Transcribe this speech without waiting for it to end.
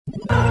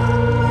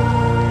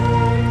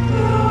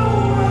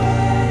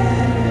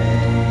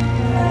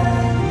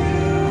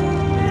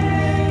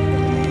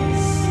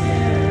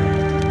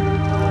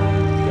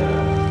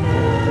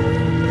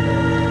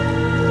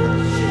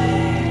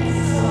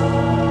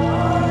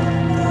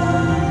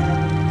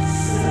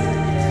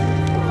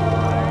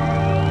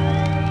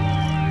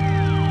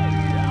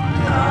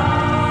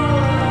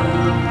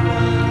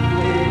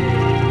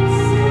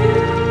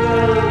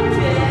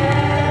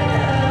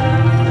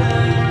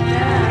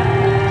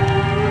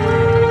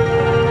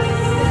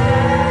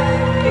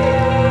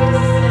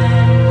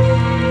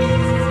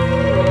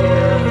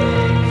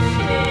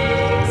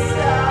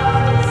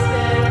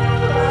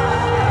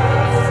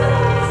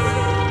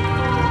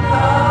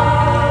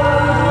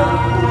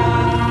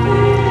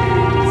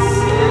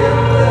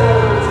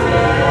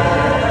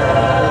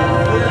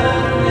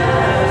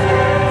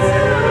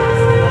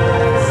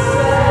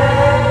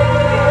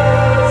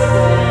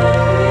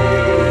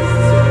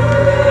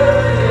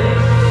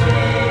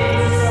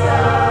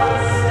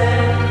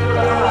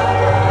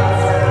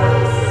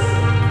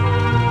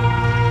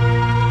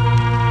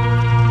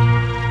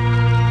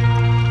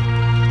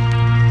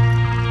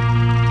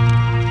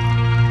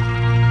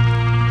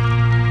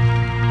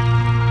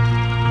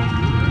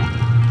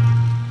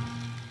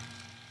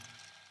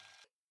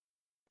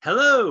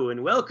Hello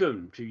and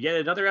welcome to yet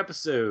another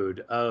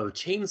episode of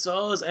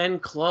Chainsaws and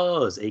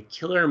Claws, a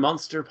killer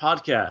monster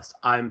podcast.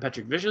 I'm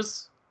Patrick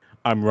Vicious,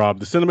 I'm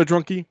Rob, the cinema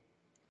drunkie.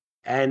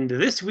 and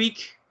this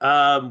week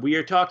we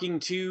are talking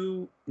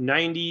to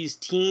 90s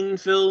teen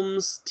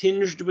films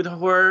tinged with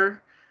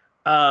horror.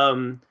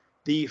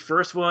 The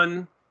first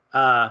one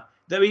that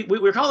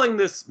we're calling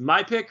this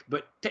my pick,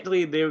 but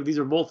technically these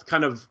are both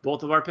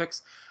both of our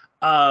picks.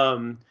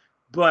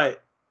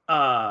 But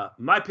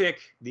my pick,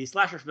 the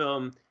slasher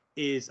film,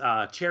 is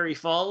Cherry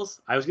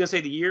Falls. I was going to say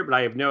the year, but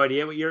I have no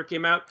idea what year it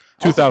came out.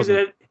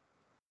 2000.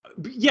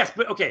 Yes,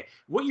 but okay.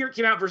 What year it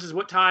came out versus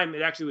what time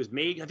it actually was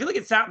made? I feel like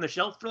it sat on the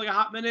shelf for like a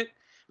hot minute.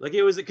 Like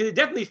it was, because it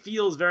definitely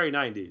feels very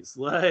 90s.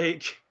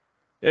 Like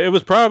It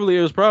was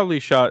probably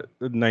shot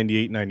in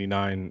 98,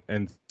 99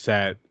 and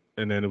sat,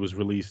 and then it was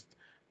released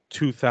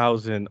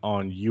 2000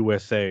 on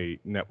USA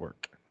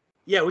Network.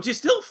 yeah, which is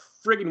still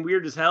friggin'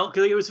 weird as hell.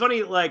 Because it was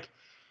funny, like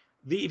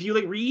if you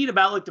like read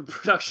about like the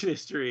production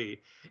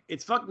history,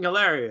 it's fucking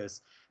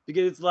hilarious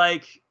because it's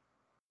like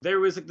there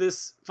was like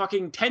this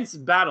fucking tense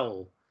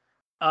battle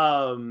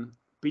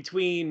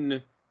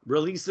between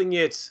releasing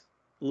it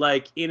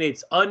like in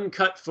its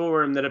uncut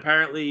form that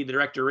apparently the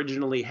director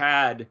originally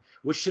had,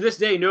 which to this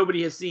day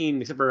nobody has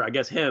seen except for I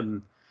guess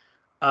him.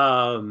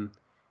 And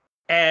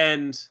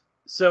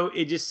so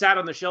it just sat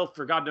on the shelf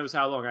for God knows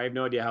how long. I have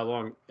no idea how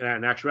long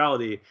in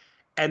actuality.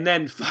 And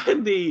then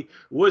finally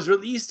was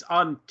released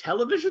on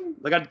television,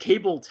 like on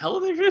cable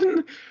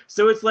television.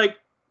 So it's like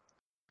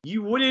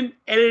you wouldn't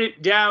edit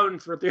it down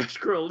for a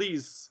theatrical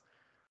release.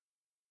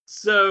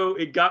 So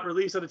it got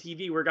released on a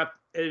TV where it got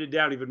edited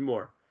down even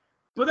more.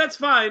 But that's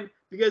fine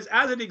because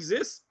as it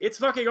exists, it's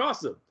fucking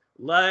awesome.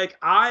 Like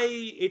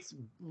it's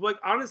like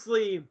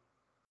honestly,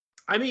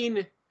 I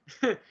mean,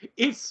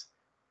 it's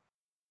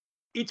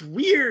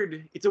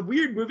weird. It's a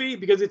weird movie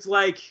because it's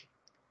like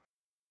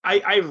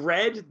I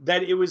read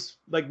that it was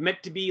like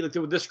meant to be like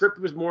the script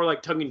was more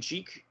like tongue in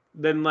cheek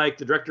than like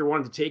the director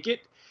wanted to take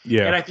it.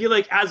 Yeah. And I feel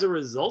like as a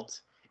result,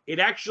 it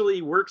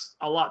actually works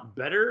a lot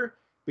better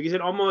because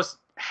it almost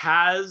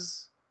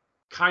has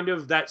kind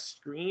of that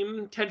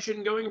Scream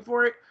tension going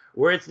for it,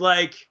 where it's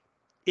like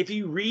if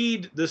you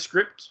read the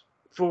script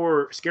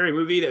for Scary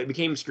Movie that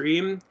became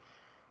Scream,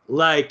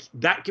 like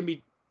that can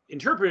be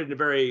interpreted in a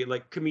very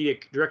like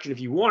comedic direction if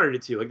you wanted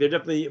it to. Like they're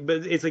definitely,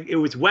 but it's like it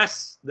was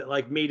Wes that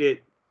like made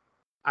it,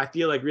 I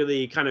feel like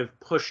really kind of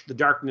pushed the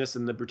darkness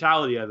and the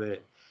brutality of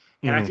it.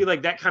 And I feel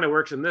like that kind of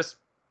works in this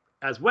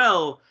as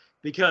well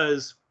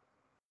because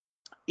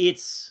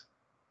it's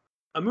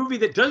a movie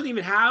that doesn't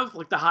even have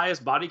like the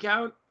highest body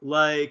count.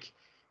 Like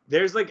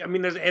there's like, I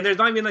mean, there's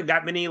not even like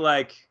that many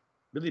like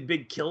really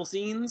big kill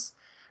scenes,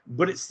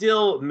 but it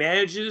still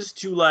manages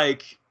to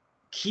like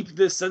keep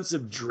this sense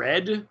of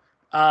dread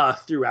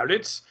throughout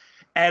it.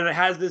 And it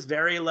has this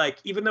very like,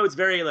 even though it's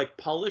very like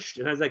polished,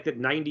 it has like that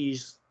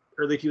 90s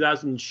early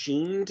 2000s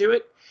sheen to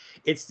it,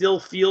 it still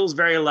feels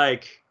very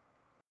like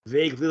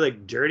vaguely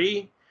like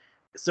dirty.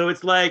 So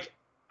it's like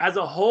as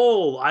a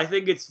whole, I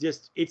think it's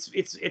just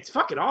it's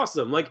fucking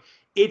awesome. Like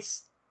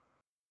it's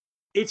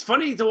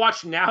funny to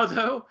watch now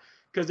though,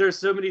 because there's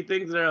so many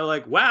things that are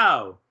like,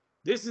 wow,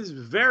 this is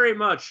very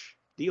much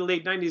the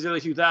late 90s,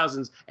 early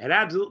 2000s, and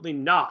absolutely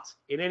not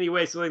in any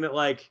way something that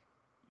like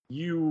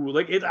you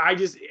like it.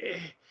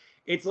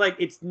 It's like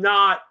it's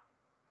not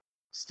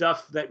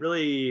stuff that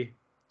really,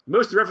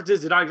 most of the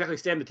references did not exactly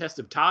stand the test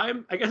of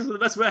time, I guess is the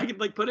best way I could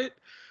like put it.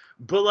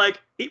 But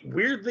like it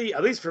weirdly,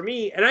 at least for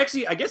me, and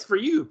actually I guess for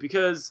you,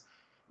 because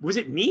was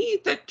it me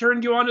that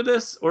turned you onto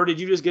this, or did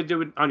you just get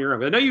to it on your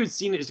own? I know you had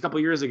seen it just a couple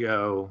years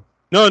ago.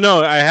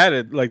 No, I had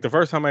it like the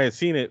first time I had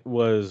seen it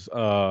was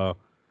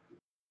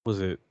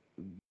it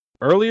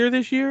earlier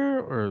this year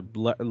or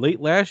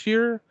late last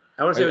year?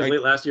 I want to say it was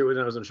late last year when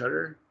I was on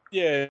Shudder.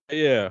 Yeah.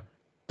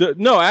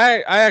 No,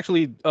 I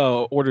actually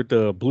ordered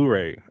the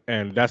Blu-ray,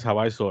 and that's how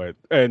I saw it.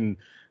 And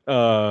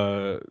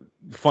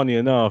funny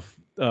enough,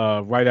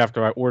 right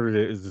after I ordered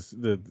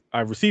it,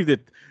 I received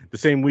it the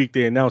same week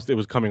they announced it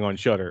was coming on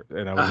Shudder,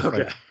 and I was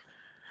Okay.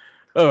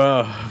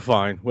 like,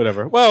 fine,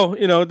 whatever. Well,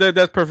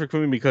 that's perfect for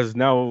me because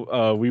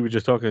now we were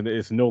just talking.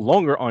 It's no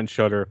longer on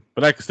Shudder,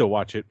 but I can still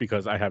watch it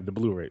because I have the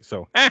Blu-ray.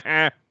 So.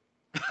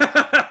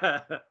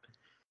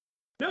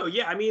 No,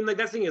 yeah, I mean, like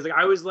that thing is like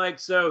I was like,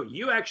 so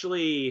you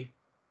actually,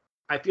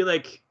 I feel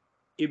like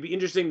it'd be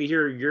interesting to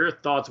hear your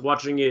thoughts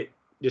watching it,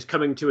 just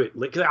coming to it,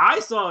 because I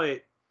saw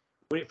it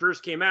when it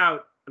first came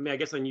out. I mean, I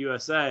guess on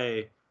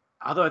USA,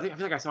 although I feel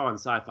like I saw it on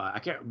Sci-Fi. I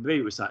can't. Maybe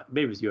it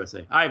was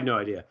USA. I have no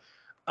idea.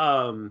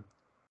 But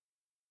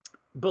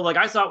like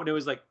I saw it when it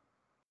was like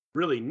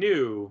really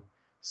new.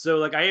 So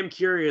like I am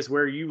curious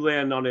where you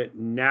land on it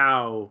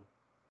now,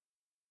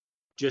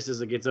 just as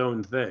like its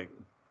own thing.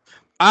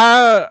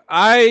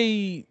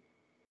 I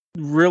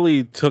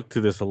really took to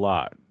this a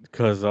lot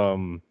because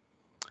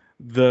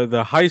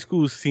the high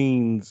school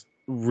scenes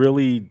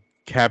really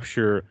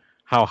capture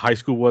how high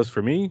school was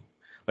for me,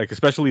 like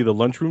especially the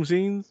lunchroom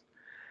scenes.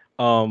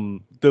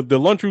 The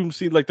lunchroom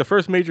scene, like the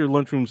first major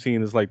lunchroom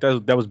scene, is like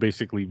that was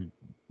basically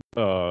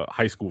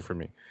high school for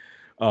me.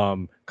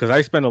 Because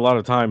I spend a lot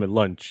of time at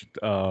lunch.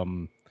 Uh,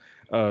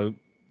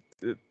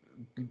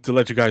 to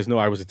let you guys know,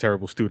 I was a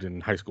terrible student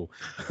in high school.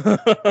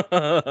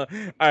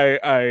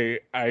 I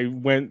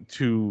went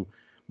to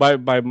by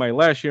my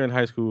last year in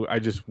high school. I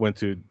just went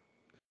to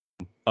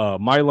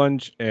my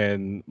lunch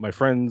and my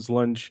friend's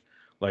lunch,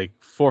 like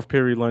fourth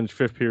period lunch,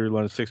 fifth period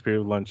lunch, sixth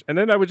period lunch, and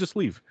then I would just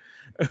leave.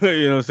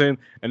 You know what I'm saying?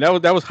 And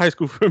that was high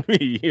school for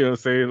me. You know what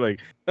I'm saying? Like,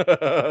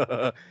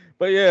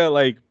 but yeah,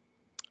 like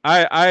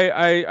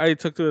I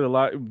took to it a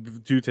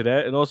lot due to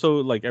that, and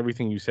also like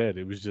everything you said.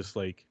 It was just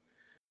like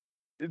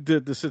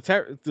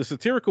the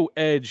satirical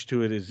edge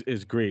to it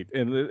is great,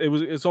 and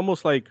it's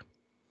almost like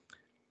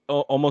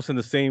almost in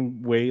the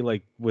same way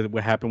like with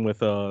what happened with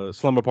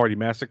Slumber Party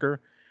Massacre,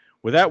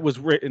 where that was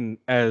written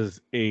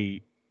as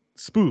a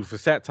spoof, a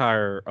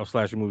satire of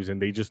slasher movies,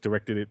 and they just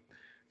directed it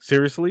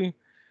seriously.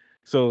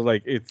 So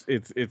like it's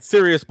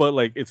serious, but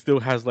like it still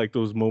has like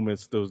those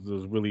moments, those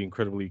really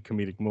incredibly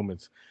comedic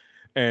moments,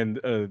 and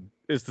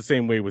it's the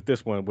same way with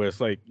this one, where it's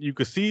like you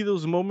could see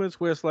those moments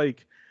where it's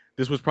like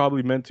this was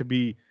probably meant to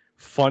be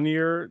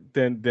funnier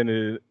than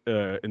it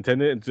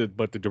intended,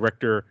 but the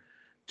director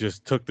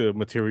just took the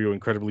material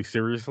incredibly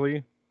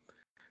seriously.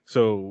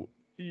 So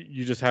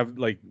you just have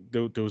like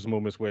those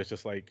moments where it's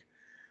just like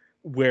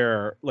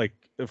where like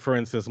for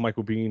instance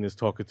Michael Biehn is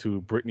talking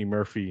to Brittany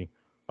Murphy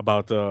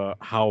about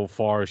how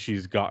far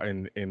she's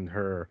gotten in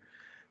her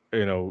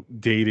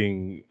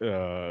dating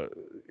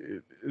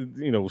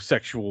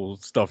sexual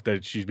stuff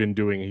that she's been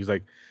doing. He's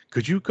like,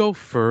 could you go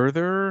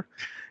further?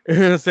 You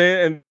know what I'm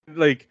saying? And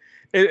like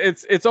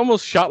it's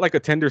almost shot like a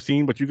tender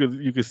scene, but you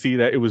could see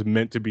that it was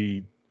meant to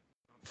be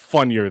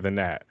funnier than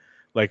that.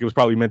 Like it was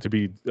probably meant to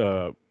be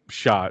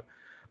shot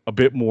a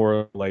bit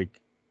more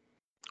like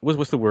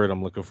what's the word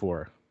I'm looking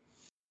for?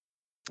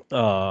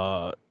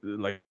 Like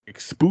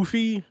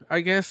spoofy,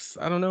 I guess.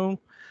 I don't know.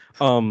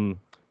 Um,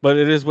 but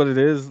it is what it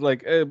is.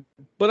 Like,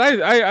 but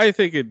I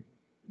think it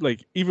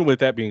like even with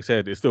that being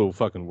said, it still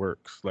fucking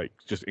works. Like,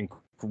 just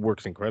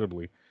works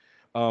incredibly.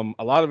 A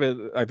lot of it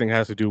I think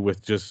has to do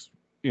with just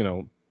you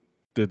know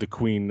the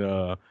queen,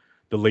 the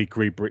late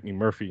great Brittany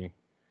Murphy,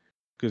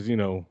 because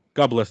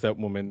God bless that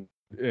woman.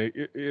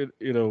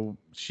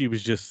 She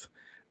was just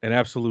an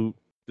absolute,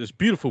 this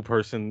beautiful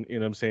person. You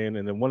know what I'm saying,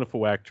 and a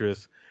wonderful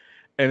actress.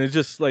 And it's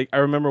just like I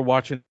remember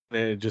watching it,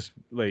 and it just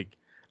like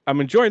I'm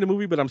enjoying the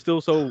movie, but I'm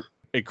still so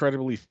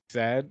incredibly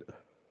sad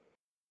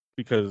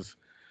because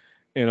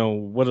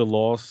what a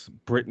loss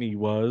Britney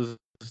was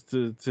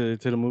to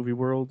the movie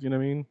world. You know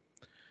what I mean?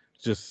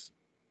 Just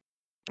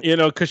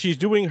because she's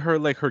doing her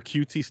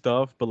cutesy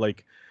stuff, but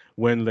like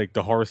when like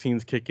the horror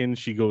scenes kick in,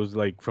 she goes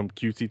like from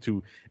cutesy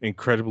to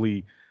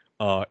incredibly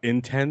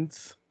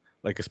intense,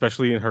 like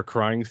especially in her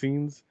crying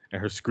scenes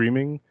and her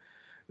screaming.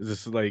 It's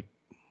just like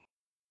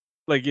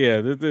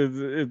yeah,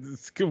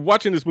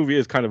 watching this movie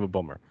is kind of a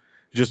bummer,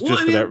 Well, just I for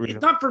that mean, reason.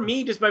 it's not for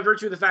me just by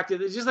virtue of the fact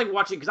that it's just like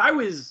watching, because I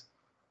was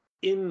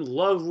in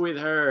love with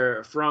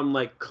her from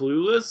like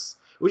Clueless,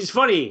 which is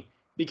funny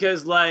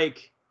because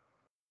like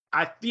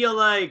I feel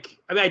like,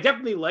 I mean, I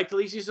definitely liked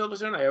Alicia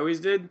Silverstone. I always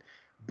did.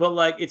 But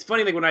like it's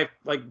funny, like when I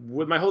like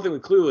with my whole thing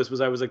with Clueless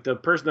was I was like the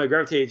person I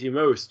gravitated to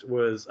most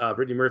was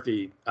Brittany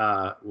Murphy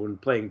when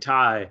playing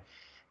Ty.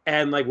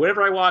 And like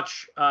whenever I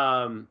watch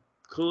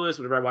Clueless,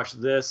 whenever I watch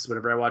this,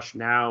 whenever I watch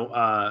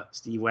now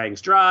Steve Wang's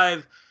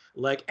Drive,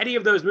 like any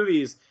of those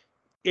movies,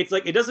 it's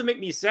like it doesn't make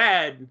me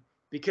sad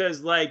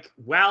because like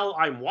while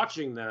I'm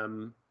watching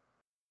them,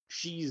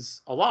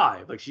 she's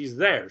alive, like she's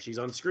there, she's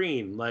on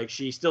screen, like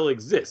she still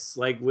exists,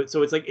 like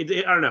so it's like I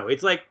don't know,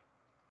 it's like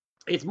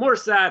it's more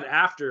sad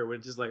after when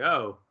it's just like,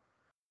 oh,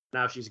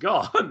 now she's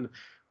gone.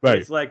 But Right.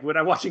 it's like when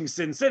I'm watching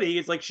Sin City,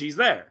 it's like she's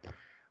there.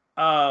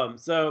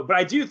 So but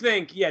I do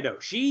think, yeah, no,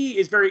 she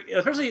is very,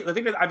 especially the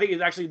thing that I think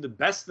is actually the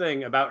best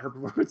thing about her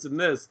performance in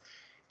this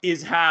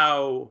is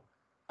how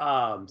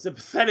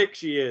sympathetic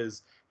she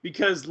is,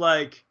 because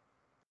like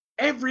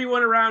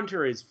everyone around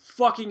her is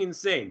fucking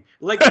insane.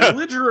 Like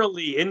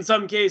literally in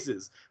some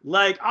cases.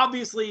 Like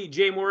obviously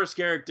Jay Moore's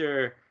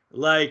character,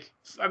 like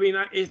I mean,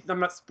 I'm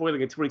not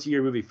spoiling a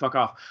 22-year movie. Fuck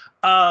off.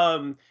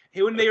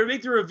 When they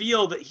make the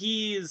reveal that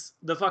he's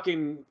the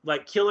fucking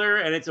like killer,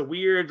 and it's a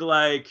weird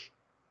like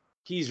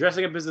he's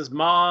dressing up as his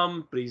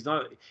mom, but he's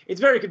not. It's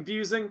very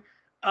confusing.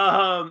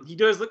 He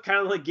does look kind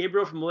of like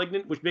Gabriel from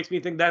 *Malignant*, which makes me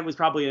think that was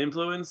probably an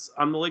influence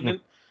on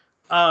 *Malignant*.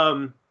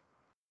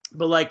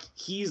 But like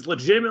he's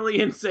legitimately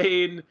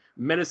insane,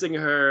 menacing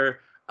her.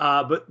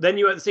 But then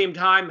you at the same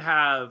time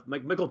have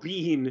like Michael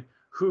Biehn,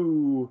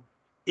 who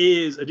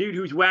is a dude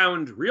who's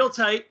wound real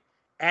tight,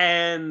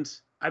 and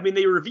I mean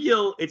they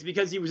reveal it's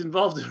because he was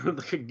involved in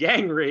like a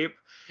gang rape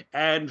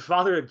and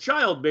fathered a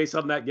child based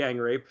on that gang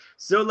rape.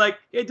 So like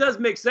it does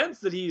make sense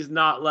that he's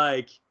not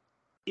like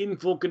in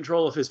full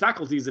control of his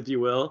faculties, if you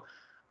will.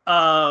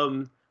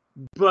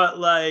 But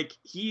like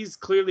he's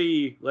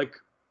clearly like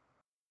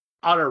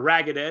on a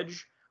ragged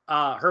edge.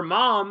 Her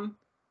mom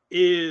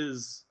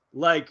is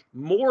like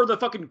more the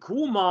fucking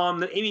cool mom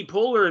than Amy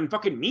Poehler and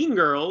fucking Mean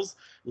Girls,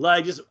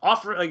 like just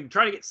trying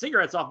to get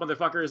cigarettes off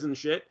motherfuckers and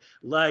shit,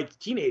 like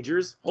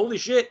teenagers. Holy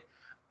shit.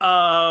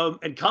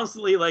 And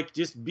constantly like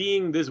just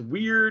being this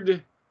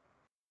weird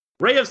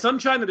ray of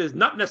sunshine that is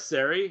not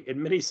necessary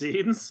in many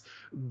scenes,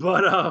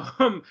 but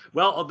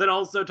well, then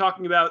also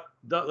talking about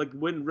the like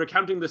when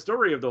recounting the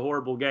story of the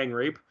horrible gang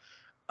rape,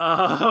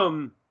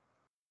 but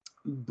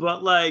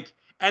like,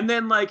 and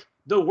then like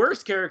the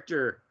worst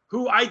character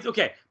who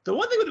the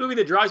one thing with the movie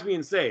that drives me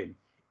insane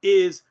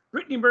is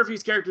Brittany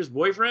Murphy's character's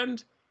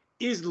boyfriend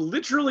is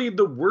literally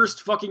the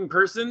worst fucking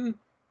person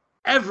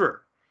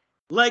ever.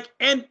 Like,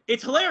 and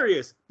it's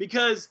hilarious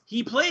because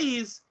he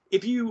plays,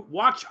 if you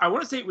watch, I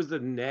want to say it was the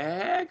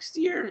next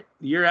year,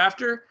 the year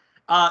after,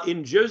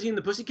 in Josie and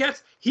the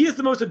Pussycats, he is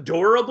the most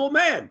adorable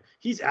man.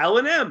 He's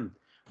Alan M.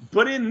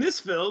 But in this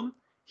film,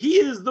 he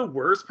is the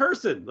worst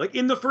person. Like,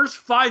 in the first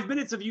 5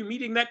 minutes of you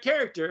meeting that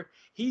character,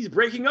 he's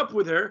breaking up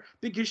with her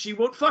because she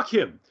won't fuck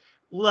him.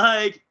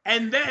 Like,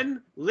 and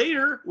then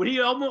later, when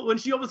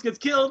she almost gets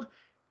killed,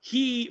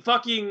 he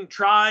fucking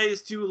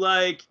tries to,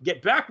 like,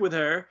 get back with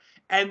her,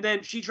 and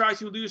then she tries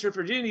to lose her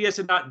virginity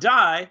to not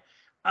die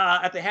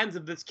at the hands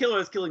of this killer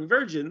that's killing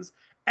virgins.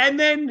 And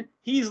then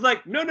he's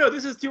like, no,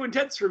 this is too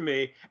intense for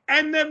me.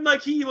 And then,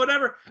 like,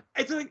 whatever.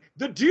 It's like,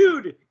 the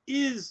dude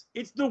it's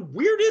the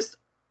weirdest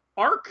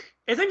arc.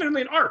 It's not even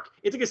really an arc.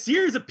 It's like a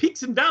series of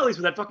peaks and valleys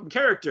with that fucking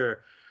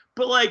character.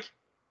 But, like,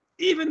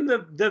 even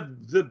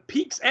the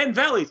peaks and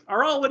valleys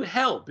are all in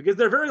hell because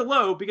they're very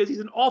low because he's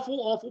an awful,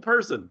 awful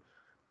person.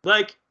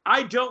 Like,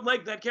 I don't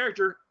like that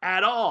character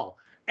at all.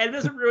 And it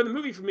doesn't ruin the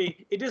movie for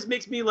me. It just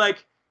makes me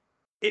like,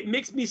 it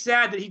makes me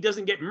sad that he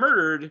doesn't get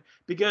murdered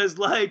because,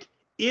 like,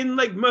 in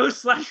like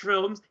most slash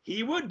films,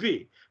 he would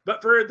be.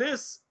 But for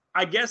this,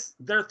 I guess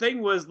their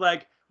thing was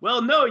like,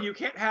 well, no, you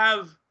can't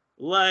have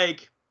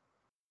like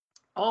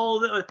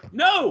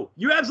no,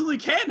 you absolutely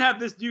can have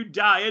this dude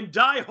die and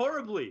die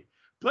horribly.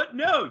 But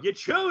no, you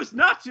chose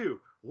not to.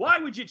 Why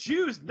would you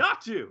choose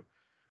not to?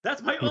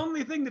 That's my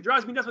only thing that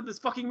drives me nuts with this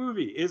fucking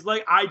movie is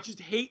like, I just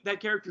hate that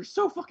character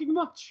so fucking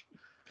much.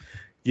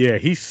 Yeah,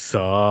 he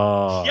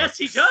sucks. Yes,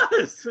 he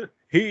does.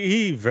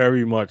 He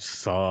very much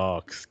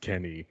sucks,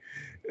 Kenny.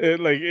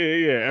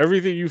 Yeah,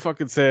 everything you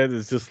fucking said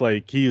is just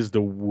like he is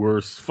the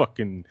worst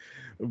fucking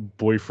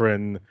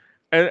boyfriend,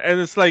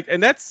 and it's like,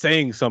 and that's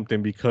saying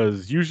something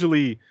because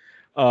usually,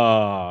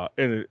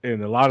 in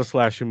a lot of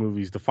slasher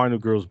movies, the final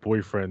girl's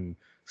boyfriend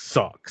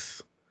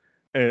sucks,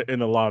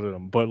 in a lot of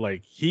them. But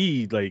like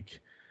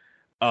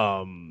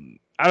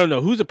I don't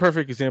know who's a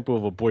perfect example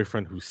of a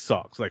boyfriend who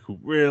sucks, like who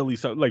really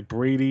sucks, like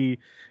Brady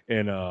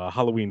in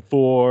Halloween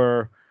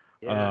 4.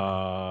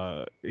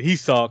 Yeah. He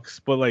sucks,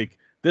 but like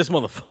this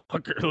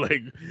motherfucker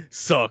like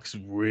sucks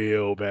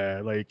real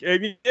bad. Like,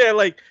 and yeah,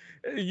 like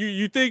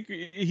you think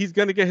he's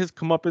gonna get his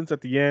comeuppance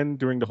at the end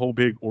during the whole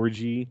big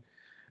orgy,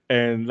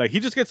 and like he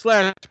just gets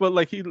slashed, but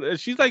like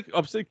she's like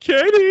upset,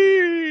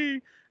 Kenny.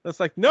 That's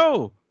like,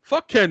 no,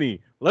 fuck Kenny,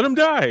 let him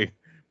die.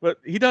 But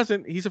he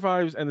doesn't. He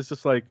survives, and it's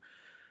just like,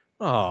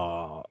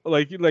 oh,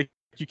 like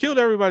you killed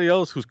everybody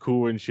else who's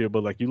cool and shit,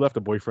 but like you left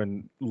a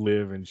boyfriend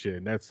live and shit,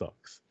 and that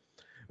sucks.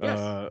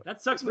 Yes,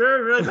 that sucks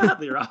very, really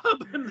badly, Rob.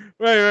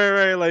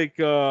 Right. Like,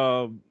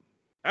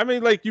 I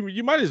mean, like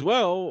you might as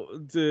well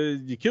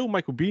you kill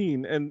Michael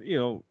Biehn, and you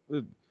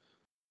know,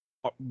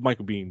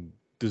 Michael Biehn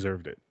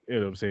deserved it. You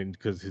know what I'm saying?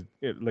 Because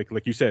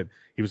like you said,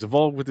 he was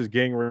involved with this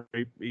gang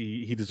rape.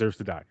 He deserves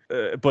to die.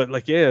 But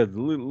like, yeah,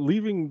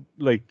 leaving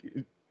like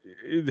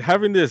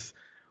having this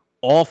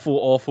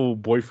awful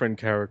boyfriend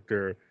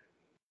character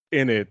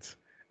in it,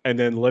 and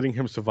then letting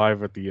him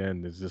survive at the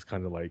end is just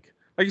kind of like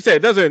you said,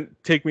 it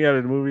doesn't take me out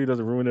of the movie, it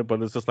doesn't ruin it,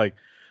 but it's just like,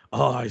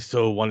 oh, I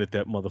so wanted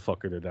that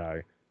motherfucker to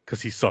die because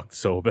he sucked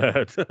so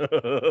bad. Fuck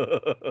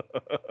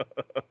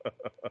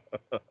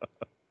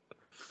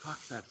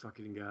that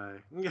fucking guy.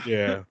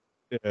 yeah,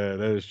 that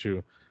is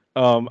true.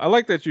 I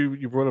like that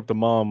you brought up the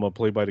mom,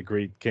 played by the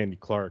great Candy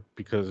Clark,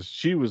 because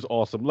she was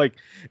awesome. Like,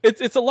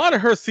 it's a lot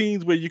of her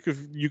scenes where you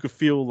could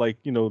feel like,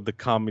 you know, the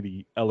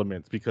comedy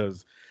elements,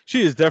 because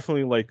she is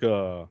definitely like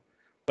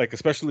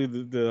especially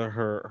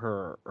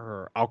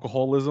her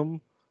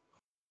alcoholism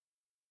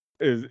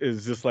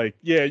is just like,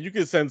 yeah, you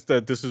can sense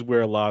that this is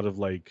where a lot of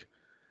like,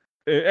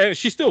 and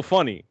she's still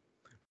funny,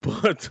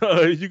 but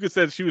you could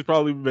sense she was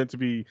probably meant to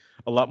be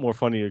a lot more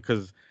funnier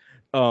because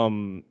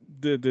the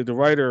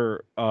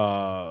writer,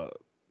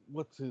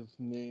 what's his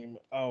name?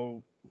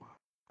 Oh,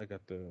 I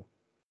got the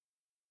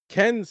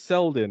Ken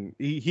Selden.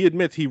 He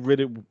admits he read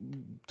it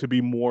to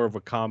be more of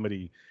a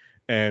comedy,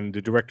 and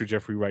the director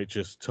Jeffrey Wright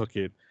just took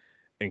it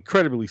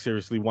incredibly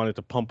seriously, wanted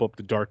to pump up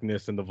the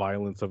darkness and the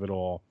violence of it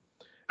all.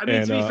 I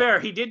mean, to be fair,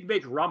 he did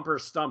make Romper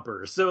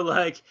Stomper. So,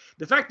 like,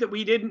 the fact that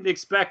we didn't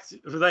expect,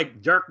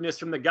 like, darkness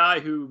from the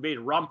guy who made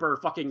Romper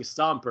fucking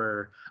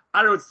Stomper, I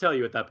don't know what to tell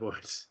you at that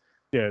point.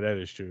 Yeah, that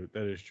is true.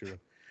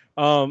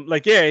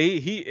 Like, yeah,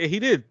 he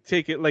did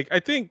take it. Like, I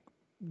think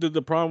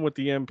the problem with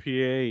the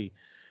MPA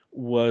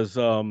was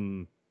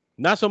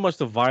not so much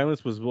the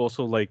violence, was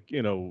also like,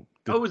 you know,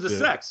 Oh, it was the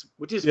sex,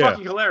 which is yeah,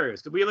 fucking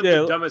hilarious because we live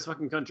in the dumbest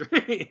fucking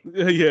country.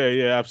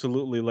 yeah,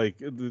 absolutely. Like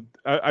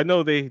I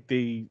know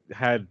they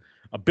had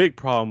a big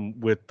problem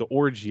with the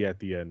orgy at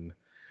the end,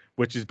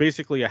 which is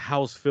basically a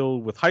house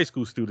filled with high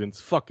school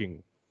students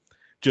fucking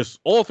just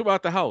all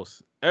throughout the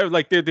house.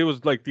 Like there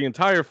was like the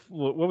entire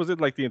what was it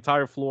like the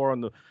entire floor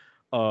on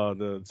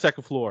the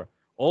second floor,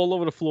 all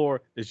over the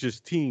floor is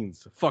just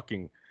teens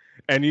fucking,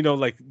 and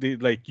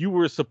like you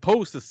were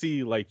supposed to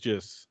see like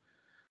just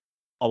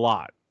a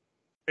lot,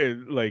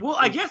 and, like Well,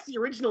 I guess the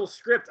original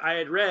script I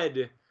had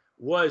read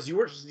was you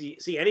weren't supposed to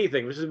see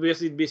anything, which is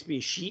basically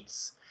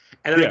sheets,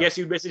 and then I yeah, guess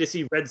you'd basically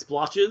see red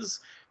splotches.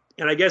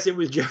 And I guess it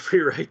was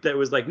Jeffrey Wright that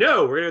was like,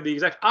 "No, we're going to the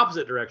exact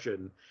opposite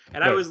direction."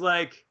 And I right. was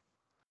like,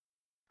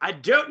 "I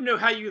don't know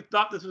how you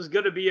thought this was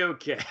going to be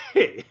okay."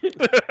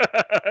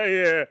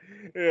 Yeah,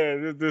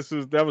 yeah.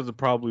 That was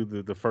probably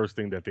the first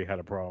thing that they had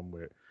a problem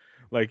with.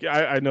 Like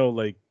I know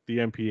like the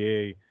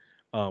MPA,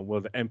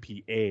 well the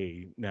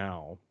MPA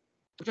now.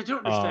 Which I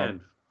don't Um,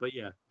 understand, but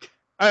yeah.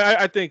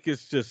 I think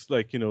it's just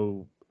like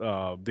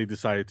they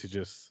decided to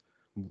just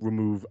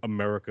remove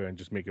America and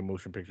just make a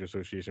motion picture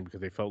association because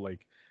they felt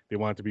like they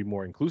wanted to be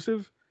more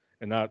inclusive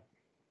and not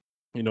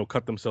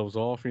cut themselves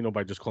off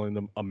by just calling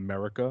them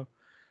America.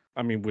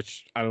 I mean,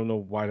 which I don't know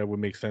why that would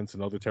make sense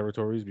in other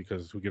territories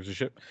because who gives a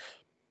shit?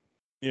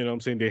 You know what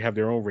I'm saying? They have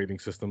their own rating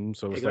system,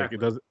 so it's like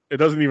Exactly. it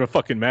doesn't even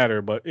fucking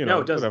matter, but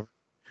No, it doesn't.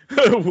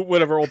 whatever.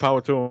 Whatever, all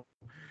power to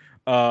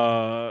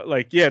them.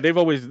 Like yeah, they've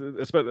always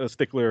a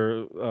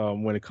stickler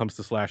when it comes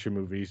to slasher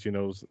movies,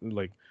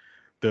 like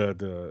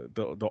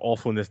the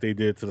awfulness they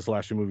did to the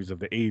slasher movies of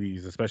the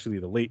 80s, especially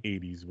the late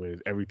 80s where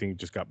everything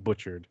just got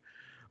butchered.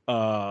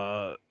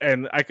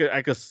 And I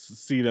could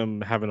see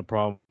them having a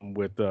problem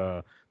with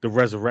the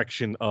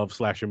resurrection of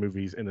slasher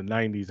movies in the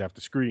 90s after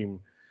Scream,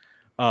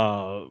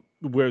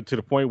 where to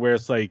the point where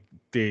it's like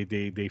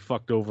they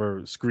fucked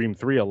over Scream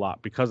 3 a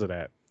lot because of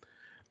that.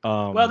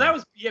 Well, that um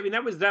was yeah, I mean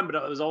that was them, but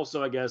it was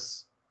also I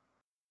guess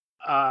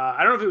I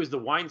don't know if it was the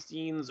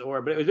Weinsteins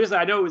but it was basically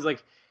I know it was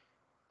like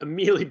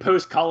immediately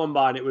post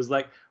Columbine. It was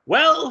like,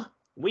 well,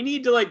 we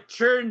need to like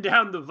turn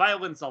down the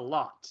violence a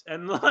lot,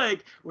 and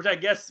like which I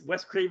guess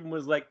Wes Craven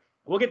was like,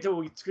 we'll get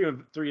to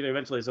Scream 3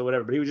 eventually, so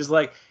whatever. But he was just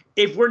like,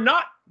 if we're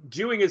not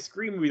doing a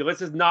Scream movie, let's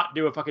just not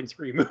do a fucking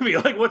Scream movie.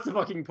 Like, what's the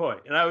fucking point?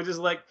 And I was just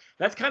like,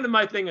 that's kind of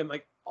my thing. And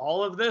like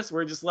all of this,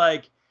 we're just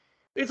like,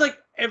 it's like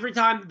every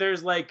time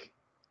there's like,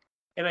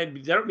 and I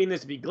don't mean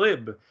this to be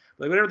glib,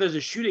 like whenever there's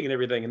a shooting and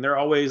everything, and they're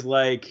always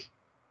like,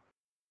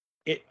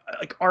 it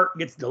like art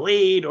gets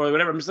delayed or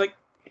whatever. I'm just like,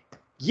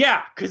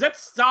 yeah, because that's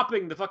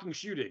stopping the fucking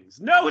shootings.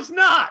 No, it's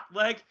not.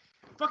 Like,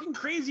 fucking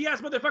crazy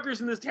ass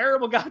motherfuckers in this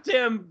terrible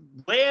goddamn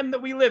land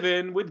that we live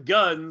in with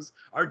guns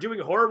are doing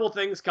horrible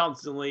things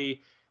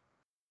constantly.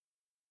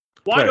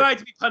 Why do right. I have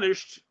to be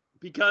punished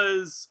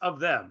because of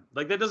them?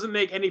 Like, that doesn't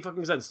make any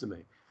fucking sense to me.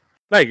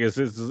 Like it's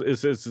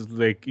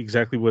like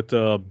exactly what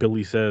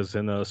Billy says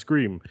in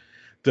Scream.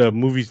 The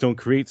movies don't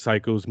create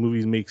psychos;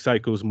 movies make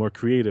psychos more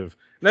creative.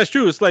 And that's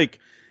true. It's like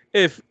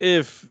if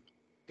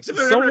Except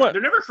somewhat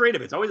they're never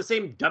creative. It's always the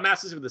same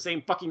dumbasses with the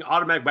same fucking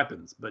automatic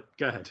weapons. But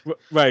go ahead.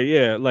 right,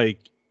 yeah, like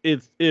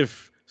it's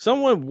if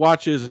someone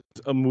watches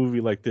a movie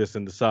like this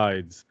and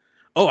decides,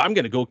 oh, I'm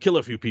gonna go kill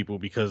a few people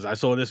because I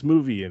saw this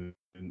movie and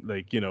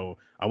like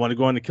I want to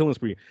go on the killing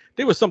spree.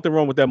 There was something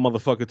wrong with that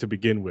motherfucker to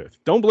begin with.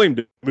 Don't blame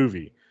the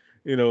movie.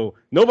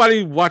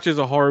 Nobody watches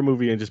a horror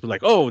movie and just be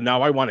like, oh,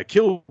 now I want to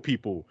kill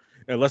people.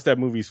 Unless that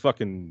movie's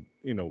fucking,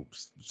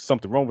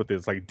 something wrong with it.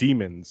 It's like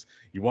Demons.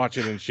 You watch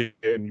it and shit,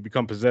 and you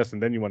become possessed,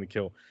 and then you want to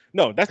kill.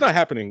 No, that's not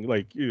happening.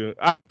 Like,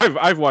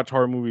 I've watched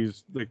horror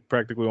movies like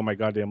practically all my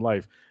goddamn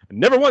life.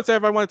 Never once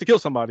have I wanted to kill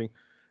somebody.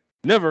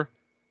 Never.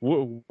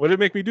 What did it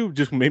make me do?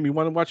 Just made me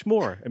want to watch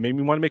more. It made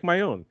me want to make my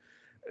own.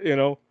 You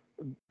know,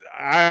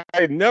 I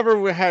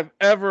never have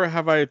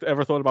I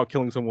ever thought about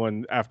killing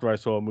someone after I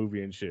saw a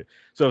movie and shit.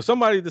 So if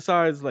somebody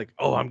decides like,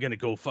 oh, I'm gonna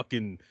go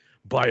fucking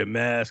buy a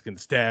mask and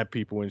stab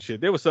people and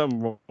shit, there was something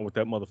wrong with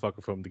that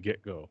motherfucker from the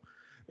get go.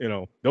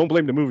 Don't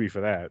blame the movie for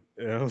that.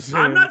 You know what I'm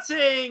saying? I'm not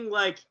saying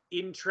like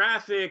in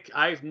traffic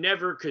I've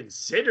never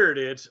considered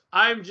it.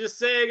 I'm just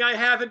saying I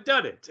haven't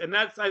done it, and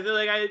I feel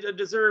like I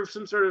deserve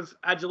some sort of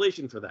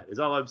adulation for that. Is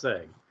all I'm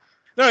saying.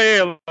 No,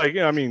 yeah, like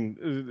I mean,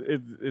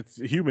 it's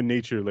human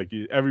nature. Like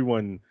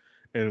everyone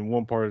in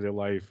one part of their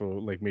life,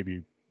 or like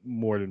maybe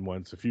more than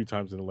once, a few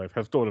times in their life,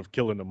 have thought of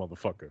killing a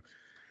motherfucker.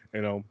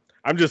 You know,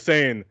 I'm just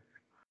saying,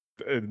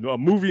 a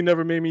movie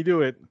never made me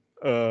do it.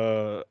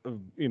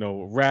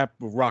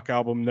 Rock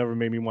album never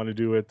made me want to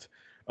do it.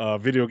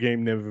 Video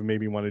game never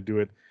made me want to do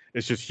it.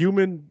 It's just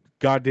human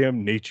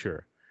goddamn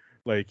nature.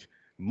 Like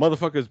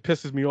motherfuckers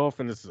pisses me off,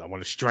 and I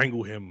want to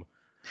strangle him.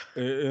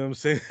 You know what I'm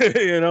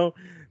saying?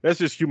 That's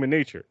just human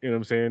nature. You know what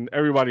I'm saying?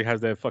 Everybody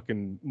has that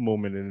fucking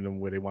moment in them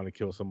where they want to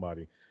kill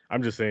somebody.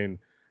 I'm just saying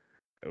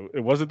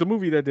it wasn't the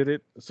movie that did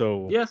it.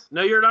 So Yes,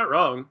 no, you're not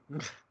wrong.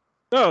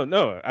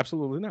 no,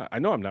 absolutely not. I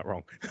know I'm not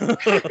wrong.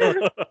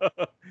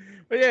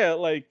 But yeah,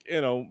 like,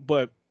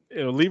 but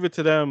leave it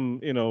to them,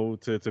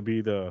 to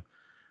be the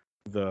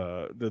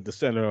the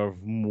center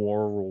of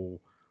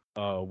moral,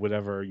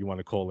 whatever you want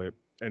to call it,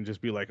 and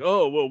just be like,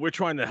 oh well, we're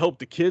trying to help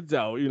the kids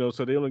out,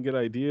 so they don't get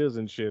ideas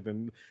and shit,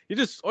 and you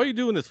just all you're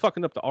doing is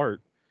fucking up the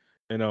art,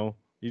 you know,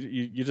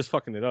 you're just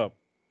fucking it up,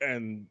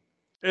 and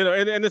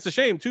and it's a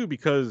shame too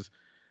because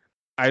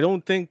I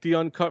don't think the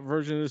uncut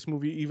version of this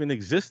movie even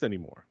exists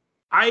anymore.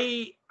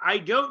 I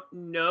don't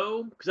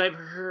know because I've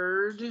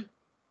heard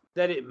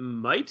that it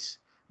might,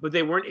 but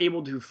they weren't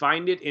able to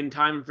find it in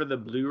time for the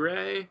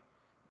Blu-ray.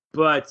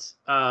 But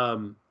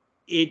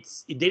they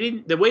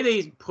didn't, the way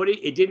they put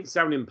it, it didn't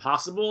sound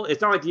impossible.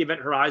 It's not like the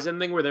Event Horizon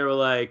thing where they were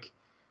like,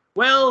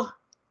 well,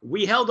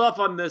 we held off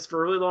on this for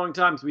a really long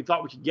time because we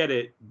thought we could get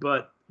it,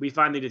 but we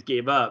finally just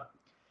gave up.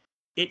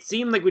 It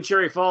seemed like with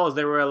Cherry Falls,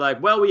 they were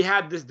like, well, we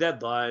had this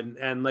deadline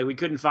and like we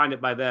couldn't find it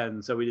by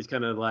then, so we just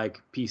kind of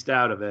like pieced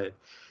out of it.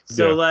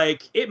 So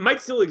like it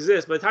might still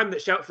exist by the time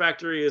that Shout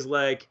Factory is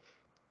like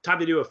time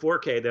to do a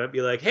 4K. They might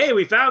be like, hey,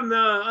 we found the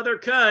other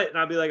cut, and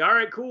I'll be like, all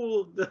right,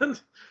 cool.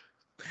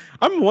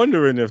 I'm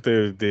wondering if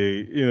they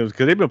because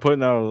they've been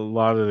putting out a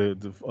lot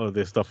of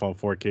their stuff on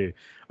 4K.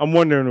 I'm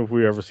wondering if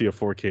we ever see a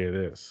 4K of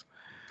this.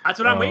 That's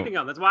what I'm waiting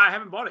on. That's why I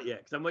haven't bought it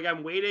yet. Because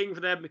I'm waiting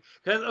for them.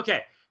 Because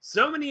okay,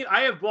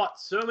 I have bought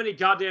so many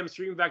goddamn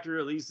Scream Factory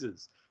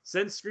releases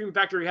since Scream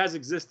Factory has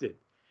existed,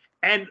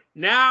 and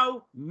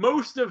now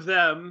most of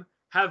them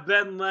have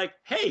been like,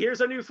 hey,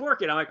 here's a new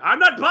 4K. And I'm like, I'm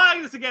not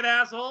buying this again,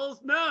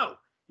 assholes. No,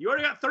 you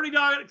already got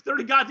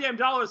 $30 goddamn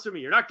dollars from me.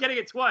 You're not getting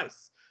it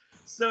twice.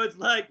 So it's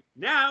like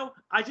now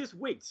I just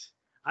wait.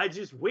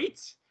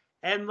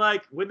 And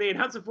like when they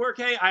announce a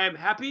 4K, I am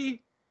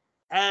happy.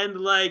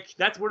 And like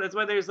that's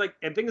why there's like,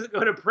 and things that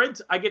go to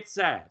print, I get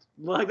sad.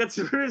 Like that's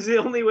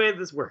the only way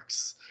this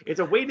works.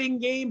 It's a waiting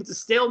game. It's a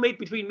stalemate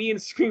between me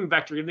and Scream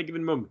Factory in any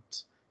given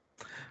moment.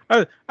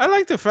 I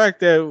like the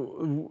fact that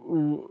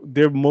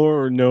they're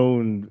more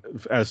known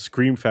as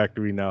Scream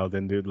Factory now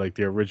than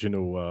the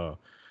original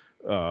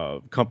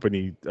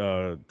company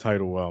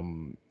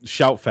title,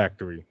 Shout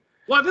Factory.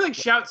 Well, I feel like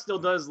Shout still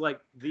does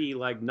like the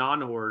like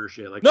non-horror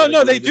shit. Like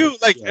no, they do.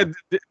 Like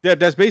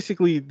that's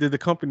basically the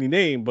company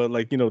name, but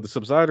like the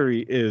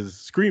subsidiary is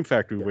Scream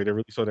Factory, where they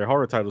release all their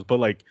horror titles. But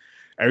like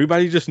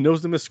everybody just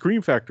knows them as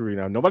Scream Factory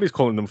now. Nobody's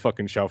calling them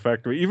fucking Shout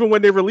Factory. Even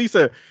when they release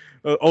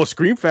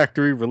Scream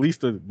Factory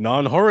released a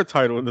non-horror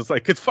title, and it's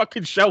like it's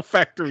fucking Shout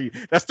Factory.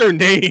 That's their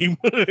name.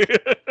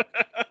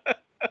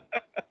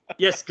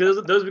 Yes,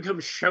 because those become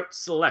Shout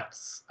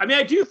Selects. I mean,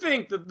 I do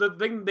think that the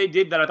thing they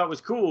did that I thought was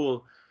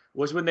cool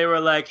was when they were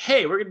like,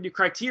 hey, we're going to do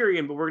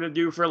Criterion, but we're going to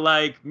do for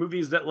like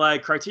movies that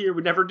like Criterion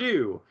would never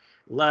do.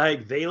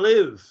 Like They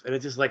Live. And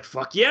it's just like,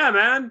 fuck yeah,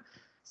 man.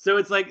 So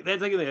it's like,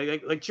 that's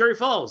like Cherry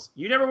Falls.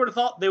 You never would have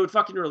thought they would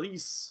fucking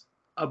release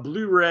a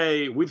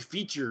Blu-ray with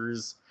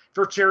features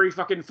for Cherry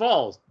fucking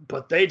Falls.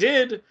 But they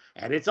did.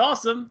 And it's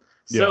awesome.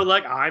 So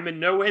like, I'm in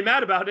no way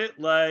mad about it.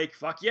 Like,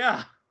 fuck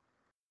yeah.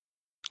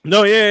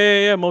 No,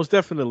 yeah, most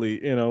definitely.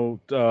 They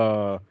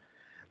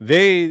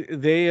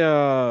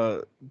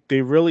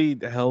really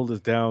held us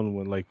down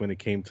when it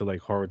came to like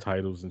horror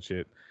titles and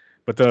shit.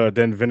 But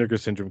then Vinegar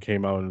Syndrome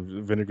came out,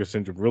 and Vinegar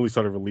Syndrome really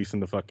started releasing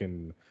the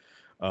fucking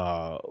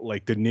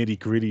like the nitty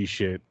gritty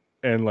shit.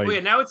 And like, oh, yeah,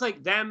 now it's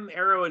like them,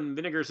 Arrow, and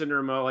Vinegar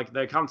Syndrome are like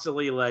they're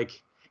constantly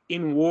like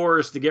in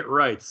wars to get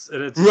rights,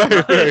 and it's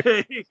right,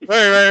 it's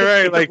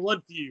like a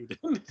blood feud.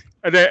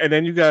 and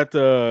then you got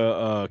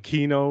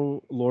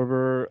Kino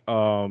Lorber,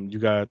 you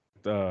got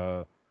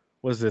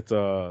was it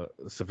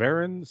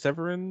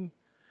Severin?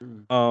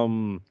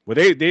 Well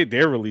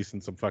they're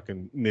releasing some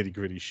fucking nitty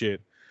gritty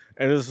shit,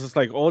 and it's just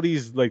like all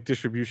these like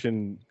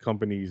distribution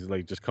companies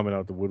like just coming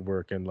out the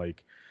woodwork, and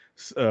like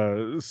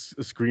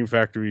Scream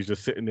Factory's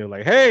just sitting there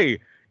like, hey,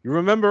 you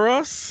remember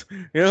us?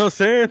 You know what I'm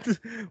saying?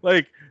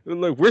 like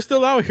we're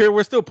still out here,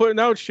 we're still putting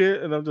out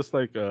shit, and I'm just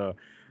like,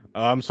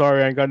 I'm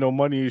sorry, I ain't got no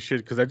money and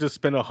shit because I just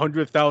spent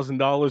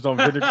 $100,000 on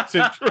Vinegar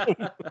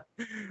Syndrome,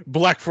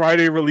 Black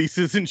Friday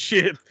releases and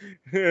shit.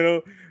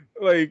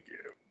 Like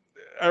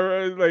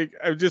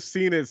I've just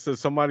seen it. So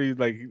somebody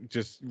like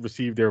just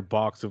received their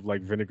box of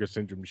like Vinegar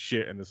Syndrome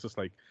shit, and it's just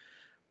like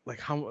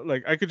how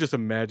like I could just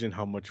imagine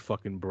how much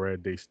fucking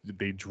bread they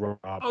drop.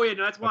 Oh yeah,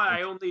 no, that's why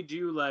I only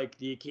do like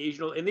the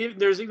occasional, and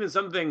there's even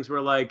some things where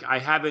like I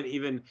haven't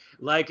even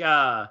like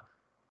I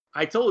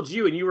told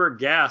you, and you were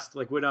gassed,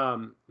 like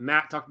when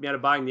Matt talked me out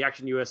of buying the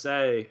Action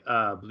USA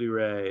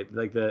Blu-ray,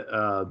 like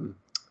the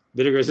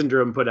Vinegar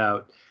Syndrome put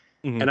out,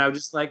 and I was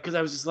just like, because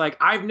I was just like,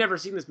 I've never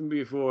seen this movie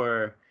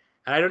before,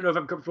 and I don't know if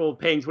I'm comfortable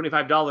paying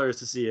 $25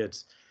 to see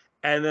it,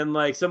 and then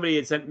like somebody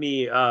had sent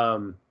me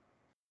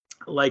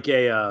like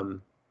a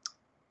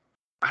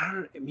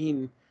I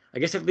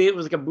guess technically it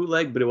was like a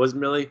bootleg, but it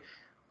wasn't really.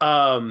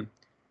 And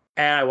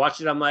I watched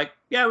it. I'm like,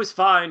 yeah, it was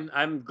fine.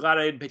 I'm glad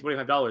I didn't pay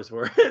 $25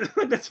 for it.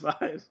 That's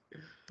fine.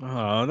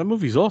 That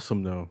movie's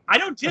awesome, though. I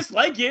don't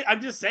dislike it.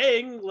 I'm just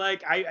saying,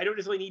 like, I don't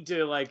necessarily need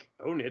to like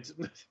own it.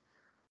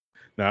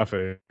 Nah, I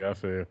feel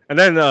you. And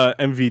then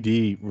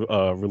MVD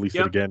released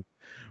it again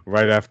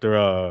right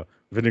after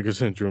Vinegar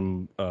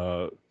Syndrome.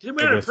 It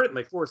went out of print in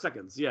like 4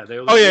 seconds. Yeah.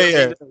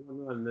 Yeah.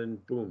 And then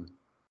boom.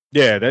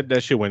 Yeah,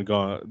 that shit went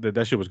gone.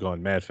 That shit was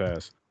going mad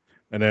fast,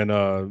 and then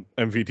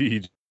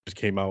MVD just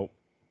came out.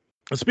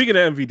 Speaking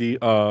of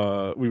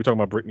MVD, we were talking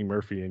about Brittany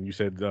Murphy, and you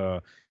said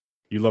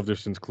you loved her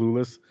since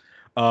Clueless.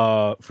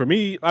 For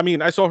me, I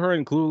mean, I saw her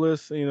in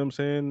Clueless, you know what I'm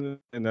saying,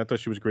 and I thought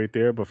she was great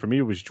there. But for me,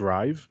 it was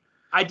Drive.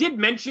 I did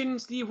mention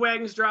Steve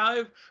Wag's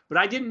Drive, but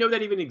I didn't know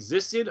that even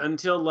existed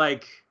until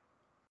like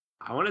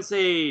I want to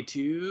say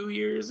 2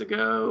 years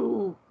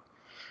ago.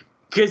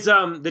 Because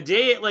the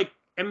day like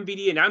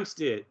MVD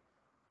announced it,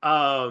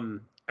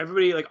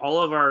 everybody like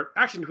all of our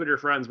Action Twitter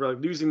friends were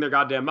like losing their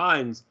goddamn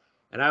minds,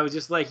 and I was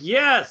just like,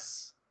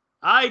 yes,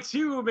 I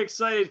too am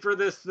excited for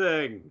this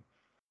thing.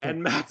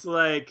 And Matt's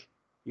like,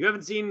 you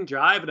haven't seen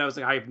Drive, and I was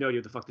like, I have no idea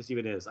what the fuck this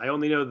even is. I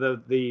only know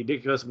the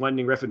Nicholas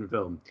Winding Refn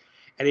film,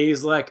 and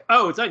he's like,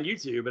 oh, it's on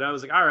YouTube, and I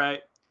was like, all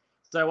right.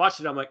 So I watched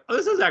it. I'm like, oh,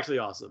 this is actually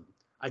awesome.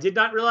 I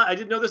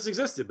didn't know this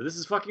existed, but this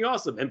is fucking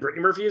awesome. And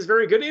Brittany Murphy is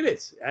very good in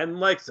it, and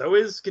like so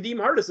is Kadeem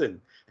Hardison,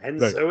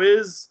 and Right. so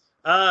is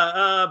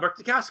Mark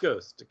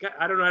Dacascos.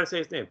 I don't know how to say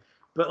his name,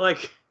 but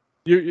like,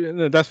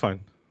 No, that's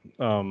fine.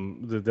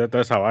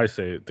 That's how I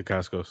say it. The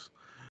Cascos.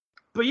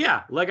 but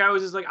yeah, like I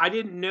was just like, I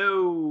didn't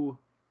know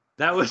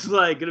that was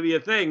like gonna be a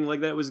thing,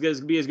 like that was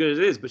gonna be as good as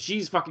it is. But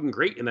she's fucking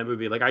great in that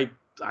movie. Like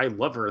I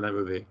love her in that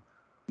movie.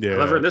 I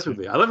love her Yeah. in this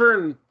movie. I love her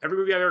in every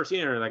movie I've ever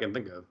seen her in that I can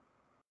think of.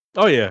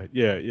 Oh yeah,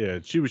 yeah.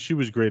 She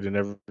was great in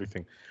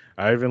everything.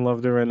 I even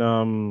loved her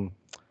in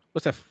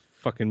what's that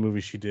fucking movie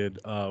she did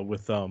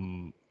with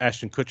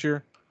Ashton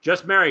Kutcher?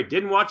 Just Married.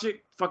 Didn't watch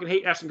it. Fucking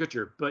hate Ashton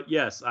Kutcher. But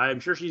yes, I'm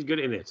sure she's good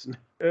in it.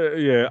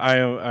 Yeah,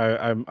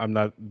 I'm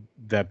not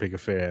that big a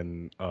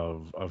fan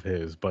of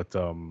his, but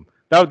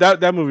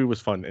that movie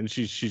was fun, and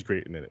she's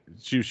great in it.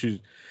 She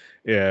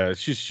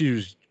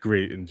was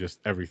great in just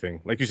everything.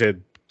 Like you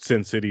said,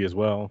 Sin City as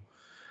well.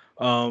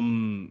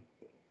 Um,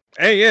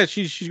 and yeah,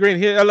 she's great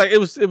in here. Like it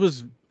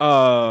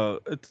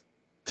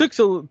takes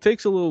a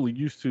little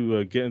used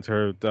to get into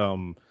her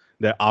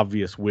that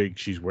obvious wig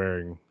she's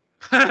wearing.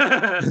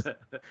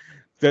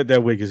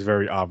 That wig is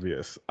very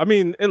obvious. I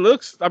mean,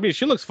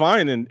 she looks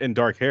fine in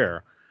dark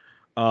hair.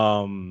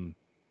 Um,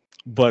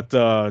 but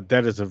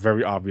that is a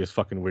very obvious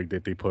fucking wig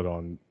that they put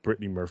on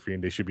Brittany Murphy,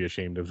 and they should be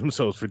ashamed of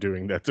themselves for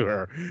doing that to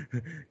her.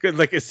 'Cause,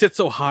 like, it sits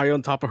so high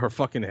on top of her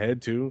fucking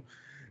head too,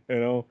 you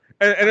know.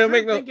 And I'm it'll trying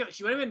make to no. think.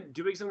 She might have been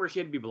doing something where she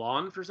had to be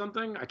blonde for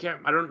something. I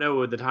can't. I don't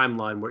know the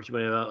timeline what she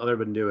might have other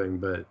been doing,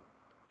 but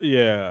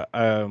Yeah,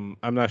 I'm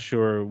not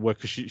sure what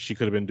she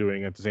could have been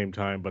doing at the same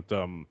time, but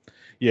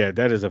yeah,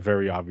 that is a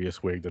very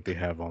obvious wig that they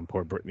have on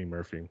poor Brittany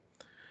Murphy.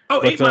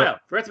 oh, But 8 Mile.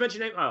 Forgot to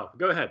mention 8 Mile.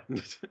 Go ahead.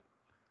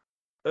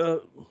 uh,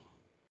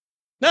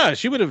 nah,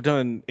 she would have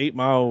done 8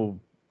 Mile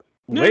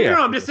No, no, way no, no.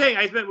 after I'm just this.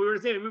 saying. We were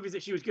saying movies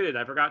that she was good at.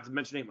 I forgot to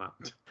mention 8 Mile.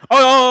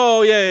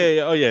 Oh,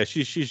 yeah. Oh yeah,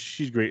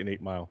 she's great in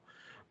 8 Mile.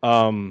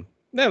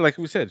 Yeah, like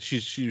we said,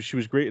 she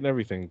was great in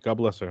everything. God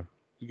bless her.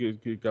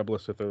 God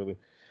bless her thoroughly.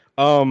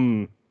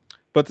 Um,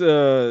 but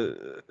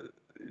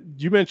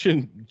you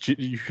mentioned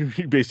you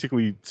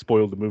basically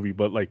spoiled the movie,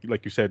 but like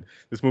you said,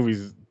 this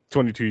movie's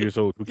 22 years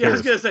old. Who Yeah, I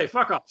was cares? gonna say,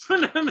 fuck off.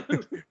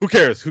 Who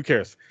cares? Who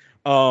cares?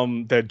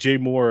 That Jay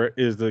Moore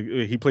is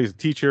he plays a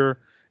teacher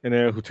in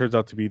there who turns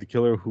out to be the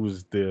killer,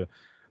 who's the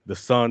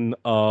son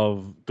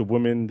of the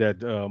woman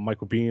that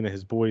Michael Biehn and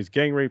his boys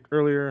gang raped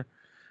earlier,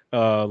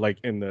 like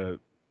in the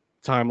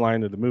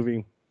timeline of the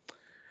movie.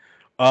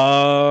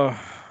 Uh,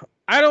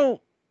 I don't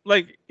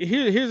like.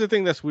 Here's the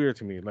thing that's weird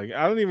to me. Like,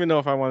 I don't even know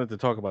if I wanted to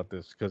talk about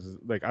this because,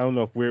 like, I don't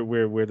know if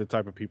we're the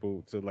type of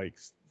people to like,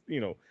 you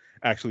know,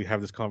 actually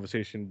have this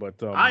conversation.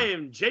 But I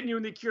am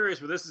genuinely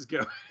curious where this is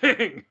going.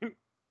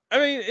 I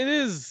mean, it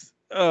is,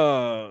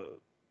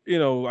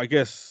 I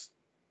guess,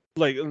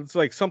 like it's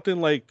like something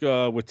like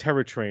with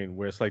Terror Train,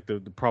 where it's like the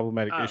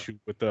problematic Oh, issue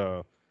with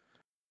the,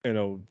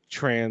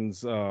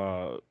 trans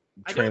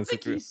I don't trans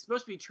think situ- he's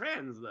supposed to be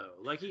trans though.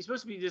 Like he's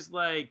supposed to be just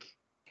like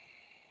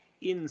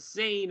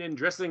insane and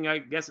dressing. I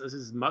guess as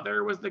his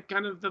mother was the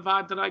kind of the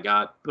vibe that I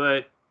got,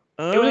 but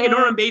it was like a Uh,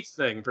 Norman Bates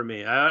thing for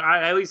me.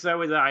 I at least that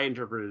was how I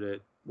interpreted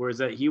it. Whereas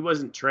that he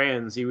wasn't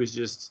trans, he was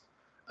just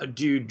a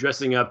dude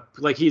dressing up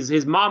like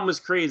his mom was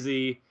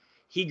crazy.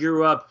 He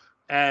grew up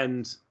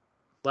and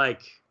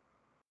like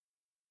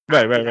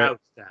right, acted right. out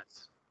that.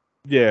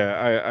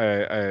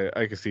 Yeah,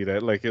 I can see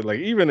that. Like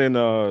even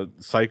in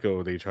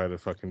Psycho, they try to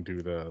fucking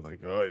do the like,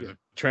 oh, he's Yeah.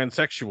 a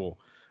transsexual.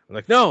 I'm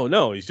like,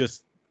 no, he's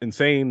just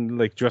insane,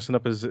 like dressing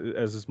up as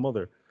his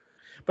mother.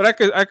 But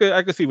I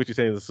could see what you're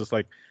saying. It's just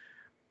like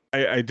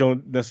I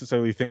don't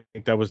necessarily think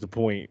that was the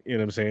point. You know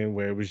what I'm saying?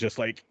 Where it was just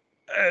like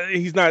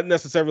he's not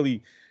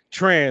necessarily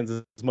trans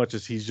as much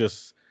as he's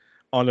just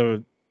on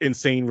a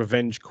insane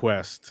revenge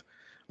quest.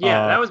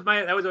 Yeah, Uh, that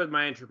was always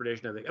my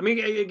interpretation of it. I mean,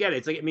 again,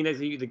 it's like I mean,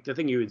 the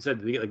thing you had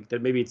said like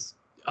that maybe it's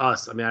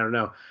us. I mean, I don't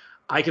know.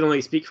 I can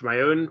only speak for my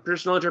own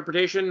personal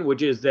interpretation,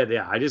 which is that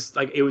yeah, I just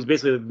like it was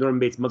basically the Norman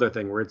Bates mother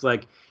thing, where it's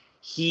like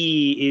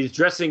he is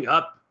dressing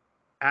up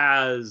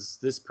as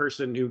this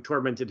person who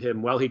tormented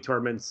him while he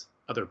torments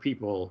other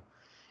people.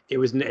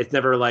 It's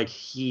never like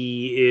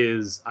he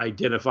is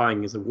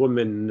identifying as a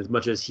woman as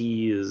much as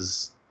he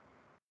is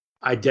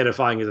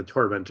identifying as a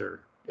tormentor.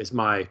 Is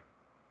my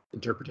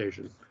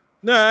interpretation.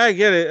 No, I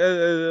get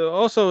it.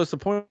 Also, it's the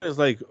point is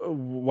like,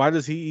 why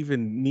does he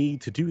even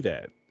need to do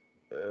that?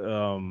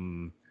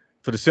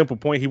 For the simple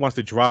point, he wants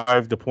to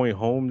drive the point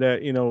home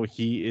that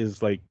he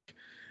is like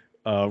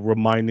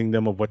reminding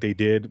them of what they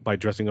did by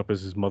dressing up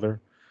as his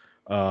mother.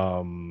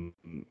 Um,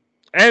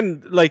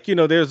 and like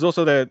there's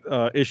also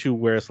that issue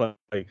where it's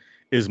like,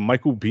 is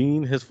Michael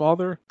Biehn his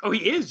father? Oh,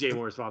 he is Jay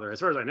Moore's father, as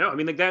far as I know. I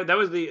mean, like that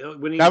was the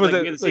when he That was like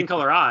it, he had the same like,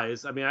 color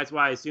eyes. I mean, that's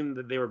why I assumed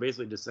that they were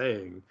basically just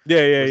saying,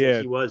 yeah.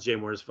 he was Jay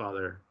Moore's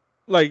father.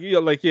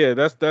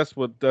 That's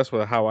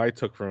what how I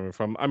took from it.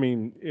 I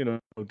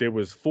mean, there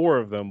was 4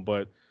 of them,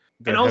 but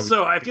And that heavy.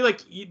 also, I feel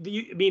like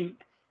I mean,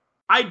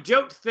 I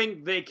don't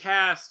think they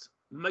cast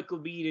Michael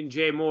Biehn and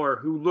Jay Moore,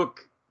 who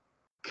look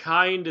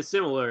kind of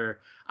similar.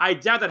 I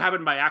doubt that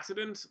happened by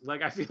accident.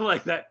 Like, I feel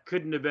like that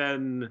couldn't have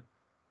been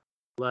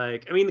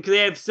like. I mean, because they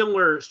have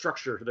similar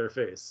structure to their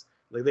face.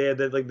 Like they had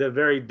the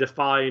very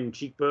defined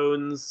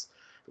cheekbones.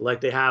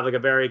 Like they have like a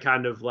very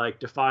kind of like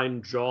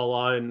defined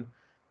jawline.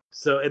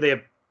 So and they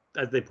have,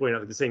 as they point out,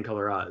 like the same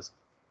color eyes.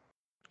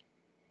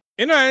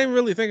 I didn't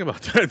really think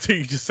about that until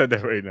you just said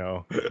that right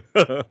now.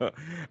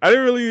 I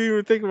didn't really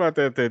even think about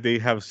that they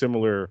have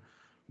similar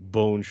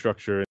bone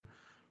structure.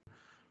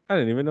 I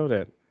didn't even know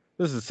that.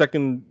 This is the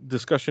second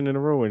discussion in a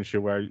row and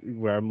shit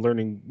where I'm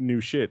learning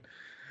new shit.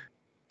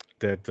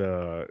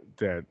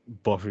 That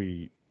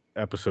Buffy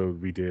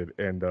episode we did,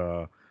 and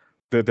the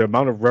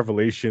amount of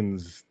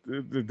revelations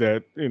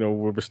that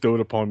were bestowed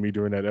upon me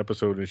during that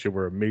episode and shit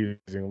were amazing.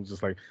 I was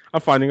just like,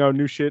 I'm finding out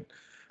new shit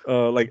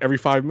like every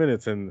 5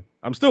 minutes, and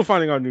I'm still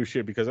finding out new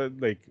shit because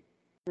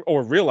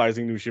or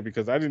realizing new shit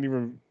because I didn't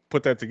even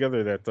put that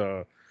together.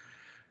 That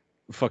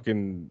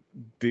fucking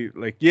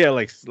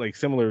like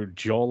similar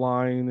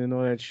jawline and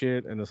all that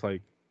shit, and it's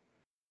like,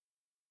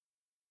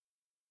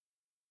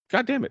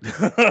 God damn it.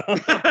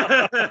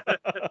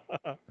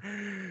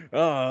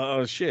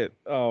 Oh shit.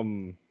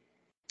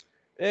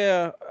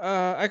 Yeah,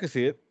 I could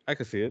see it. I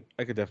could see it.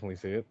 I could definitely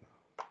see it.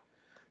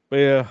 But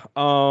yeah,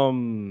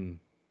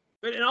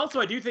 And also,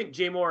 I do think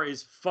Jay Moore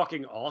is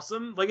fucking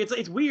awesome. Like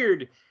it's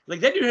weird. Like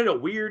that dude had a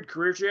weird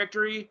career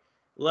trajectory.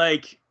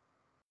 Like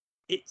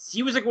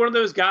he was like one of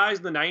those guys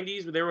in the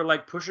 '90s where they were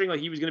like pushing like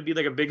he was gonna be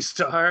like a big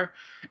star,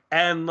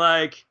 and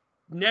like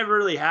never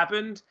really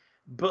happened.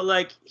 But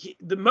like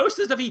the most of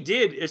the stuff he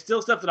did is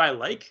still stuff that I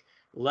like.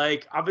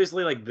 Like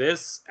obviously like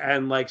this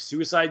and like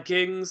Suicide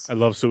Kings. I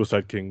love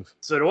Suicide Kings.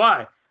 So do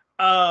I.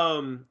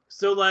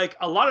 So like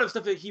a lot of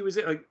stuff that he was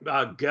in,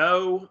 like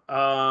Go,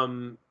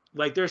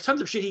 like there's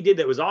tons of shit he did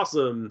that was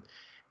awesome,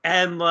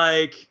 and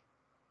like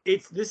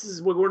this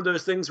is one of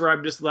those things where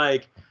I'm just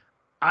like,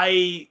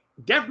 I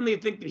definitely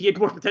think that he had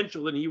more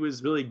potential than he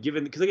was really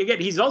given. Because like again,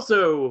 he's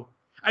also,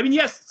 I mean,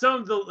 yes,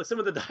 some of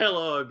the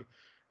dialogue,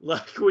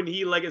 like when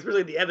he like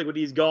especially at the end, like when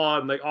he's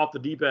gone like off the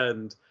deep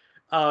end,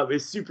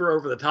 is super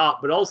over the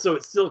top, but also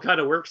it still kind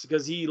of works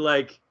because he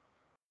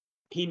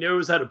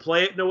knows how to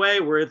play it in a way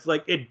where it's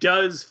like it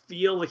does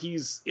feel like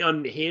he's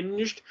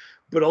unhinged,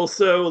 but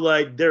also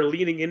like they're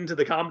leaning into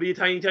the comedy a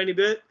tiny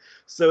bit.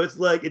 So it's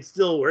like it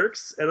still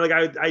works. And like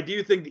I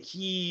do think that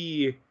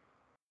he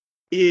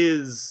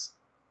is,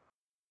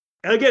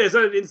 and again, it's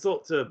not an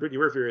insult to Brittany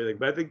Murphy or anything,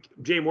 but I think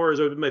Jay Moore has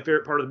always been my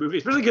favorite part of the movie,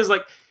 especially because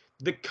like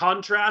the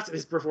contrast in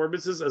his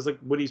performances as like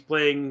when he's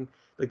playing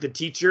like the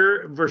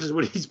teacher versus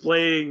when he's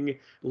playing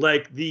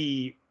like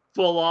the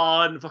full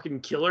on fucking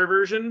killer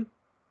version.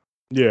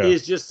 Yeah,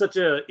 is just such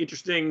a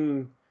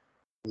interesting,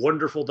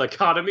 wonderful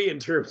dichotomy in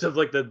terms of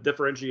like the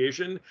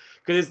differentiation,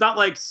 because it's not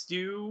like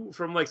Stu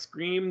from like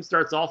Scream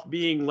starts off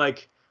being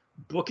like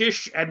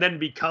bookish and then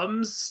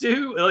becomes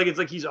Stu. Like it's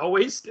like he's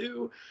always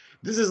Stu.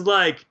 This is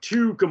like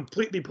 2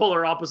 completely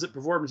polar opposite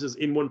performances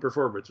in one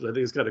performance, which I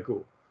think is kind of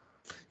cool.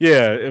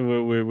 yeah.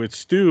 With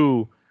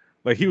Stu,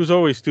 like he was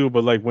always Stu,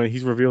 but like when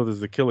he's revealed as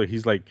the killer,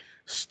 he's like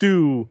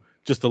Stu,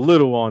 just a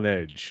little on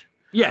edge.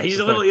 Yeah, he's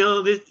It's a little,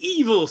 like, this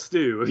evil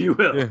Stu, if you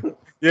will.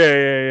 yeah,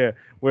 yeah.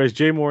 Whereas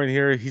Jay Moore in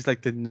here, he's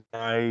like the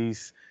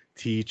nice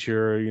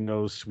teacher,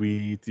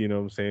 sweet, what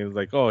I'm saying? It's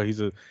like, oh,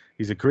 he's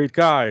a great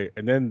guy,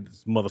 and then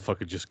this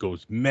motherfucker just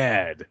goes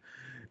mad,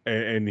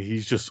 and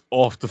he's just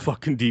off the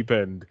fucking deep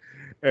end.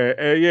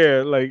 And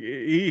yeah, like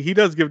he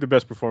does give the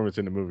best performance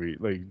in the movie,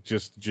 like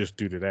just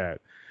due to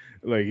that.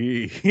 Like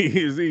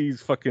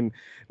he's fucking,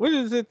 what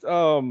is it?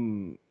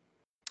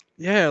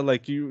 Yeah,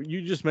 like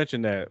you just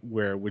mentioned that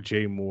where with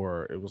Jay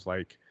Moore, it was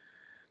like,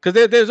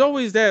 because there's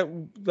always that,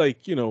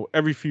 like,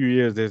 every few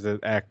years there's an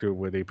actor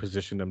where they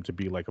position them to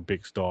be like a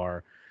big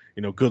star,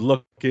 good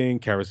looking,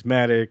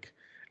 charismatic,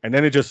 and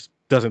then it just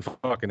doesn't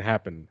fucking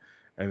happen,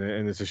 and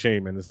it's a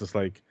shame, and it's just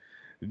like,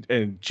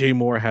 and Jay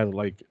Moore had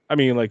like, I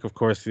mean, like, of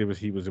course he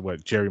was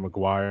what, Jerry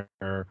Maguire,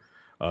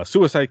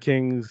 Suicide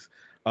Kings,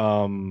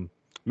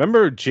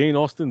 remember Jane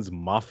Austen's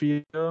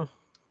Mafia?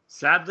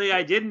 Sadly,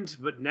 I didn't,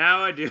 but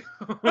now I do.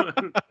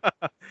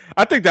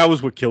 I think that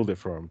was what killed it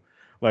for him,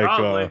 like,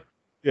 Probably.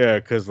 yeah,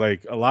 because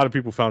like a lot of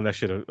people found that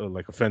shit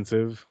like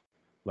offensive,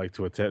 like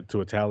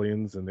to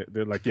Italians, and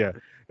they're like, yeah,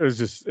 it was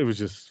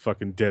just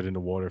fucking dead in the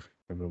water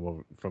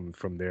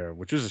from there,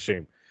 which is a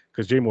shame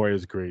because Jay Moore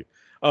is great.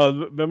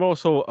 Then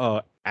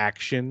also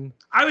action.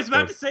 I was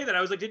about Like to say that.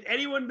 I was like, did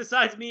anyone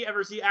besides me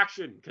ever see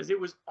Action? Because it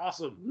was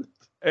awesome.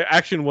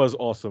 action was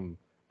awesome.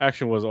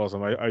 Action was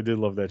awesome. I did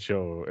love that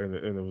show, and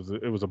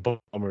it was a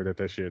bummer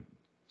that shit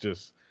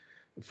just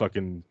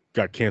fucking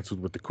got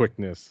canceled with the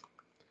quickness.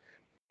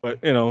 But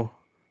it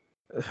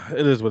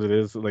is what it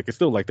is. Like it's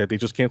still like that. They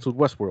just canceled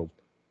Westworld.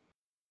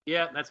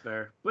 Yeah, that's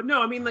fair. But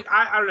no, I mean, like,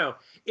 I don't know.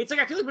 It's like,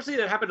 I feel like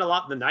especially that happened a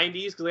lot in the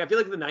 90s, because like, I feel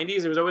like in the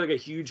 90s, there was always like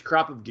a huge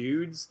crop of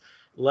dudes.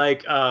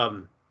 Like,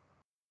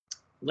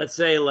 let's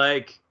say,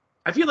 like,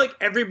 I feel like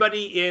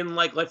everybody in,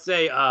 like, let's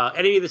say,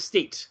 Enemy of the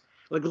State,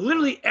 like,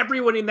 literally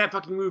everyone in that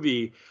fucking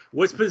movie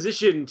was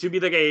positioned to be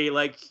like a,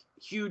 like,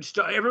 huge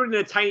star. Everyone in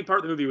a tiny part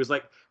of the movie was,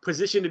 like,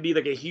 positioned to be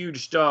like a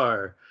huge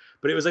star.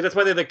 But it was like, that's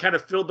why they like, kind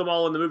of filled them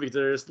all in the movie.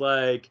 They're just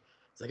like,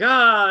 it's like,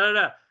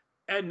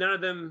 and none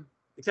of them,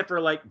 except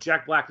for like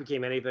Jack Black,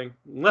 became anything.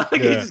 Like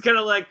he's just kind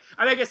of like,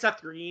 I mean, I guess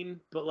Seth Green,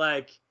 but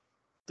like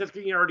Seth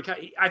Green already kind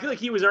of, I feel like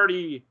he was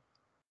already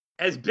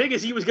as big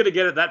as he was gonna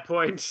get at that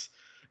point,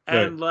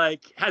 and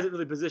like hasn't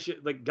really positioned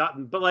like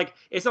gotten. But like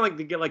it's not like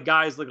to get like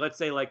guys like, let's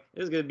say like,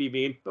 this is gonna be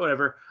mean, but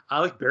whatever. I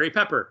like Barry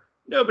Pepper.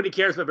 Nobody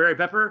cares about Barry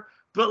Pepper,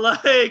 but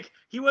like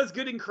he was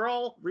good in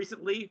Crawl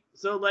recently,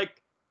 so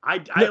like. I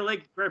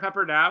like Barry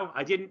Pepper now.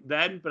 I didn't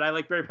then, but I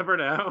like Barry Pepper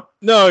now.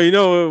 No, you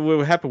know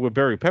what happened with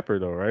Barry Pepper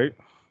though, right?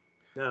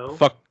 No.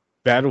 Fuck,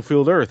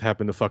 Battlefield Earth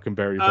happened to fucking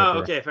Barry Pepper. Oh,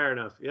 okay, fair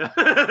enough. Yeah.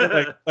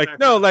 There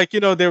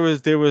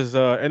was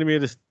Enemy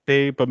of the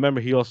State, but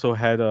remember he also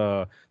had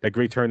that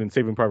great turn in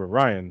Saving Private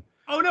Ryan.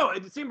 Oh no,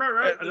 the Saving Private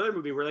Ryan, another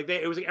movie where like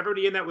it was like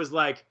everybody in that was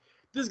like,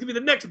 this is gonna be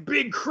the next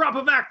big crop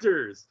of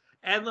actors,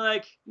 and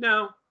like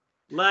no,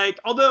 like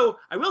although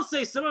I will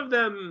say some of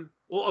them,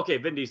 well, okay,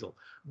 Vin Diesel,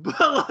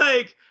 but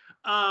like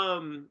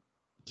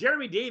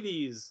Jeremy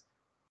Davies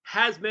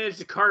has managed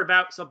to carve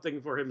out something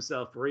for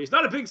himself where he's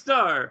not a big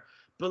star,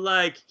 but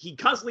like he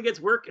constantly gets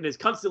work and is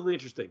constantly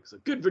interesting. So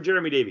good for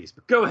Jeremy Davies.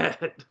 But go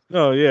ahead.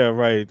 Oh yeah,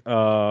 right.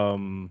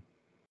 No,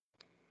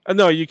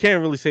 you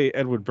can't really say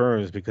Edward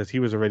Burns because he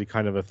was already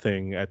kind of a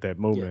thing at that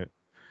moment.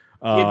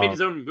 Yeah. He had made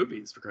his own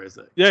movies, for Christ's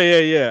sake.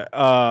 Yeah.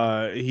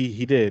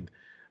 He did.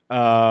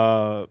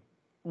 Where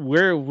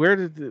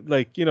did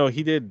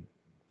he did a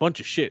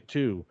bunch of shit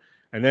too.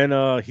 And then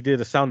he did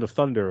A Sound of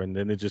Thunder, and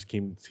then he just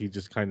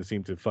kind of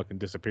seemed to fucking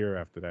disappear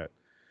after that.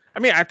 I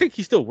mean, I think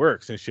he still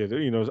works and shit. I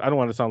don't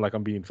want to sound like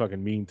I'm being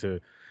fucking mean to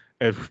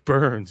Edward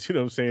Burns, you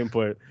know what I'm saying?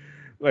 But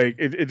like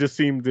it just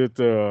seemed that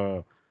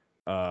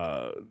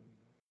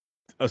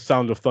A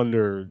Sound of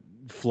Thunder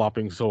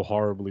flopping so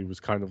horribly was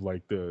kind of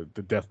like the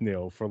death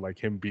nail for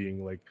like him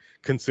being like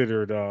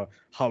considered a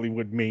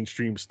Hollywood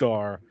mainstream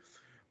star.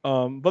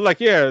 But like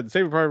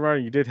Saving Private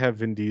Ryan, you did have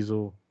Vin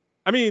Diesel.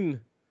 I mean,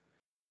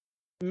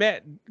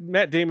 Matt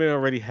Damon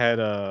already had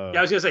Yeah,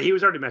 I was gonna say he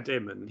was already Matt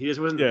Damon. He just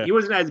wasn't. Yeah. He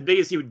wasn't as big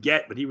as he would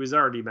get, but he was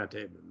already Matt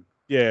Damon.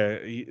 Yeah,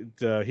 he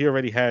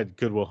already had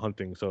Good Will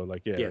Hunting, so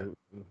like yeah.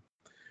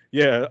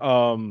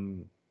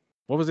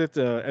 What was it?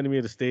 Enemy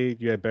of the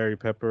State. You had Barry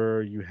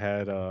Pepper. You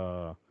had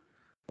what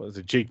was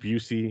it? Jake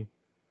Busey.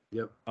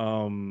 Yep.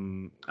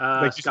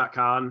 Like Scott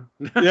Conn.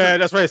 Yeah,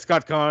 that's right,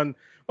 Scott Conn.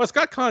 Well,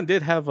 Scott Conn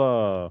did have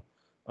a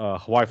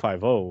Hawaii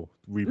Five-0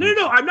 reboot.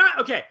 No, I'm not.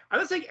 Okay, I'm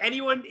not saying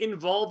anyone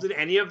involved in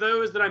any of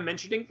those that I'm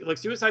mentioning. Like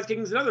Suicide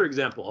King is another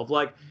example of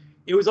like,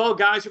 it was all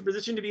guys who were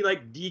positioned to be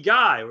like the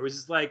guy. Or it was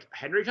just like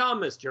Henry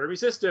Thomas, Jeremy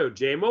Sisto,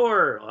 Jay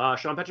Moore,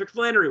 Sean Patrick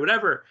Flannery,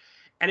 whatever.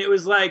 And it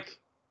was like,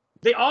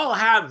 they all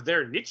have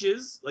their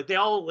niches. Like they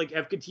all like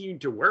have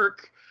continued to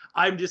work.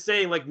 I'm just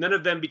saying like none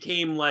of them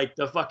became like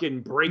the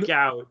fucking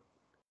breakout.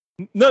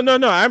 No.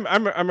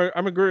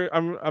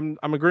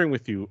 I'm agreeing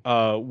with you.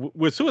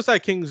 With Suicide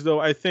Kings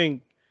though, I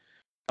think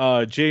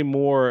Jay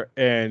Moore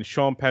and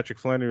Sean Patrick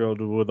Flannery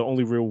were the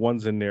only real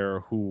ones in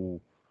there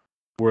who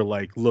were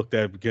like looked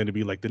at going to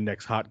be like the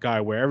next hot guy,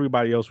 where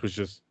everybody else was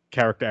just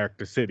character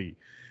actor city.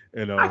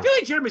 I feel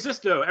like Jeremy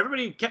Sisto.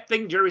 Everybody kept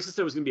thinking Jeremy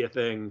Sisto was going to be a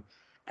thing,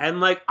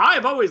 and like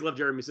I've always loved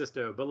Jeremy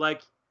Sisto, but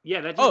like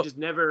that dude just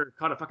never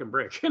caught a fucking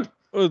break.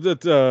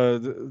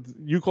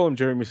 You call him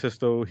Jeremy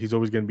Sisto. He's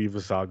always going to be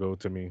Visago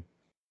to me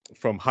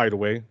from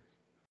Hideaway.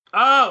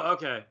 Oh,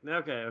 okay.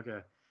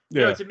 Yeah.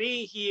 No, to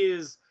me, he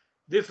is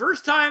the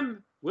first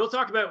time we'll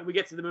talk about when we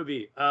get to the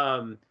movie.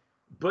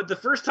 But the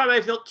first time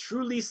I felt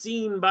truly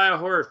seen by a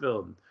horror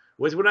film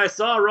was when I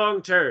saw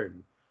Wrong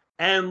Turn,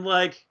 and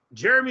like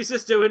Jeremy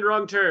Sisto in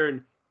Wrong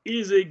Turn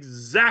is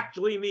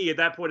exactly me at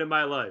that point in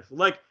my life,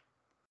 like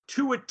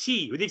to a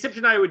T, with the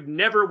exception I would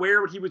never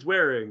wear what he was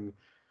wearing,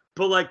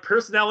 but like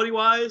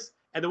personality-wise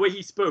and the way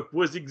he spoke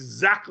was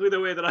exactly the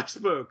way that I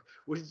spoke,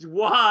 which is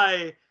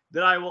why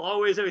that I will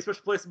always have a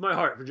special place in my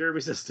heart for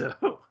Jeremy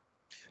Sisto.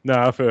 No,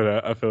 I feel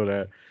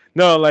that.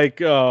 No, like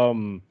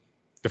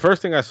the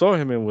first thing I saw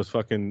him in was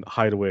fucking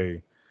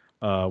Hideaway,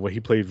 where he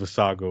played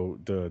Visago,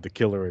 the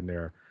killer in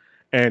there,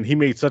 and he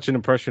made such an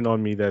impression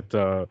on me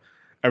that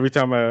every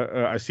time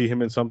I see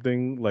him in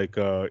something like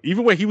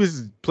even when he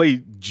was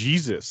played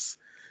Jesus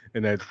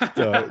in that I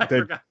that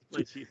forgot to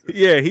play Jesus.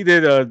 yeah, he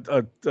did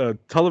a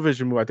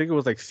television movie. I think it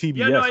was like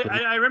Yeah, no, CBS.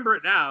 I remember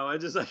it now. I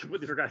just like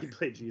completely forgot he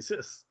played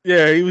Jesus.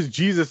 Yeah, he was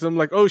Jesus. I'm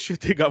like, oh shit,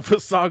 they got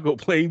Fasago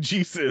playing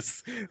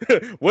Jesus.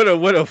 What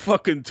a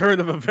fucking turn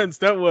of events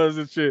that was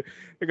and shit.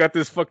 They got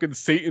this fucking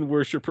Satan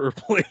worshiper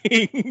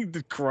playing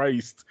the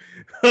Christ.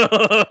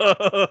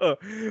 Oh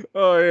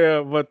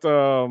yeah, but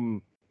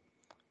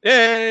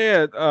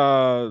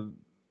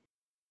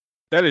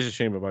that is a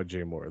shame about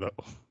Jay Moore though.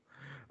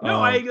 No,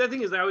 the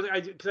thing is,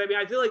 because I mean,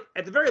 I feel like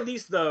at the very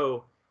least,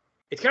 though,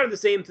 it's kind of the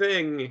same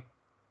thing.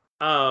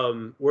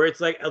 Where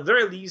it's like at the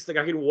very least, like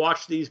I can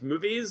watch these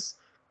movies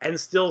and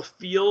still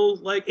feel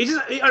like it's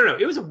just I don't know.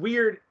 It was a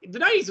weird. The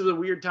 '90s was a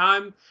weird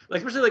time,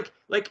 like especially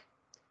like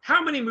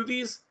how many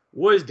movies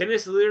was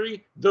Dennis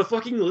Leary the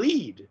fucking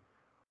lead?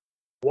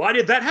 Why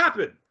did that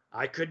happen?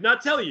 I could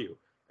not tell you.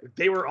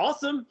 They were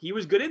awesome. He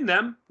was good in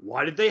them.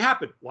 Why did they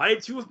happen? Why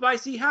did Two of My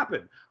Sea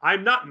happen?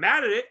 I'm not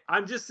mad at it.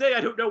 I'm just saying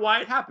I don't know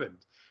why it happened.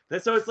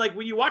 And so it's like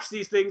when you watch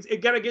these things,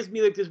 it kind of gives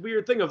me like this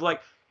weird thing of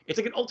like it's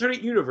like an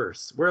alternate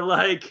universe where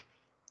like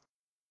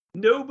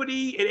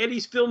nobody in any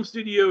film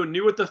studio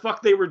knew what the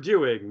fuck they were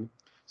doing.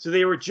 So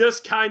they were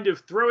just kind of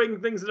throwing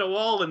things at a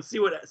wall and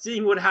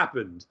seeing what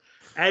happened.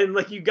 And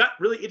like you got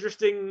really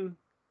interesting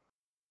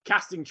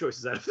casting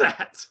choices out of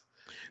that.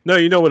 No,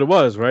 you know what it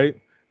was, right?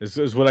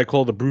 It's what I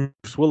call the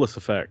Bruce Willis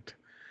effect.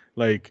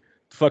 Like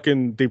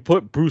fucking, they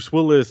put Bruce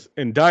Willis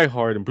in Die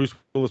Hard, and Bruce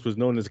Willis was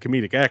known as a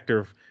comedic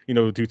actor,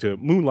 due to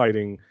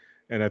Moonlighting,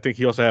 and I think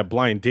he also had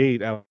Blind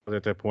Date out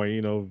at that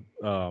point,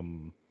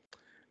 and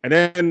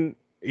then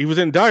he was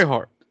in Die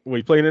Hard, where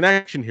he played an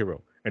action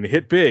hero, and it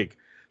hit big.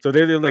 So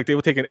they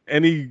were taking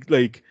any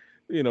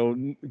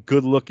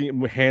good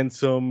looking,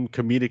 handsome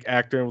comedic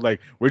actor, and like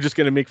we're just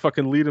gonna make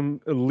fucking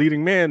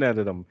leading man out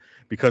of them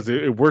because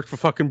it worked for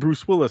fucking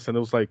Bruce Willis, and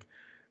it was like,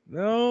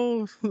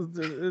 no,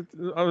 it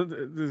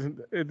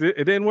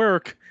didn't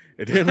work.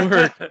 It didn't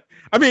work.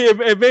 I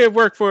mean, it may have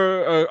worked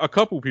for a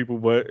couple people,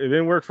 but it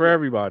didn't work for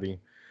everybody.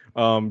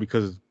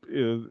 Because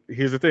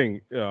here's the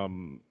thing,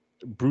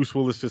 Bruce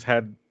Willis just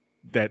had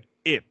that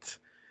it,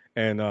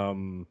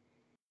 and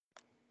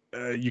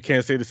you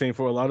can't say the same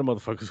for a lot of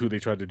motherfuckers who they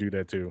tried to do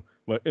that to.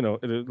 But it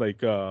is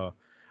like I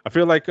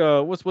feel like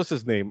what's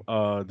his name?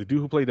 The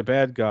dude who played the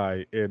bad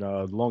guy in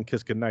Long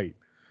Kiss Goodnight.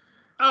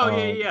 Oh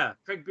yeah.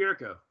 Craig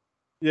Bierko.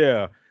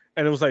 Yeah,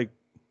 and it was like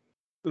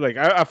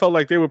I felt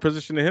like they were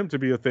positioning him to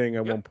be a thing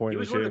at one point. He and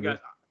was shit. one of the guys.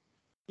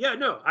 Yeah,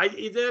 no, I'm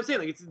saying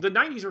like the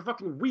 '90s were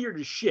fucking weird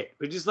as shit.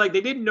 But just like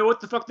they didn't know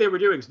what the fuck they were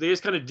doing, so they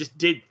just kind of just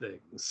did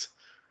things.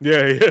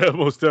 Yeah,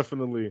 most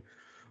definitely.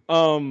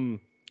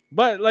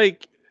 But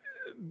like,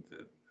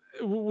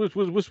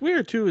 what's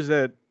weird too is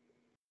that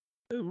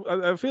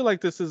I feel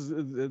like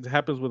it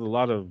happens with a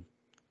lot of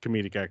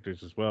comedic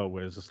actors as well,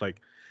 where it's just like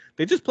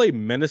they just play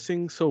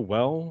menacing so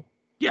well.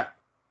 Yeah.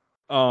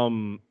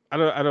 I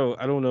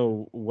don't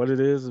know what it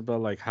is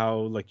about like how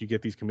like you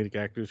get these comedic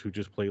actors who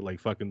just play like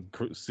fucking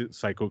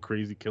psycho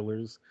crazy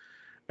killers,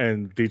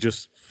 and they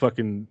just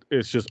fucking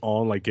it's just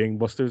on like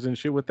gangbusters and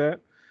shit with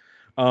that.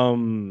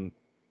 Um,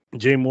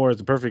 Jay Moore is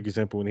a perfect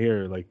example in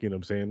here, like what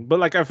I'm saying. But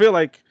like I feel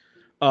like,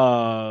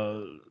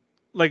 uh,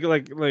 like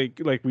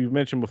we've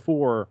mentioned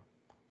before,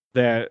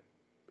 that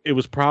it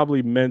was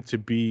probably meant to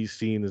be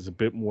seen as a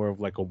bit more of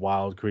like a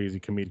wild, crazy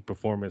comedic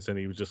performance, and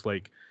he was just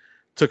like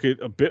took it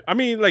a bit. I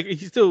mean, like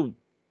he's still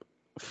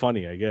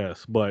funny, I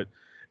guess, but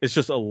it's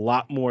just a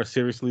lot more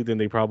seriously than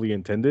they probably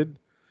intended.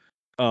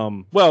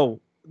 Well,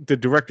 the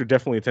director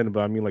definitely intended,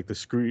 but I mean, like the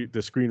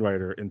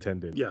screenwriter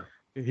intended. Yeah.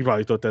 He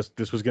probably thought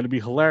this was going to be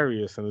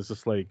hilarious, and it's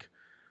just like,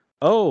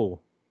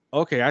 oh,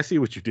 okay, I see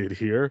what you did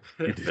here.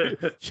 You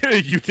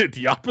did, you did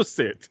the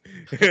opposite.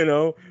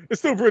 It's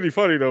still pretty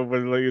funny though,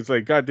 but like it's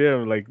like,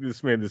 goddamn, like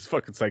this man is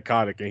fucking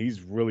psychotic, and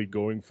he's really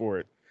going for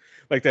it.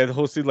 Like that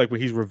whole scene, like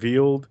when he's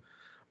revealed,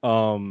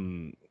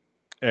 and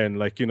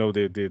like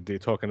they're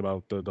talking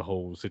about the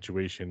whole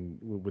situation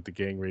with the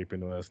gang rape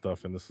and all that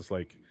stuff, and this is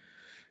like,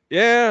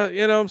 yeah,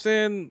 what I'm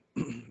saying.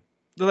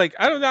 Like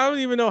I don't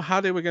even know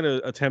how they were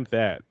gonna attempt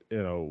that,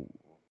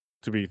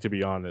 to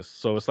be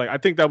honest. So it's like I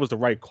think that was the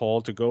right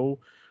call to go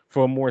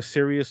for a more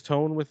serious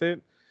tone with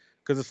it,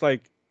 because it's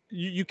like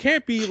you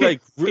can't be like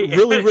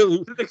really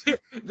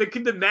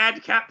the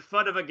madcap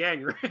fun of a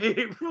gang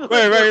rape.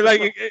 right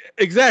like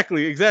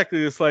exactly.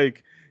 It's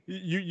like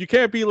you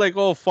can't be like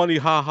all funny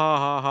ha ha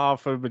ha ha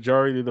for the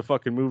majority of the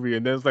fucking movie,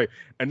 and then it's like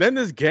and then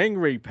this gang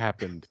rape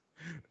happened.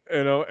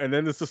 And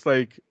then it's just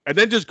like, and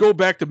then just go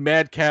back to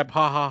madcap,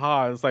 ha ha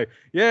ha. It's like,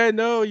 yeah,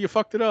 no, you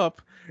fucked it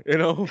up.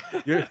 You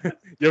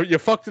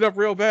fucked it up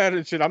real bad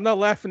and shit. I'm not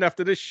laughing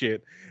after this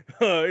shit.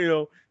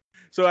 So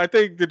I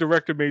think the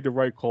director made the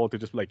right call to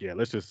just be like, yeah,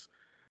 let's just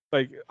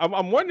like,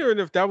 I'm wondering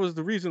if that was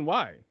the reason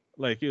why.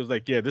 Like, he was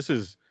like, yeah,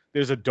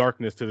 there's a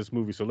darkness to this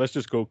movie, so let's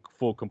just go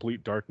full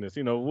complete darkness.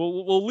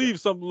 We'll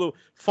leave some little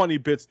funny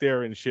bits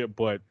there and shit,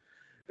 but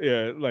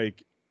yeah,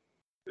 like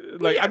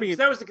Well, yeah,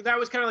 that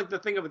was kind of like the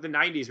thing of the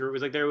 '90s, where it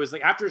was like there was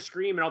like after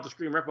Scream and all the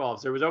Scream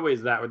ripoffs, there was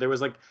always that where there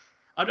was like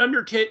an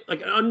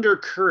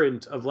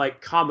undercurrent of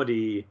like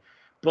comedy,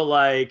 but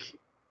like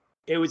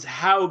it's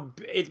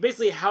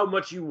basically how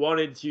much you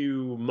wanted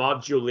to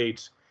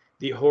modulate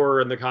the horror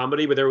and the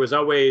comedy, but they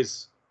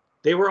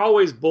were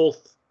always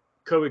both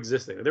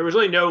coexisting. There was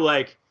really no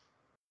like,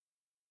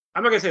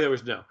 I'm not gonna say there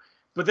was no,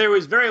 but there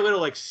was very little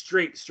like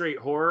straight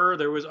horror.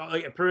 There was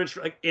like pretty much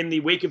like in the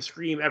wake of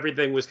Scream,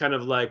 everything was kind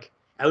of like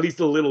at least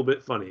a little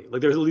bit funny.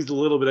 Like there was at least a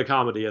little bit of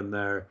comedy in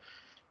there,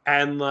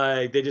 and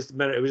like they just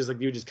meant it was just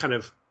like you just kind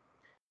of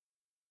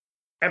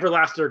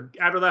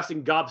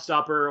everlasting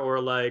gobstopper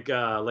or like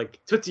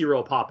Tootsie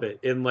Roll Pop It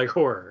in like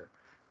horror.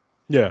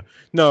 Yeah.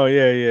 No.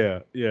 Yeah.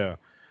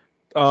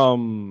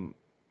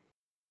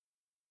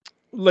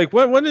 Like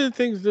one of the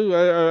things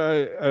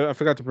I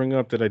forgot to bring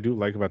up that I do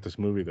like about this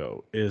movie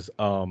though is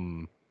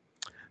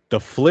the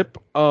flip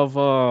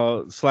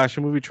of slasher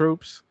movie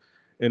tropes.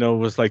 It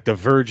was like the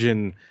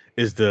virgin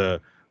is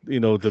the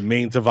the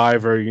main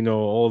survivor.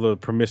 All the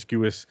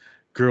promiscuous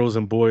girls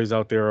and boys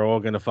out there are all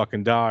gonna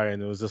fucking die,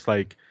 and it was just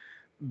like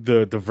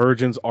the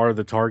virgins are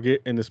the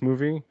target in this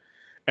movie,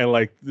 and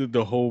like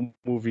the whole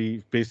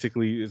movie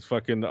basically is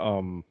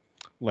fucking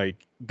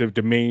like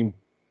the main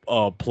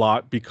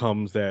plot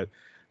becomes that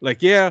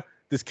like yeah,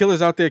 this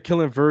killer's out there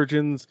killing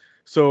virgins,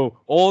 so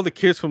all the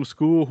kids from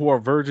school who are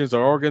virgins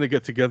are all gonna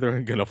get together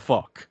and gonna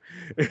fuck.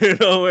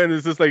 And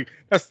it's just like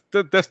that's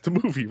the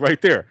movie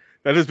right there.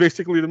 That is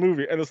basically the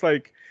movie, and it's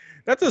like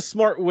that's a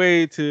smart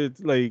way to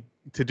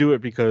do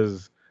it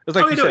because it's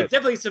like it's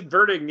definitely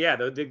subverting. Yeah,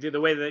 the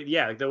way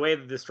that the way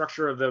that the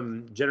structure of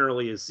them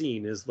generally is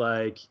seen is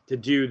like to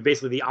do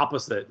basically the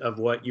opposite of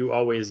what you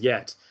always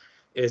get.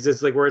 Is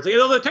just like where it's like,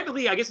 although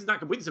technically I guess it's not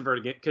completely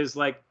subverting it because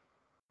like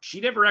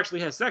she never actually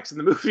has sex in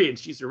the movie and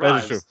she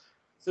survives.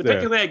 So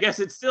technically, I guess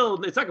it's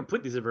not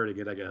completely subverting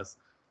it. I guess.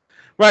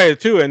 Right,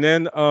 too, and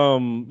then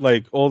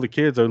like all the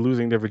kids are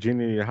losing their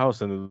virginity in the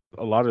house, and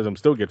a lot of them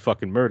still get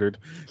fucking murdered.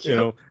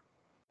 Yep.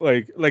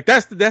 Like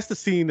that's the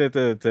scene that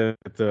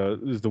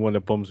is the one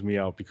that bums me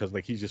out because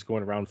like he's just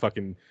going around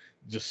fucking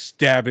just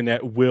stabbing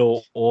at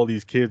will all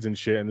these kids and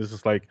shit, and this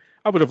is like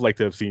I would have liked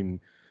to have seen,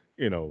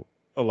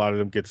 a lot of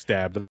them get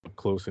stabbed up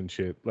close and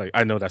shit. Like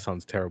I know that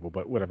sounds terrible,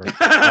 but whatever.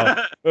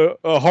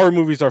 Horror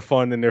movies are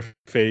fun and they're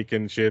fake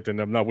and shit, and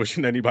I'm not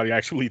wishing anybody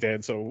actually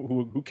dead, so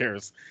who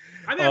cares?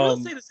 I mean, I will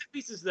say the set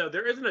pieces though,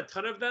 there isn't a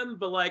ton of them,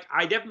 but like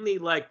I definitely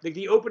like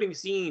the opening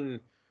scene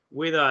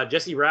with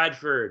Jesse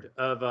Radford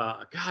of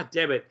God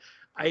damn it.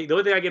 The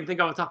only thing I can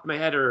think of off the top of my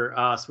head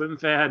are Swim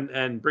Fan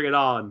and Bring It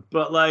On.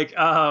 But like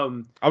I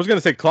was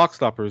gonna say Clock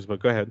Stoppers, but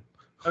go ahead.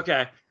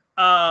 Okay.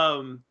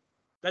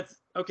 That's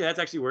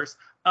actually worse.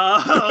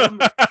 But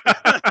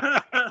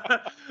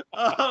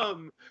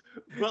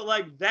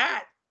like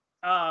that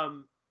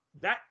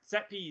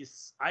set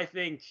piece, I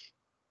think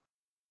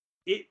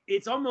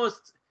it's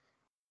almost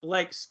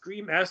like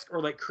Scream-esque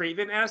or like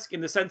Craven-esque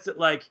in the sense that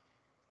like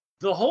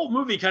the whole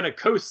movie kind of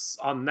coasts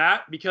on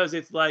that because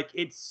it's like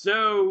it's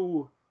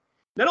so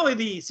not only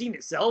the scene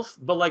itself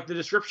but like the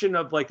description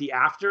of like the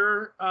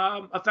after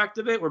effect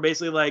of it where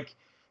basically like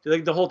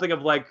the whole thing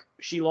of like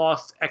she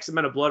lost X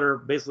amount of blood or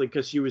basically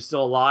because she was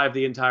still alive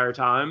the entire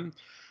time.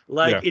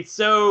 Like it's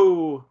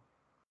so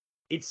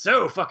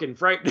fucking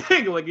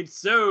frightening. Like it's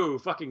so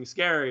fucking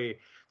scary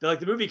that like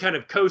the movie kind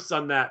of coasts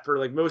on that for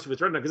like most of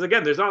its runtime because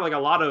again there's not like a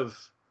lot of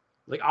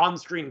like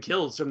on-screen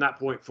kills from that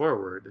point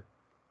forward.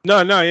 No,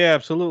 yeah,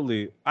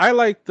 absolutely. I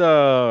like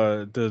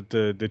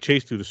the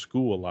chase through the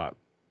school a lot.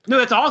 No,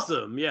 that's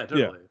awesome. Yeah,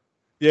 totally.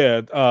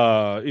 Yeah,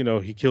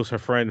 he kills her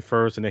friend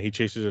first, and then he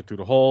chases her through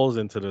the halls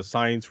into the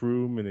science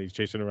room, and he's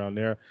chasing around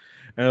there.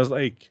 And I was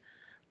like,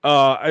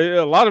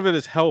 a lot of it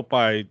is helped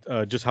by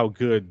just how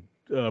good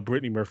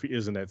Brittany Murphy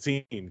is in that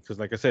scene. Because,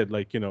 like I said,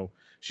 like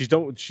she's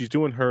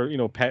doing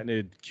her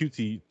patented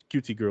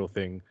cutesy girl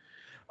thing.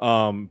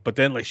 But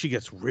then like she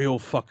gets real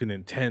fucking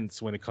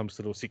intense when it comes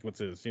to those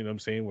sequences. You know what I'm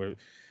saying? Where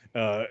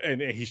and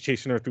he's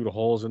chasing her through the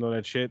halls and all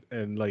that shit.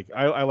 And like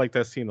I like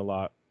that scene a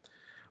lot.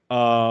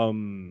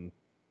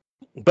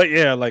 But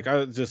yeah, like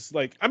I just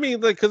like I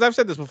mean like because I've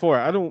said this before,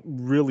 I don't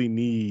really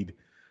need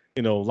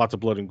lots of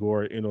blood and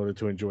gore in order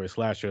to enjoy a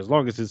slasher as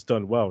long as it's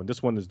done well. And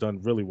this one is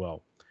done really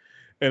well.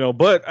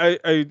 But I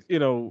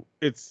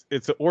it's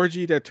an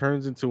orgy that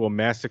turns into a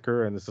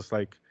massacre, and it's just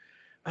like.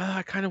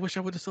 I kind of wish I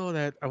would have saw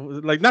that. I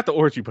was like not the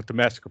orgy, but the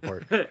massacre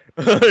part. You know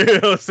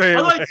what I'm saying?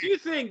 Although I do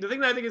think the thing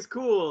that I think is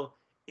cool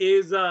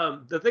is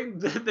the thing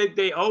that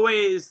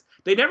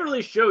they never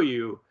really show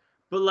you,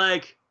 but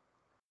like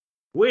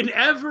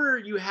whenever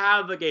you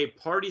have like a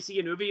party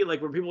scene movie,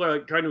 like where people are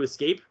like trying to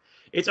escape,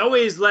 it's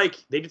always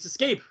like they just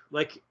escape.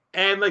 Like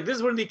and like this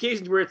is one of the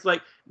occasions where it's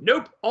like,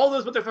 nope, all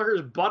those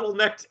motherfuckers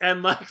bottlenecked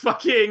and like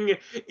fucking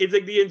it's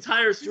like the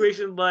entire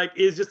situation like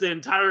is just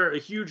a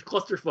huge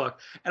clusterfuck.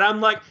 And I'm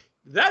like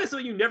that is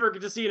something you never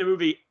get to see in a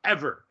movie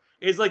ever.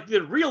 It's like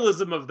the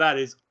realism of that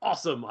is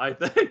awesome, I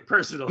think,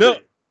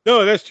 personally.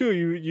 No, that's true.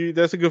 You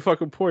that's a good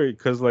fucking point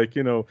because like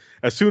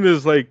as soon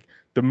as like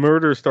the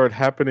murders start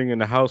happening in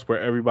the house where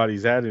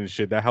everybody's at and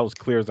shit. That house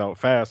clears out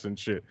fast and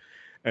shit.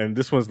 And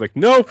this one's like,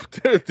 nope.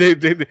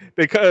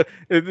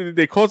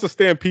 They cause a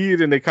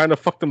stampede and they kind of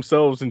fuck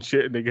themselves and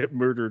shit and they get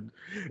murdered,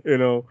 you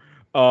know.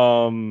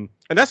 And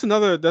that's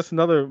another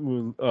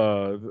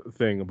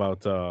thing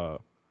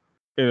about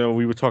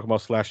we were talking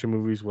about slasher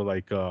movies where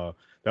like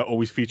that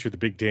always feature the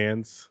big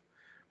dance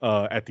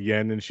at the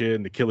end and shit,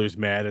 and the killer's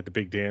mad at the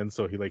big dance,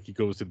 so he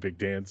goes to the big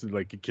dance and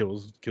like he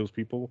kills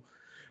people.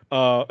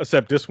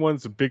 Except this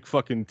one's a big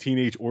fucking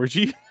teenage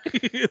orgy.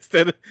 It's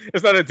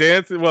not a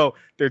dance. Well,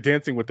 they're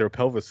dancing with their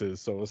pelvises,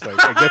 so it's like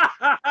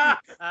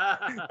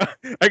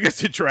I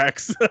guess it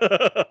tracks.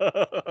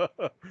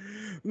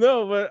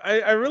 No, but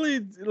I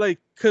really like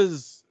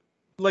because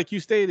like you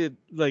stated,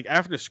 like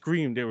after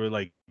Scream, there were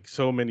like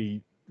so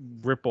many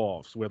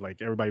rip-offs where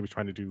like everybody was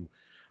trying to do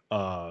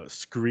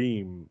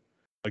Scream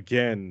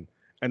again,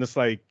 and it's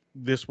like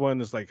this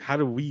one is like, how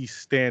do we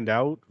stand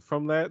out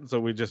from that? So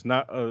we're just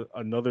not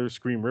another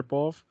Scream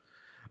ripoff.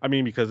 I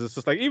mean, because it's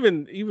just like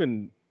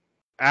even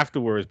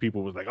afterwards,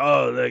 people was like,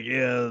 oh, like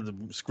yeah, the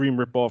Scream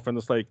ripoff, and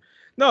it's like,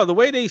 no, the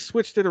way they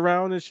switched it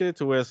around and shit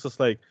to where it's just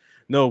like,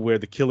 no, where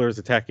the killer is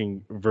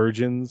attacking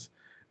virgins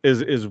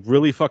is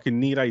really fucking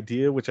neat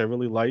idea, which I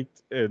really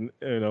liked, and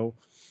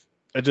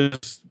I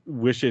just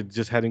wish it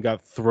just hadn't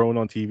got thrown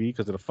on TV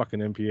because of the fucking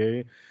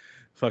MPA,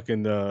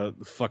 fucking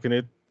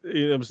it.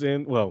 You know what I'm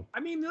saying? Well, I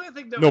mean, the other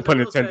thing that no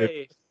pun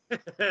intended.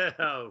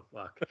 Oh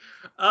fuck.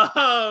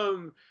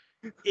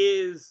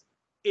 Is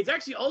it's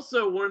actually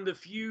also one of the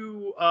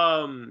few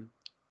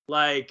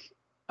like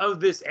of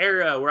this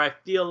era where I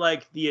feel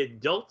like the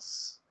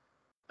adults,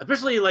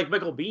 especially like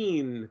Michael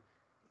Biehn,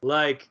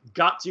 like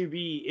got to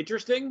be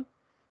interesting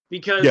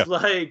because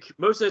like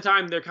most of the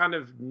time they're kind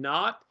of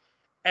not,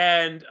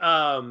 and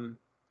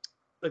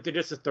like they're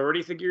just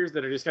authority figures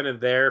that are just kind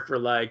of there for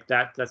like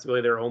that's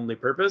really their only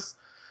purpose.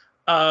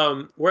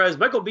 Whereas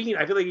Michael Biehn,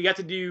 I feel like he got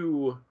to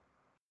do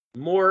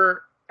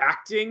more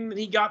acting than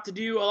he got to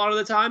do a lot of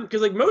the time,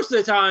 because like most of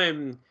the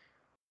time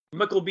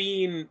Michael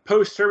Biehn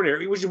post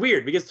Terminator, which is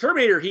weird because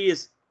Terminator,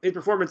 his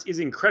performance is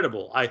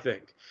incredible. I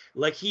think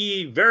like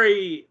he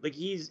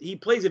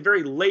plays a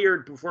very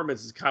layered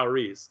performance as Kyle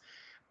Reese,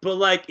 but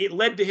like it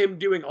led to him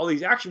doing all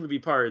these action movie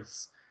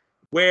parts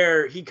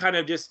where he kind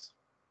of just,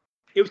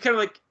 it was kind of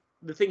like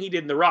the thing he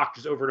did in The Rock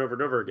just over and over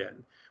and over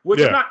again, which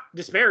I'm not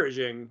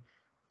disparaging,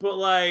 but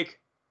like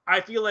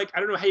I feel like I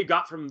don't know how you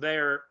got from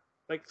there,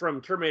 like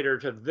from Terminator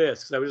to this,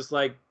 because I was just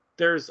like,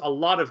 there's a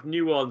lot of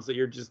nuance that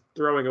you're just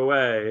throwing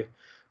away,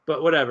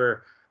 but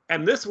whatever.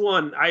 And this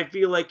one, I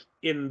feel like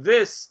in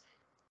this,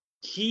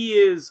 he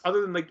is,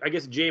 other than like I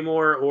guess Jay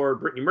Moore or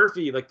Brittany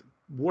Murphy, like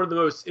one of the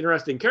most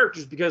interesting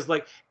characters, because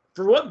like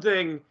for one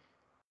thing,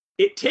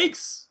 it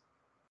takes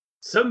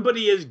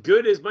somebody as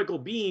good as Michael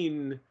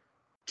Biehn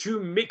to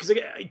make,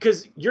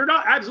 because you're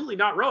not absolutely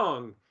not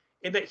wrong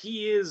in that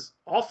he is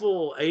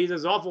awful, he's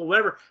as awful,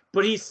 whatever,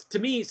 but he's to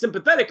me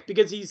sympathetic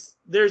because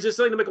there's just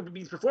something to Michael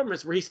Bihn's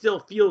performance where he still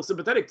feels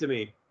sympathetic to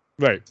me,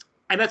 right?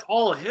 And that's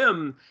all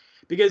him,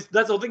 because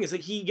that's the whole thing is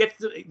like he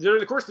gets during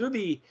the course of the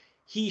movie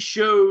he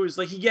shows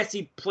like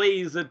he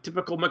plays the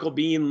typical Michael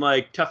Biehn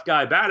like tough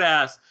guy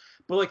badass,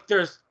 but like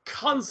there's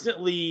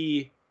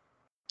constantly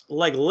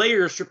like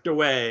layers stripped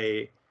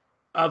away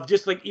of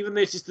just like, even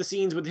there's just the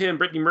scenes with him,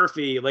 Brittany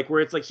Murphy, like where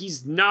it's like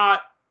he's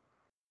not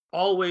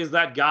always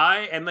that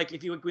guy, and like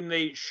if you when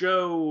they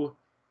show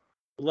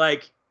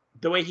like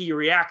the way he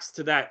reacts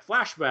to that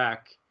flashback,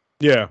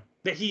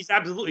 that he's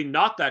absolutely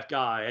not that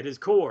guy at his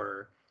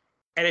core,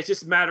 and it's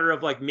just a matter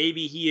of like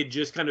maybe he had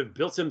just kind of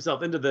built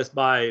himself into this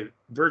by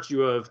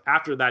virtue of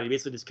after that he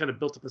basically just kind of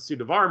built up a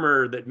suit of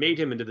armor that made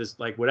him into this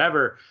like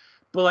whatever.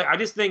 But like I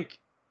just think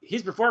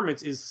his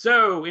performance is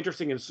so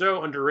interesting and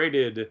so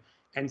underrated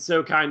and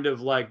so kind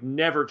of like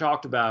never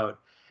talked about,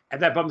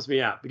 and that bums me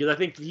out because I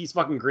think he's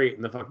fucking great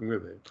in the fucking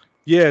movie.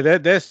 Yeah,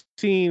 that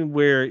scene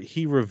where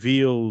he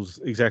reveals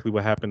exactly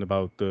what happened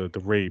about the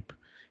rape,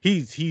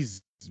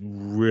 he's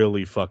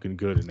really fucking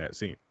good in that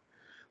scene.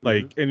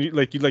 Like, and he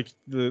like, if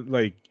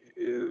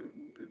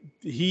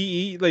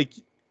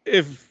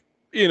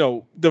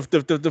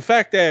the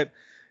fact that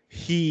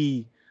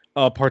he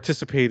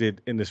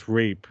participated in this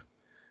rape,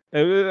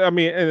 I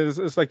mean, and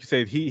it's like you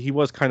said, he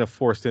was kind of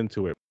forced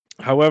into it.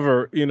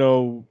 However,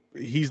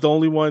 he's the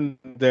only one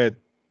that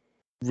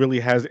really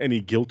has any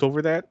guilt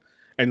over that,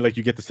 and like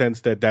you get the sense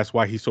that that's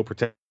why he's so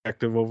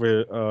protective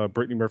over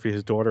Brittany Murphy,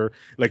 his daughter.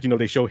 Like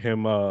they show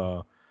him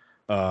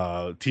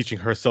teaching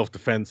her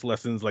self-defense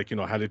lessons, like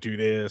how to do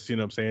this, you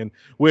know what I'm saying,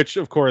 which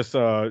of course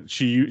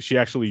she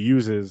actually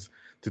uses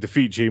to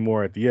defeat Jay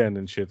Moore at the end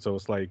and shit. So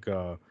it's like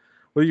what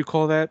do you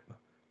call that?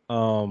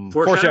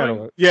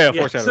 Foreshadowing.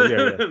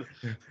 Foreshadowing.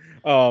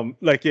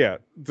 Like, yeah,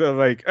 so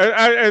like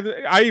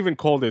I even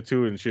called it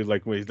too, and she's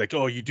like, when he's like,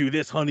 oh, you do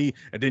this, honey,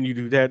 and then you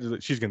do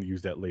that, she's gonna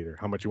use that later.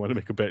 How much you want to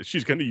make a bet?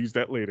 She's gonna use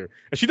that later,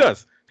 and she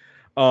does.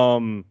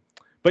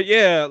 But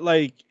yeah,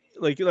 like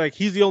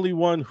he's the only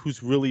one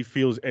who's really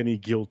feels any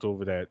guilt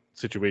over that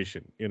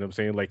situation. You know what I'm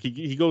saying? Like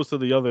he goes to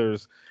the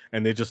others,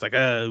 and they're just like,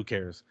 who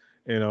cares?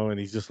 And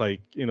he's just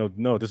like,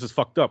 no, this is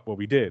fucked up what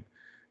we did,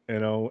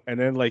 and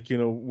then like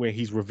when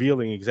he's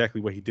revealing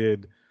exactly what he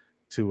did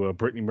to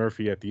Brittany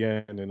Murphy at the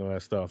end and all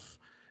that stuff,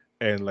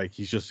 and like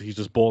he's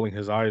just bawling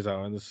his eyes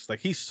out, and it's just like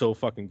he's so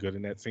fucking good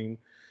in that scene.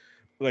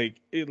 And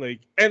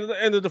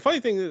the funny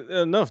thing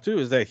enough too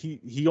is that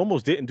he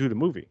almost didn't do the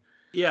movie.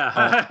 Yeah,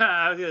 Uh,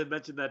 I was gonna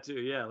mention that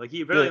too. Yeah, like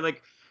he apparently yeah,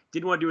 like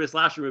didn't want to do a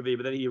slasher movie,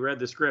 but then he read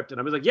the script, and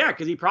I was like, yeah,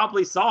 because he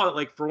probably saw it.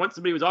 Like for once,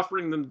 somebody was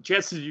offering them the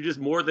chance to do just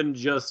more than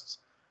just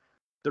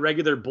the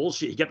regular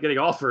bullshit he kept getting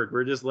offered.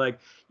 We're just like,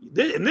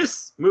 in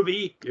this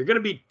movie, you're gonna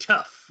be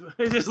tough.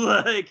 It's just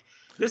like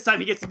this time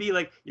he gets to be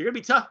like, you're gonna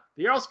be tough,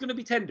 but you're also gonna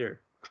be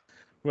tender.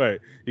 right.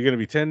 You're gonna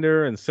be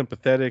tender and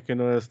sympathetic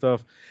and all that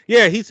stuff.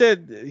 Yeah, he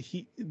said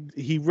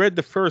he read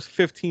the first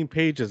 15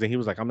 pages and he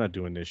was like, I'm not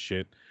doing this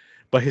shit.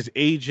 But his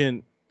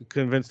agent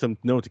convinced him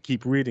no to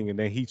keep reading, and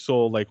then he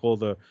saw like all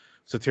the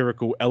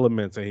satirical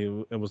elements, and he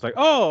and was like,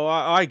 "Oh,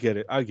 I get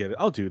it,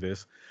 I'll do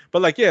this."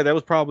 But like, yeah, that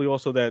was probably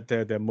also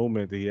that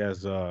moment that he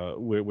has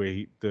where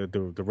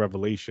the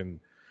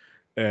revelation,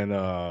 and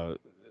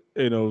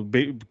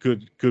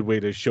good way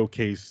to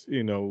showcase,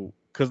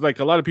 because like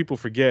a lot of people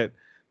forget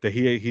that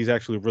he's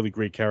actually a really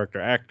great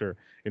character actor.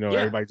 Yeah,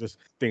 Everybody just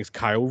thinks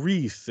Kyle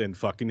Reese and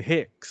fucking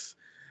Hicks.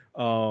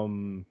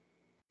 Um,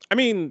 I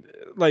mean,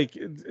 like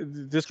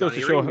this goes to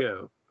Johnny show.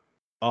 Ringo.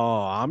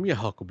 Oh, I'm your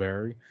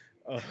Huckleberry.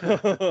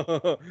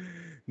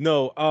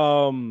 No,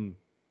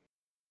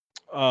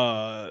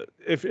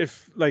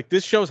 if like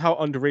this shows how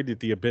underrated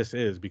The Abyss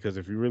is, because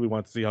if you really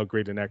want to see how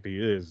great an actor he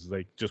is,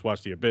 like just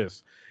watch The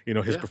Abyss. His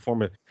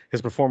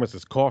Yeah. performance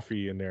is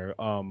coffee in there.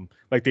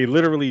 Like they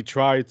literally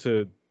tried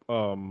to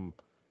um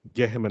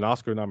get him an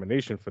Oscar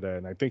nomination for that,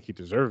 and I think he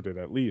deserved it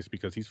at least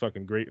because he's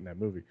fucking great in that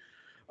movie.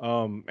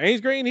 And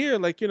he's great in here.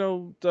 Like,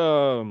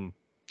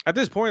 at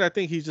this point, I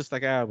think he's just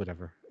like,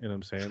 whatever. You know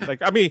what I'm saying?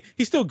 Like, I mean,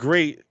 he's still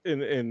great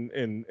in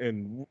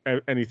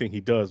anything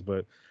he does,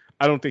 but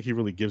I don't think he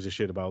really gives a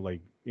shit about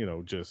like,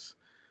 just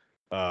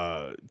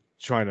uh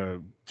trying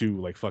to do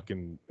like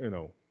fucking,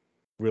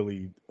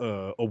 really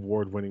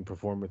award winning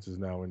performances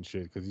now and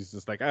shit. Because he's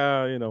just like,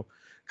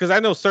 because I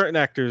know certain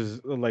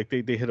actors like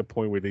they hit a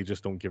point where they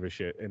just don't give a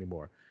shit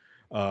anymore.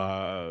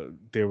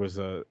 There was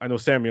I know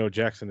Samuel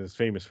Jackson is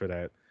famous for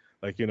that,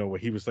 like where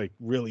he was like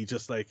really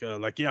just like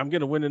yeah, I'm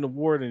gonna win an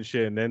award and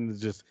shit, and then it's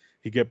just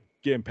he kept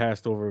getting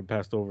passed over and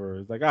passed over.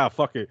 It's like,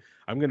 fuck it,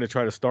 I'm gonna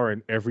try to star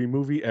in every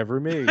movie ever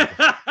made.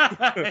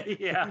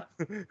 Yeah.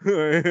 You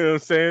know what I'm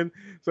saying?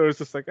 So it's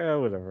just like,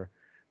 whatever,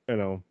 you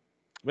know.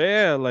 But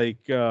yeah,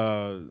 like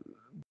there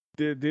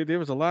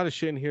was a lot of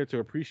shit in here to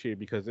appreciate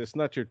because it's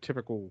not your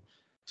typical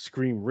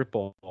Scream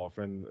ripoff,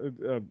 and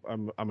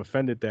I'm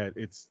offended that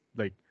it's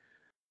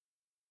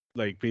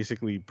like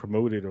basically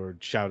promoted or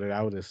shouted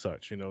out as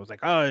such. It's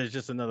like, oh, it's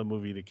just another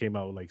movie that came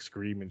out like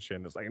Scream and shit.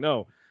 And it's like,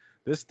 no,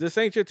 this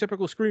ain't your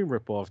typical Scream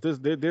ripoff.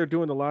 They're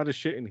doing a lot of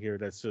shit in here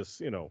that's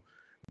just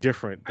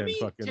different I than mean,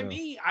 fucking. to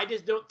me, I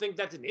just don't think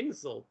that's an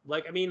insult.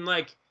 Like, I mean,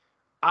 like,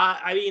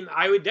 I mean,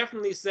 I would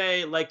definitely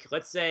say, like,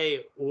 let's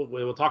say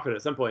we'll talk about it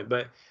at some point,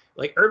 but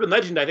like, Urban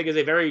Legend, I think is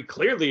a very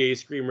clearly a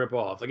Scream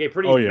ripoff, like a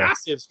pretty Oh yeah,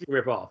 massive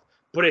Scream ripoff.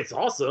 But it's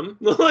awesome.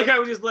 Like, I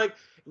was just like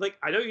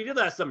I know you did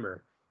last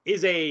summer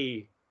is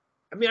a.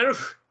 I mean, I don't know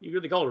if you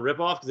really call it a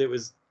ripoff because it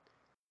was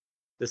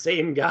the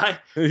same guy,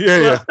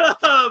 yeah, yeah.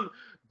 but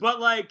but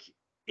like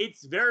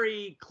it's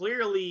very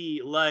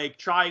clearly like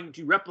trying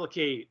to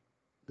replicate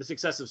the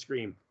success of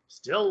Scream.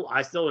 Still,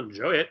 I still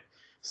enjoy it.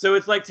 So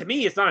it's like to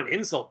me, it's not an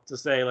insult to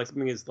say like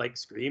something is like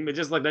Scream. It's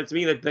just like that to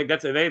me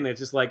that's a thing. It's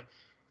just like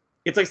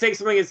it's like saying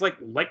something is like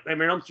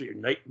Nightmare on Elm Street,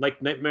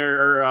 like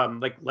Nightmare or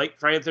like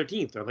Friday the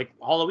 13th or like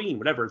Halloween,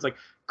 whatever. It's like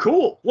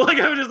cool. Like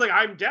I was just like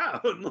I'm down.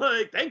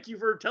 Like thank you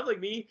for telling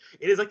me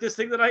it is like this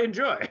thing that I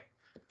enjoy.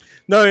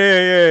 No,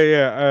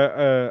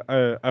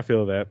 yeah. I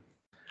feel that.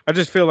 I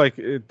just feel like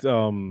it.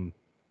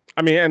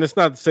 I mean, and it's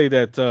not to say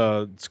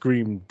that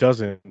Scream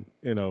doesn't,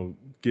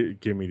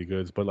 give me the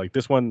goods, but like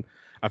this one,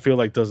 I feel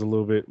like does a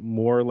little bit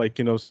more, like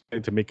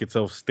to make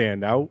itself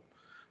stand out,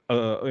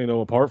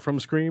 apart from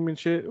Scream and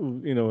shit,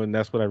 and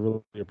that's what I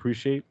really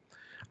appreciate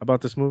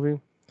about this movie.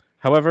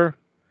 However,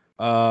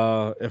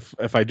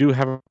 if I do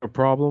have a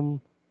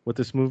problem with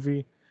this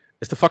movie,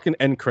 it's the fucking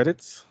end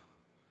credits.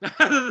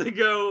 They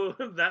go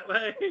that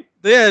way.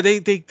 Yeah, they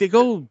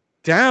go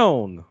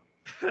down.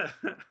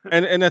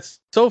 And that's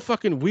so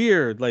fucking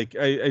weird. Like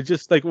I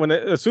just like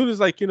as soon as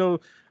like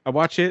I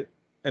watch it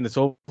and it's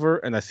over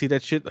and I see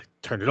that shit, like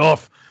turn it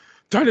off.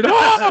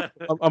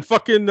 I'm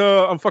fucking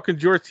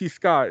George T.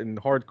 Scott in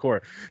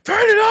hardcore.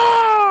 Turn it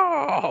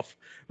off.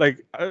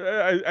 Like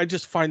I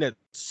just find that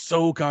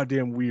so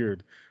goddamn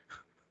weird.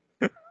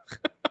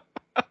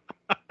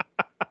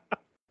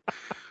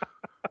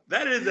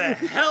 That is a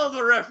hell of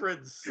a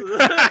reference.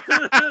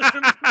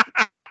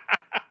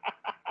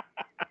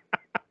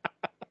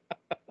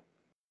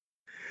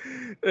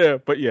 Yeah,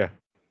 but yeah,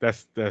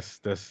 that's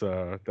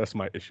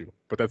my issue.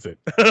 But that's it.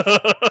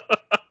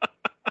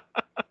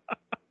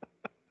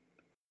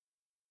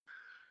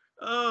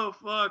 Oh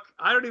fuck!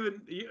 I don't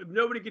even.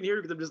 Nobody can hear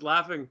me because I'm just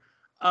laughing.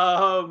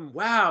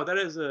 Wow, that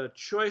is a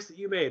choice that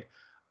you made.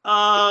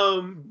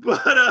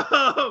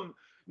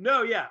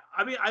 No, yeah.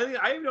 I mean,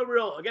 I have no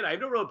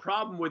real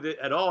problem with it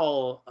at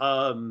all.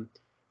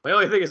 My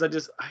only thing is I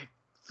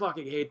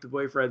fucking hate the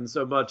boyfriend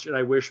so much, and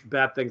I wish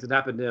bad things had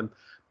happened to him.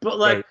 But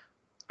like, Right.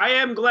 I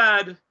am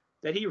glad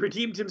that he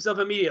redeemed himself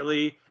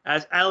immediately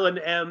as Alan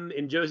M.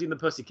 in Josie and the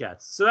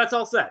Pussycats. So that's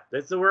all set.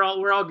 So we're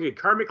all good.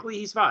 Karmically,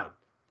 he's fine.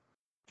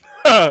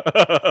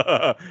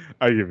 I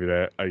give you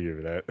that. I give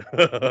you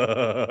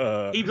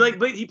that.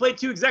 He played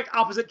two exact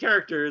opposite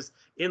characters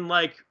in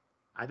like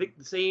I think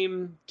the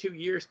same 2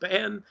 year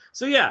span.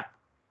 So yeah,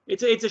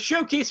 it's a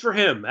showcase for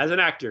him as an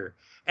actor.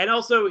 And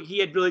also he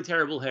had really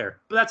terrible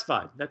hair, but that's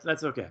fine.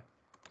 That's okay.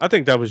 I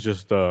think that was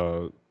just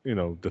the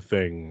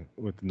thing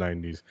with the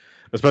 '90s,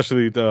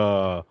 especially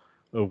the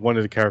one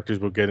of the characters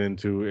we'll get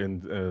into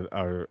in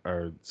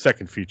our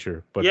second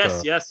feature. But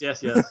Yes.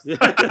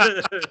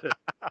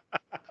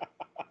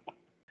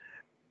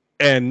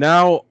 and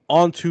now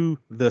on to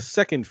the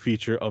second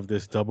feature of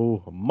this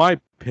double, my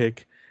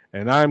pick,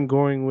 and I'm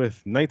going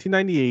with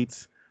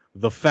 1998's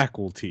The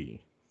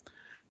Faculty.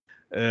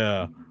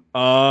 Yeah.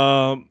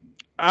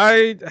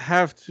 I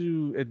have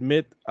to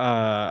admit,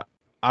 I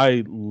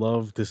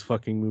love this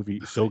fucking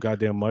movie so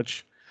goddamn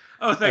much.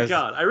 Oh, thank As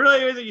God! I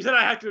really you said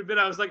I have to admit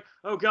I was like,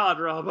 oh God,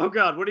 Rob, oh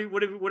God,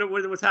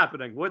 what's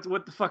happening? What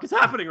the fuck is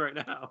happening right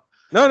now?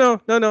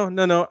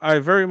 no. I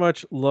very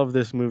much love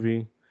this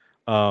movie.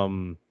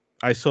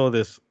 I saw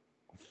this,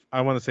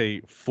 I want to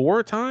say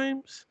 4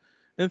 times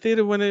in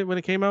theater when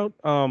it came out.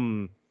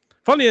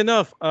 Funny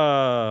enough,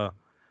 I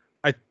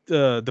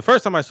the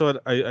first time I saw it,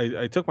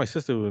 I took my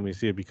sister with me to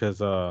see it because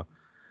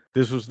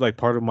this was like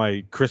part of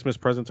my Christmas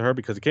present to her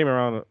because it came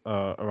around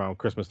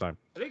Christmas time.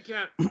 I think it came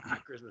out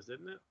at Christmas,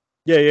 didn't it?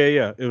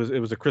 Yeah. It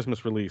was a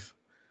Christmas release,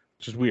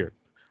 which is weird.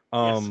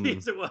 Yes,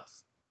 yes, it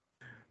was.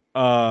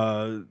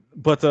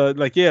 But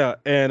like yeah,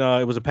 and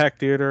it was a packed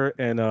theater,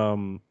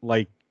 and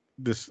like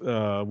this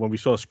when we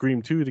saw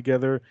Scream 2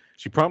 together,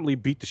 she promptly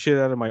beat the shit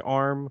out of my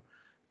arm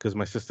because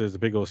my sister is a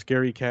big old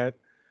scary cat,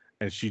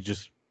 and she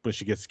just when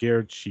she gets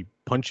scared, she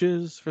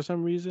punches for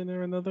some reason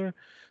or another.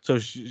 So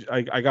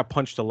I got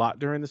punched a lot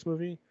during this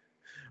movie.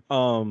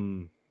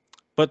 Um,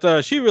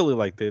 but she really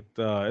liked it,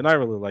 and I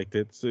really liked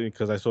it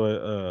because I saw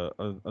it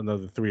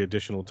another 3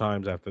 additional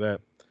times after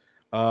that.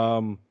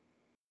 I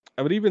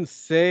would even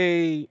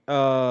say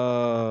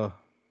at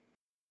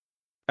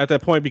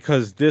that point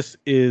because this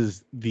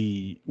is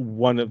the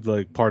one of the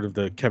like, part of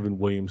the Kevin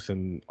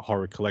Williamson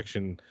horror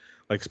collection,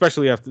 like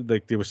especially after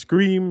like there was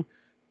Scream.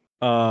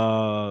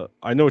 I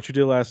Know What You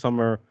Did Last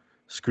Summer,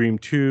 Scream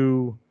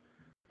 2,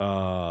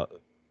 uh,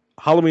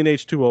 Halloween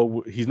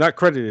H2O. He's not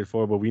credited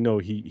for, but we know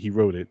he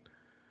wrote it.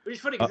 Which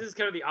is funny because this is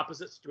kind of the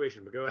opposite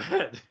situation. But go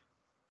ahead.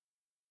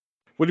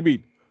 What do you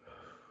mean?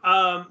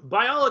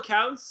 By all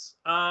accounts,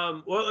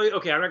 well,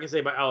 okay, I'm not gonna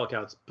say by all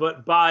accounts,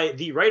 but by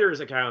the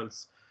writer's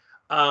accounts,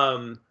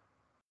 um,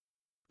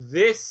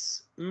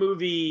 this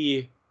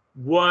movie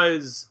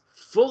was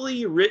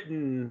fully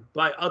written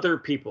by other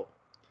people,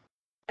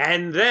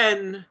 and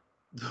then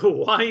the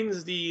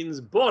Weinsteins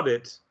bought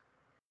it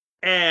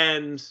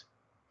and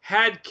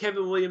had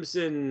Kevin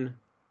Williamson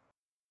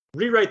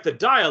rewrite the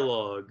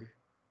dialogue,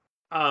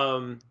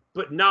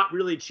 but not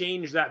really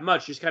change that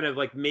much. Just kind of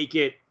like make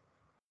it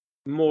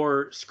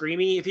more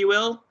screamy, if you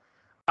will.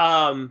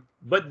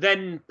 But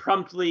then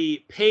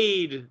promptly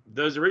paid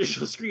those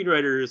original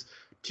screenwriters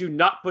to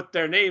not put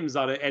their names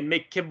on it and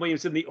make Kim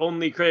Williamson the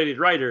only credited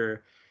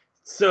writer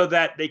so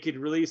that they could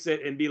release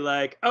it and be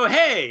like, oh,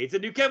 hey, it's a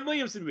new Kevin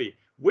Williamson movie,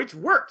 which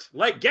worked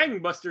like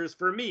gangbusters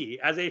for me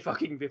as a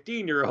fucking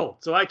 15-year-old.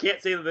 So I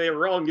can't say that they were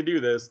wrong to do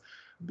this,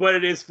 but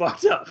it is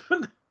fucked up.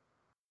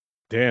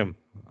 Damn,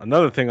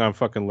 another thing I'm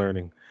fucking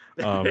learning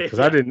because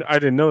Yeah. I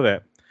didn't know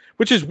that,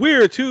 which is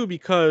weird too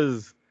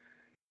because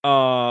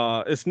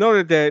it's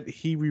noted that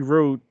he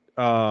rewrote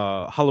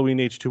Halloween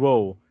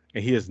H2O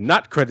and he is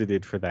not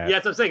credited for that. Yeah,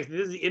 that's what I'm saying.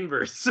 This is the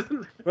inverse.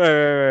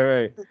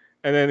 Right.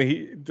 And then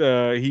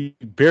he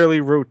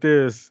barely wrote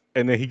this,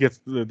 and then he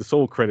gets the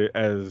sole credit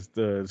as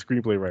the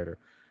screenplay writer,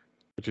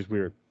 which is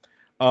weird.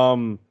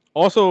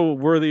 Also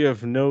worthy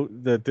of note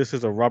that this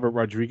is a Robert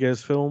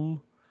Rodriguez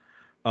film.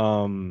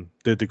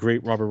 The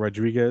great Robert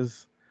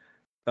Rodriguez,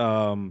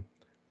 um,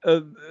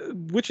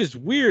 which is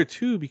weird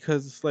too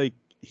because it's like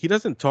he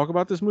doesn't talk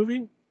about this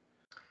movie.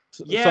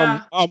 So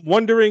Yeah. I'm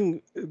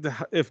wondering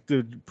if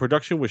the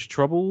production was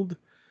troubled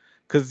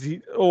because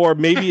or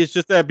maybe it's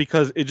just that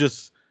because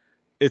it's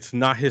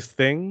not his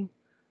thing.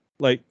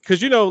 Like,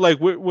 because like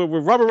with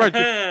Robert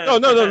Rodriguez. No.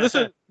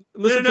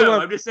 Listen to No.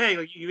 what I'm just saying,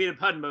 like you made a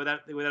pun,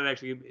 but without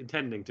actually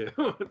intending to.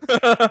 yeah,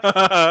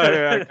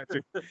 I got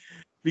you.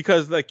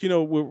 Because like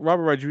with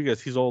Robert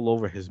Rodriguez, he's all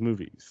over his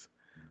movies.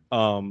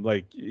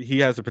 Like he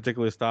has a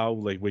particular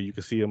style, like where you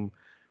can see him,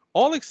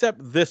 all except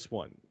this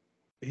one.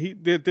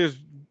 There's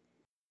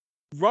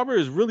Robert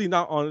is really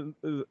not on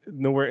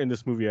nowhere in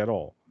this movie at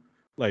all,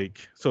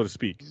 like so to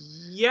speak.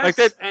 Yes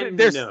Like and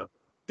there's no.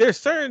 there's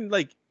certain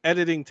like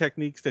editing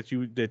techniques that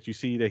you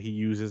see that he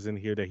uses in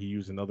here that he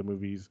used in other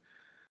movies.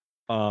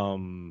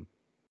 Um,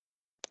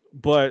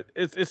 but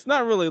it's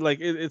not really like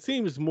it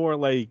seems more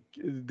like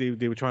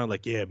they were trying to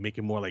like make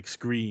it more like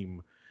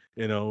Scream,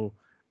 you know.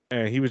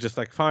 And he was just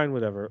like fine,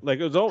 whatever. Like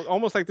it was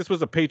almost like this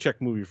was a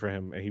paycheck movie for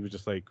him, and he was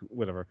just like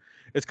whatever.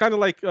 It's kind of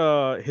like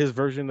his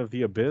version of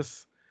The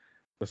Abyss.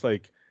 It's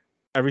like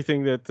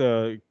everything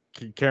that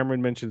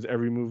Cameron mentions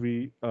every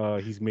movie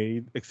he's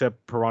made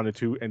except Piranha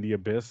 2 and The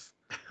Abyss.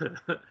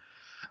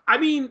 I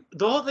mean,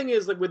 the whole thing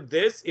is like with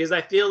this is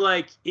I feel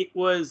like it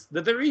was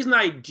the reason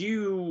I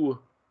do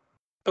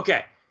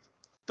okay.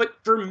 But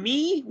for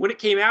me, when it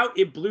came out,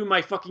 it blew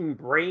my fucking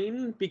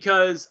brain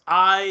because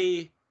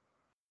I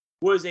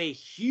was a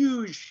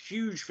huge,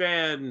 huge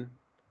fan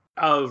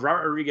of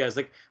Robert Rodriguez.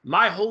 Like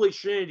my holy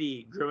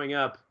trinity growing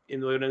up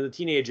when I was a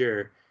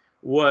teenager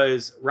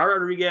was Robert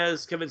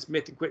Rodriguez, Kevin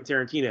Smith, and Quentin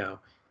Tarantino.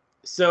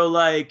 So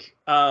like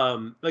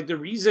the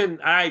reason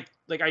I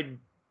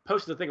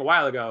posted a thing a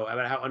while ago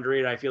about how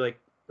underrated I feel like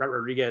Robert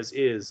Rodriguez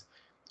is,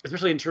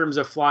 especially in terms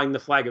of flying the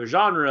flag of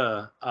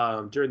genre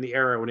during the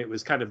era when it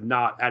was kind of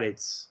not at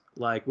its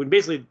like when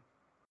basically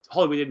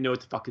Hollywood didn't know what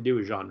the fuck to do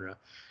with genre.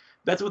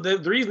 That's what the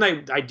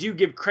reason I do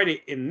give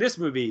credit in this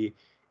movie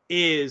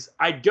is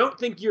I don't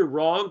think you're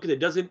wrong because it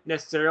doesn't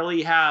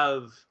necessarily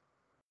have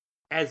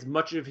as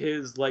much of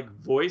his like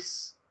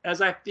voice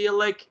as I feel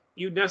like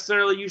you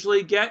necessarily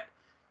usually get.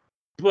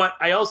 But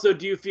I also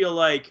do feel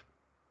like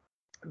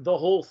the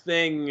whole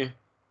thing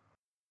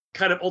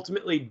kind of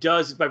ultimately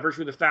does by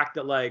virtue of the fact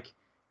that like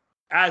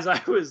as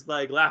I was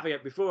like laughing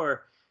at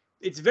before,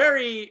 it's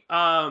very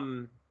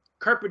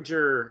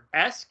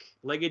Carpenter-esque.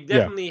 Like it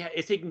definitely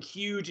is taking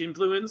huge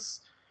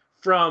influence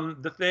from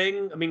The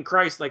Thing. I mean,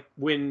 Christ, like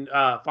when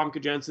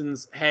Famke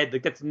Janssen's head,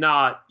 like that's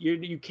not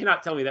you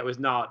cannot tell me that was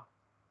not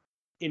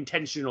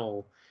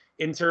intentional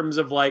in terms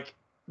of like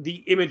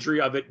the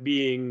imagery of it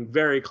being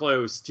very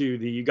close to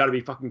the you got to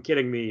be fucking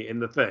kidding me in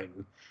The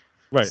Thing.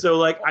 Right. So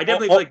like I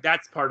definitely feel like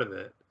that's part of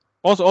it.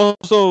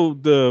 Also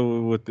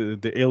with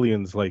the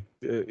aliens, like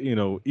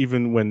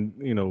even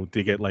when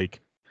they get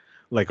like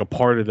a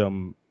part of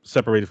them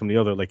separated from the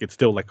other, like it's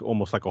still like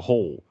almost like a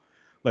whole.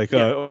 Like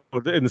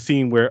in the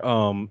scene where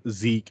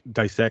Zeke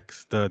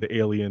dissects the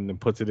alien and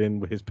puts it in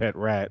with his pet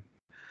rat,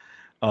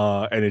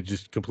 and it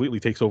just completely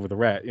takes over the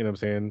rat. You know what I'm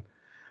saying?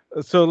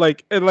 So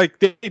like and like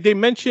they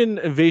mention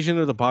Invasion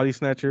of the Body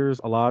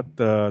Snatchers a lot.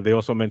 They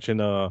also mention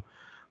the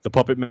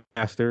Puppet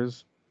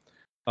Masters.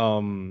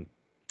 Um,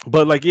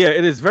 but like yeah,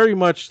 it is very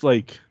much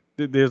like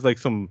there's like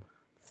some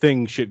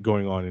thing shit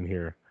going on in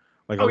here,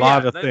 like a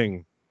lot of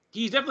thing.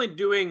 He's definitely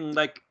doing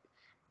like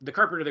the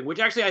Carpenter thing, which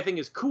actually I think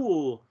is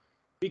cool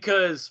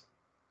because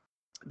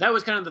that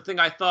was kind of the thing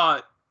I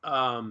thought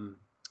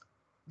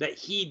that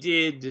he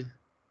did.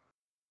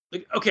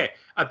 Like, okay,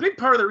 a big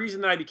part of the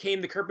reason that I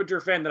became the Carpenter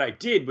fan that I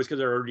did was because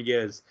of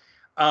Rodriguez,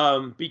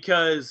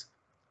 because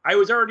I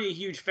was already a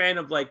huge fan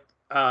of like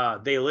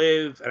They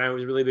Live, and I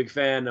was a really big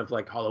fan of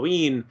like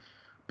Halloween,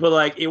 but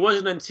like it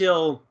wasn't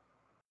until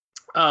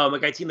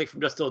like I seen like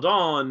From Dusk Till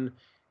Dawn,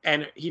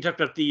 and he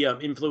talked about the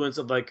influence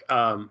of like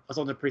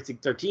Assault on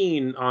Precinct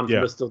 13 on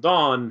From Dusk Till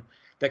Dawn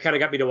that kind of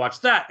got me to watch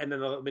that, and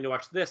then let me to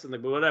watch this and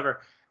like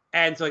whatever.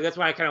 And so like that's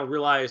when I kind of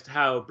realized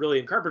how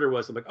brilliant Carpenter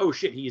was. I'm like, oh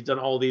shit, he's done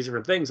all these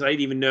different things. And I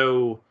didn't even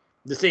know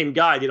the same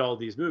guy did all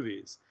these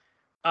movies.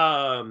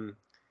 And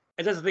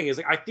that's the thing is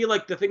like I feel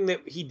like the thing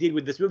that he did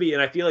with this movie,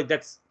 and I feel like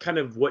that's kind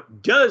of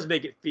what does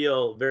make it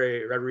feel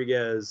very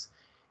Rodriguez,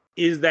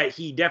 is that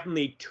he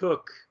definitely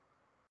took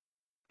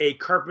a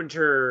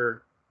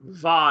Carpenter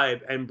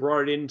vibe and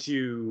brought it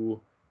into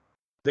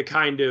the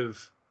kind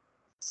of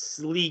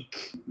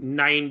sleek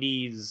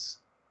 90s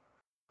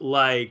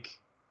like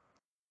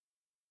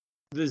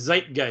the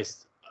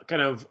zeitgeist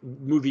kind of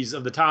movies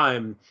of the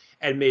time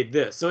and made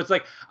this. So it's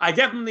like I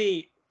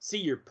definitely see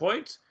your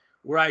point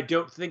where I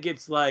don't think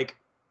it's like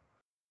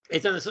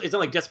it's not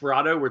like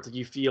Desperado where it's like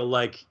you feel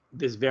like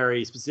this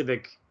very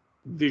specific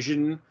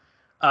vision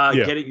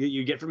getting that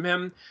you get from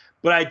him.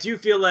 But I do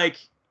feel like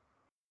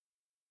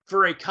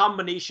for a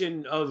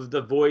combination of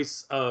the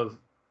voice of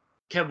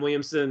Kevin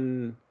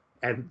Williamson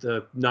and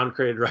the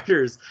non-credited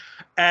writers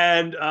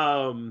and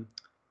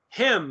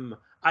him,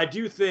 I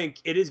do think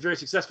it is very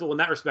successful in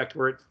that respect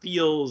where it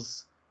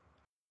feels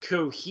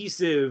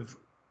cohesive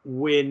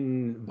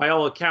when by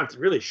all accounts it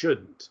really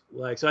shouldn't.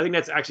 Like so I think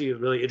that's actually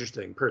really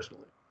interesting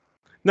personally.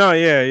 No,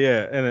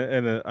 yeah.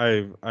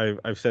 And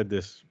I've said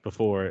this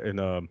before,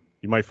 and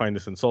you might find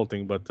this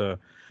insulting, but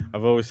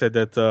I've always said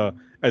that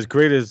as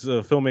great as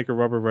filmmaker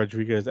Robert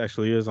Rodriguez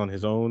actually is on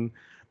his own,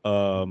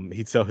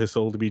 he'd sell his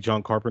soul to be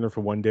John Carpenter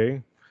for one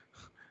day.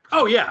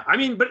 Oh yeah, I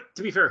mean, but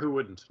to be fair, who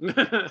wouldn't?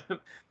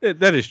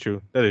 That is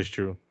true. That is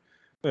true.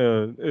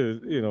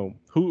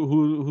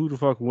 Who the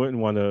fuck wouldn't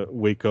want to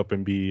wake up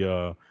and be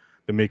the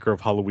maker of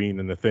Halloween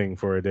and The Thing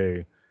for a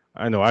day?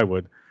 I know I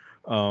would.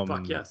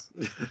 Fuck yes.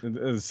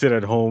 And sit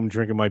at home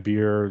drinking my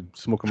beer,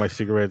 smoking my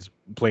cigarettes,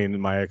 playing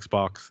my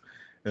Xbox.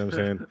 You know what I'm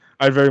saying?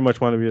 I very much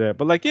want to be that.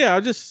 But like, yeah, I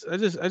just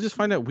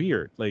find that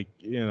weird. Like,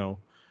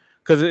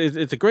 because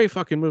it's a great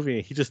fucking movie.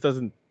 And he just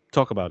doesn't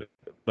talk about it.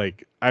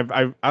 Like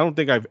I don't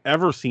think I've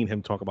ever seen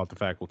him talk about the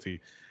faculty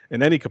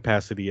in any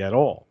capacity at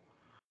all.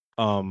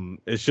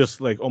 It's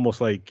just like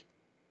almost like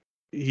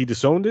he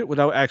disowned it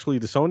without actually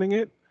disowning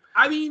it.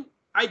 I mean,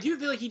 I do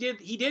feel like he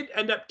did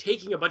end up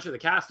taking a bunch of the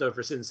cast though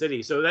for Sin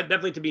City, so that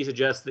definitely to me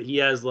suggests that he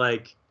has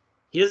like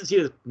he doesn't see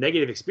it as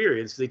negative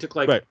experience because he took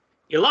like Right.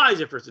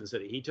 Elijah for Sin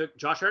City, he took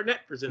Josh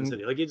Hartnett for Sin Mm,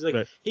 City, like he's like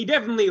right. he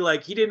definitely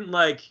like he didn't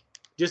like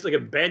just like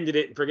abandon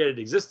it and forget it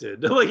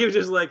existed. Like it was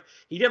just like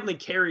he definitely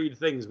carried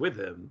things with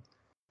him.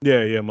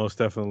 Yeah, yeah, most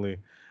definitely.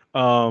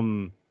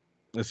 Um,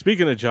 and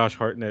speaking of Josh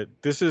Hartnett,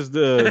 this is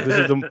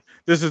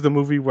the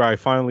movie where I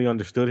finally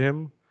understood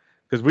him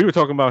because we were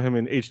talking about him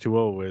in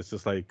H2O, where it's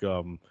just like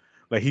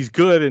he's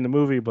good in the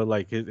movie, but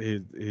like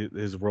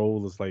his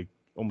role is like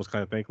almost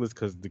kind of thankless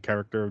because the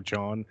character of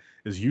John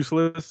is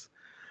useless.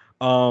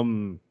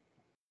 Um,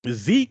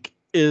 Zeke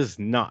is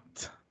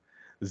not.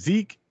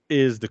 Zeke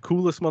is the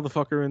coolest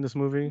motherfucker in this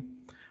movie.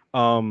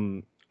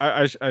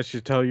 I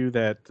should tell you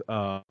that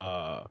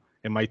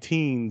in my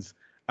teens,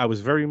 I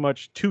was very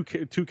much two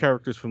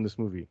characters from this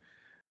movie.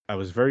 I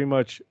was very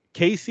much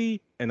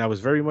Casey, and I was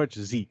very much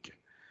Zeke.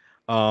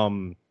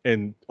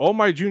 And all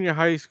my junior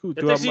high school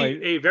That's throughout actually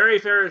my a very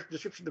fair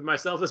description of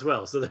myself as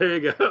well. So there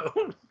you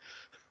go.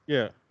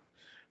 yeah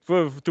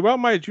for throughout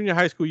my junior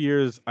high school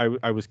years,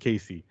 I was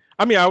Casey.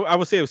 I mean, I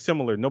would say it was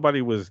similar.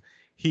 Nobody was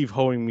heave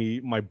hoeing me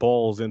my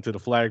balls into the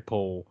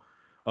flagpole,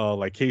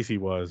 like Casey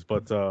was,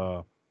 but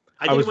I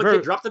I didn't was want to very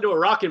get dropped into a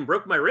rock and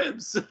broke my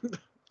ribs.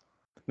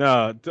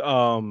 no.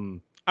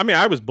 I mean,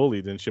 I was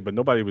bullied and shit, but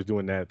nobody was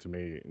doing that to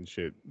me and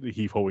shit.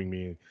 Heave hoeing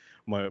me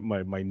my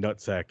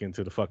nutsack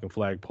into the fucking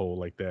flagpole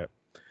like that.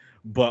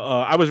 But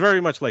I was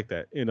very much like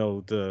that,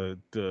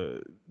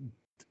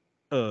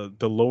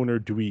 the loner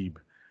dweeb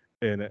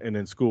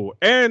in school.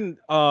 And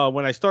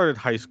when I started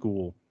high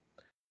school,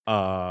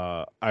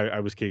 I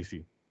was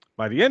Casey.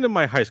 By the end of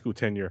my high school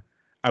tenure,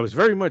 I was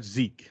very much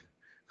Zeke,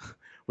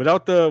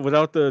 without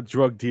the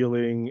drug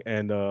dealing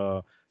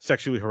and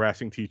sexually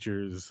harassing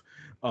teachers,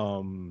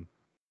 um,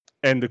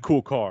 and the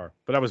cool car.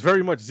 But I was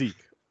very much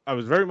Zeke. I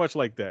was very much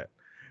like that.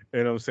 You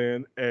know what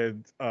I'm saying?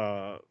 And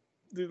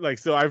like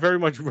so, I very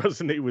much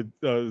resonate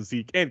with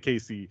Zeke and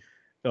Casey,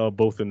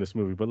 both in this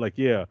movie. But like,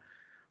 yeah,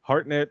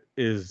 Hartnett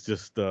is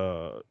just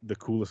the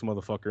coolest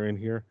motherfucker in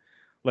here.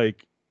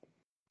 Like,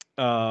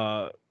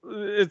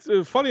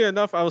 it's funny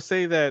enough. I'll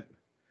say that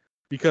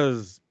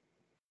because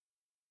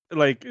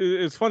like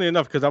it's funny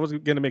enough because I was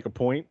gonna make a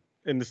point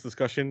in this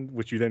discussion,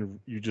 which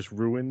you just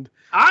ruined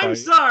I'm by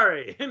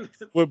sorry.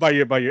 by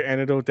your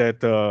anecdote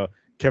that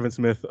Kevin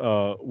Smith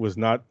was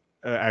not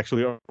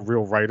actually a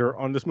real writer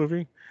on this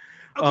movie.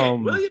 Okay,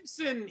 Um,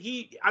 Williamson.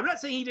 I'm not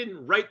saying he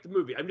didn't write the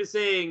movie. I'm just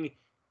saying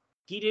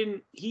he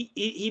didn't.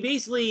 He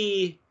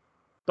basically,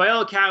 by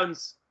all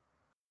accounts,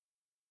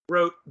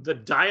 wrote the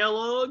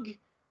dialogue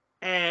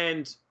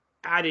and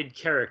added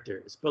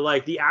characters, but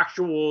like the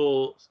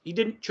actual, he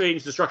didn't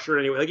change the structure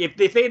in any way. Like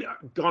if they'd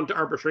gone to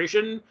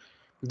arbitration,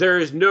 there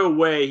is no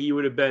way he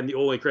would have been the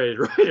only credited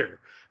writer.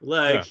 yeah,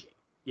 Like,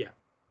 yeah.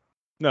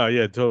 no,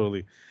 yeah,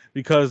 totally.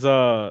 Because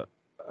I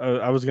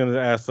was gonna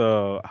ask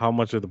how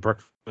much of the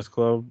Breakfast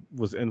Club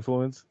was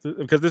influenced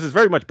because this is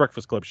very much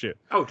Breakfast Club shit.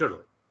 Oh,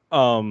 totally.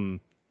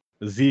 Um,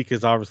 Zeke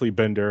is obviously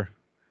Bender.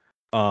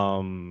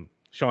 Sean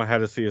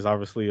Hennessy is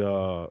obviously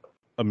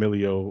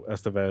Emilio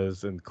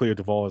Estevez, and Clea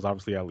Duvall is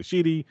obviously Ali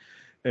Sheedy.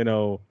 You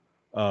know,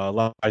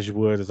 Elijah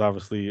Wood is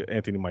obviously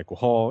Anthony Michael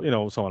Hall. You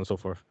know, so on and so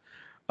forth.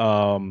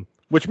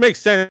 Which makes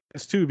sense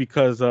too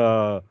because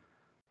the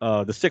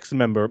sixth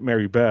member,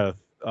 Mary Beth,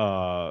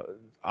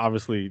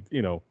 obviously,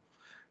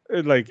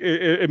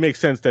 it makes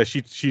sense that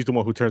she's the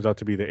one who turns out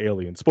to be the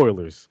alien.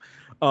 Spoilers.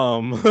 You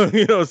know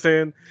what I'm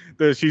saying?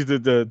 That she's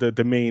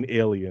the main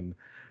alien,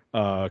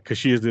 because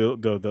she is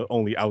the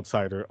only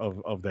outsider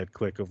of that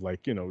clique of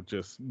like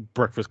just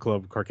Breakfast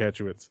Club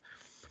Carcatuates.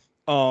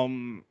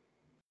 Um,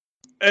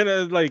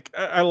 and like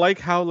I like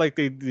how like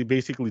they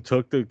basically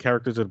took the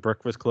characters of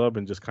Breakfast Club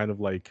and just kind of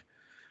like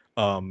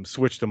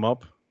switched them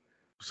up.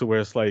 So where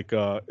it's like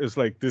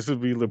this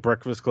would be the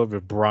Breakfast Club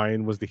if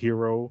Brian was the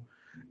hero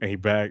and he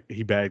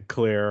bagged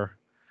Claire.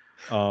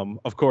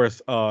 Of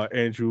course,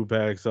 Andrew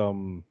bags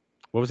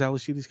what was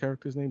Alice Sheedy's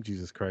character's name?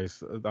 Jesus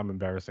Christ, I'm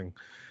embarrassing.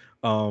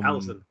 Um,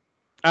 Allison.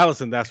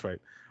 Allison, that's right.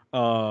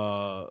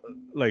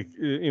 Like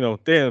they end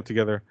up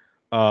together.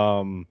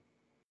 Um,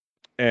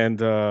 and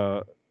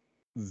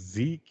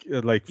Zeke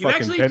like You've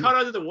fucking actually Ben. caught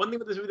on to the one thing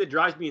with this movie that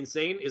drives me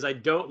insane is I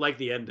don't like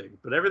the ending,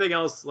 but everything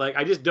else, like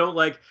I just don't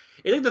like.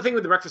 I think the thing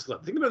with the Breakfast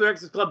Club, the thing about the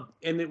Breakfast Club,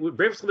 and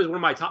Breakfast Club is one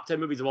of my top 10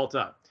 movies of all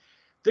time.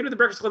 The thing with the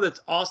Breakfast Club that's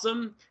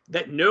awesome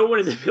that no one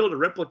is able to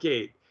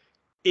replicate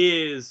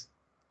is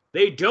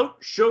they don't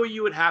show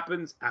you what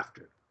happens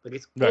after. Like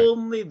it's Right.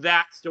 only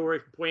that story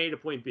from point A to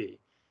point B.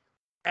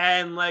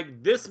 And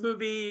like this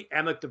movie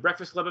and like the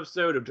Breakfast Club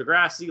episode of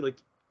Degrassi, like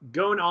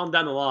going on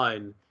down the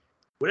line,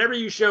 whatever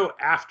you show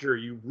after,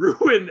 you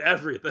ruin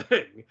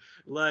everything.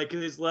 Like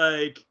it's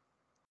like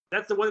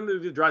that's the one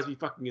movie that drives me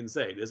fucking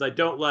insane. Is I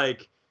don't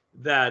like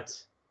that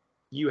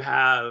you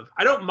have.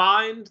 I don't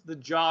mind the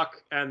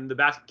jock and the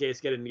basket case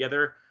getting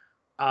together.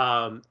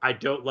 I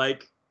don't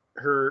like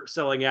her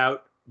selling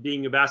out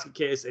being a basket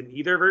case in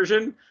either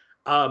version,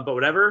 but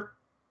whatever.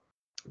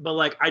 But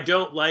like, I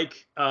don't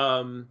like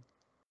the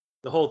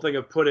whole thing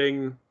of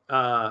putting.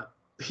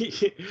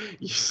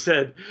 You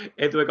said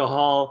Anthony Michael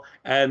Hall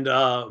and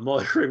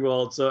Molly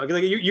Ringwald, so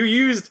like you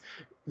used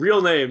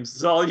real names,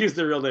 so I'll use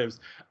their real names,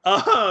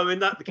 and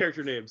not the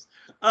character names.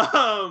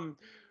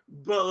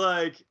 But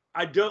like,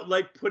 I don't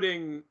like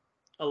putting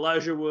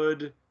Elijah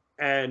Wood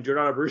and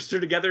Jordana Brewster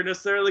together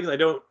necessarily, because I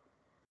don't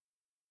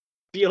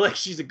feel like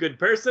she's a good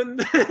person.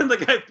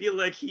 Like, I feel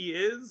like he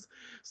is.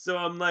 So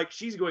I'm like,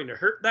 she's going to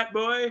hurt that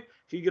boy.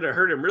 She's going to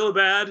hurt him real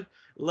bad.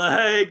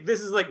 Like,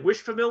 this is like wish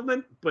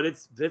fulfillment, but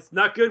it's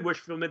not good wish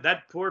fulfillment.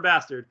 That poor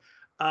bastard.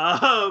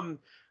 But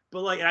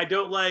like, I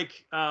don't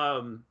like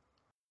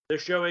they're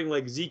showing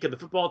like Zeke and the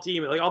football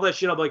team and like all that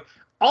shit. I'm like,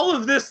 all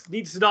of this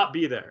needs to not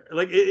be there.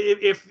 Like,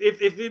 if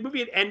the movie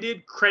had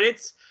ended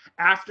credits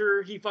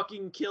after he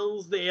fucking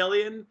kills the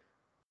alien,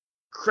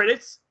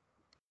 credits,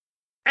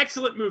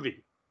 excellent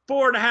movie.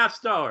 4.5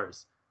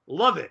 stars.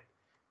 Love it.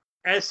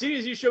 As soon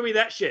as you show me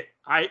that shit,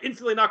 I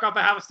instantly knock off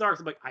a half a star,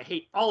 because I'm like, I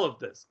hate all of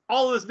this.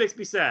 All of this makes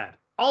me sad.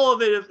 All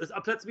of it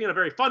upsets me on a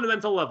very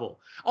fundamental level.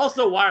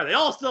 Also, why are they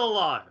all still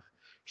alive?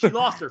 She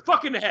lost her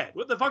fucking head.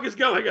 What the fuck is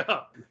going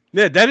on?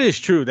 Yeah, that is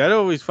true. That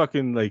always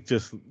fucking like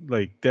just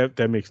like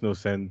that makes no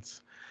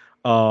sense.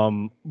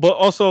 But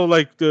also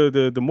like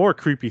the more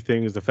creepy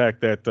thing is the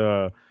fact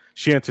that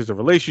she enters a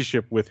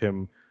relationship with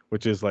him,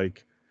 which is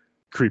like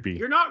creepy.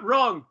 You're not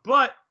wrong,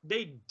 but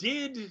they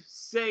did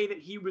say that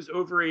he was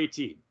over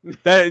 18.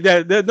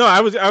 that no,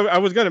 I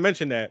was gonna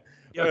mention that.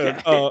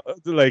 Okay.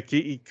 Like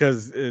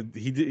because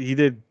he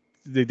did.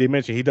 They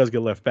mentioned he does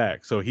get left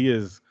back, so he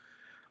is.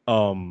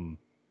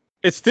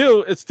 It's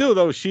still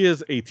though, she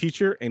is a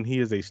teacher and he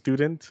is a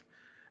student,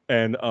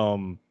 and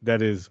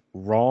that is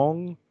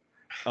wrong.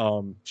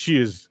 She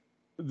is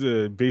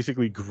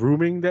basically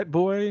grooming that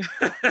boy.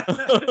 You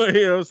know what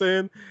I'm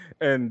saying?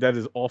 And that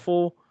is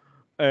awful.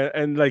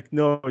 And like,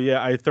 no,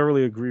 yeah, I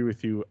thoroughly agree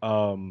with you.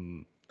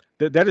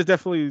 That is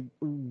definitely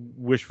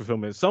wish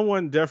fulfillment.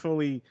 Someone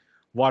definitely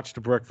watched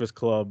The Breakfast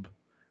Club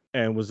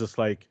and was just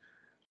like,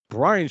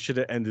 Brian should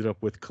have ended up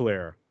with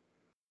Claire,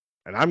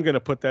 and I'm gonna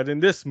put that in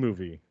this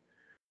movie.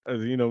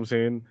 You know what I'm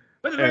saying?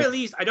 But at the very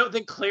least, I don't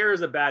think Claire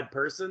is a bad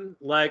person.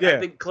 Like, Yeah. I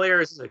think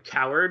Claire is a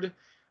coward.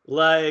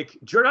 Like,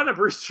 Jordana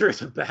Brewster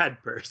is a bad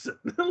person.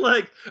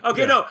 Like,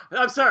 okay, Yeah. no,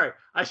 I'm sorry.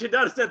 I should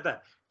not have said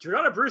that.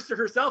 Jordana Brewster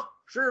herself,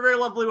 sure, a very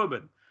lovely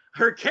woman.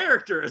 Her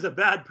character is a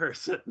bad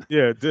person.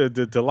 Yeah, the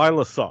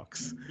Delilah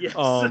sucks. Yes.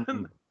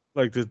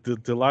 Like the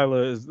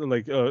Delilah is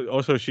like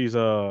also she's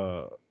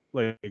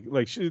like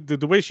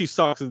the way she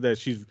sucks is that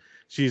she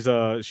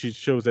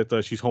shows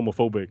that she's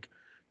homophobic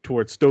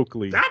towards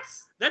Stokely.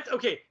 That's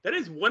okay. That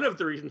is one of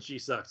the reasons she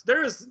sucks.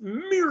 There is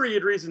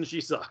myriad reasons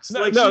she sucks.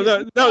 No, like,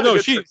 no.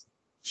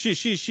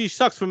 She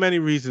sucks for many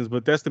reasons,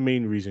 but that's the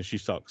main reason she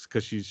sucks,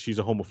 because she's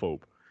a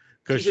homophobe.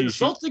 She's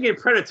insulting and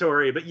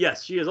predatory, but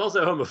yes, she is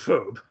also a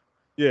homophobe.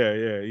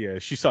 Yeah.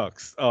 She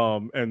sucks.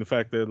 And the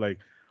fact that like,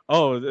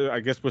 oh,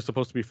 I guess we're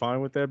supposed to be fine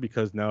with that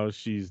because now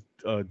she's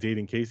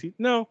dating Casey.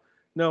 No,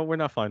 we're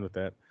not fine with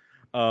that.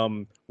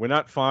 We're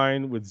not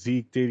fine with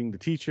Zeke dating the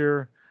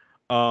teacher.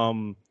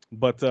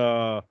 But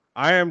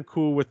I am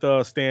cool with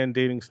Stan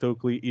dating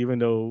Stokely, even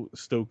though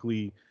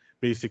Stokely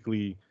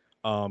basically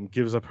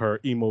gives up her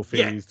emo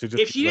phase to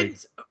just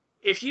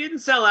if she didn't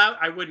sell out,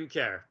 I wouldn't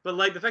care. But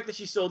like, the fact that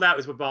she sold out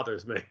is what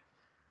bothers me.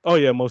 Oh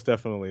yeah, most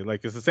definitely.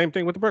 Like, it's the same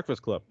thing with the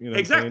Breakfast Club. You know,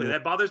 exactly.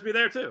 That bothers me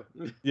there too.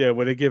 Yeah,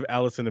 where they give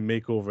Allison a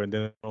makeover, and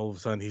then all of a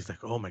sudden he's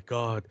like, "Oh my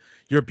God,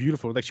 you're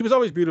beautiful." Like, she was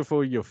always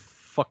beautiful. You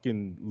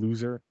fucking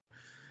loser.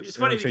 Which is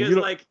funny because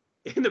like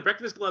in the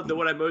Breakfast Club, the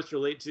one I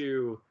related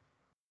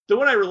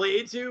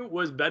to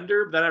was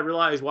Bender. Then I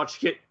realized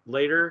watching it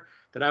later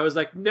that I was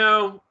like,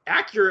 no,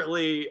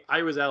 accurately,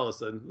 I was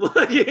Allison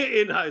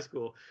in high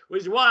school,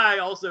 which is why I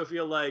also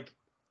feel like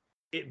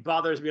it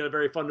bothers me on a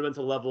very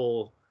fundamental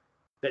level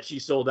that she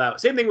sold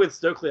out. Same thing with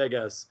Stokely, I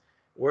guess,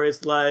 where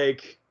it's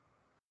like,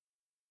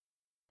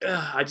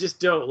 I just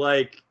don't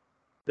like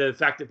the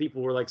fact that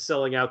people were like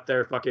selling out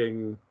their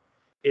fucking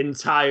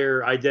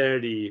entire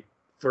identity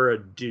for a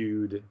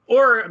dude,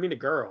 or I mean a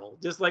girl.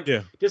 Just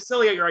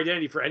selling out your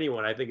identity for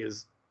anyone, I think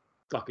is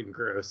fucking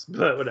gross.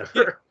 But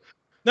whatever.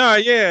 No,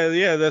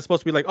 yeah, that's supposed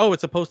to be like, oh,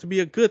 it's supposed to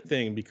be a good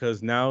thing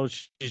because now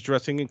she's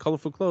dressing in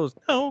colorful clothes.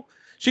 No,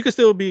 she could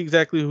still be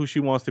exactly who she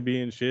wants to be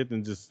and shit,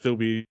 and just still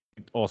be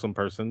an awesome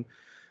person.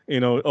 You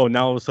know, oh,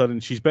 now all of a sudden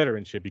she's better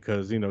and shit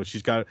because, you know,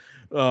 she's got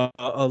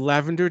a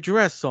lavender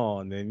dress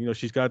on, and, you know,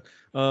 she's got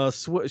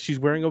she's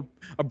wearing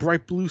a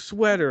bright blue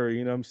sweater,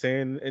 you know what I'm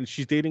saying, and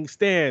she's dating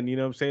Stan, you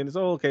know what I'm saying. It's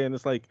all okay. And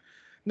it's like,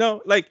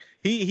 no, like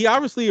he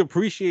obviously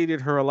appreciated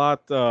her a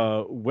lot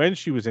when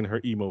she was in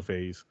her emo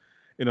phase.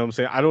 You know what I'm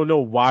saying? I don't know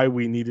why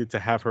we needed to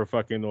have her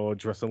fucking all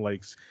dressing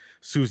like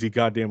Susie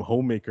goddamn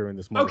homemaker in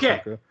this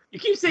motherfucker. Okay, you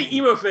keep saying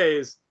emo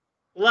phase.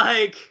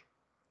 Like,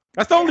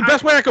 that's the only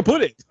best way I could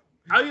put it.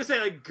 I was gonna say,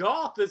 like,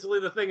 goth is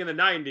really the thing in the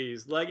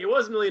 '90s. Like, it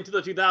wasn't really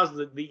until the 2000s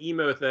that the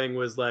emo thing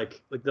was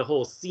like the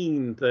whole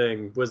scene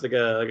thing was like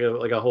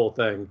a whole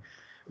thing.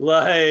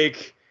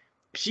 Like,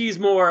 she's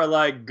more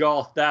like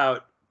gothed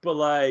out, but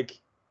like,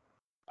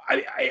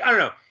 I don't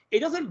know.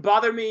 It doesn't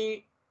bother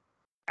me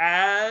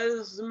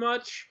as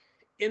much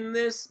in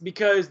this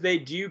because they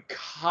do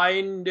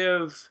kind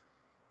of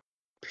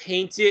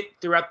paint it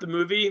throughout the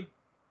movie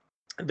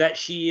that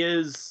she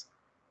is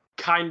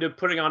kind of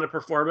putting on a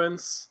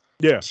performance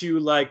to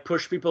like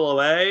push people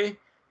away.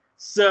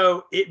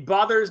 So it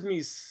bothers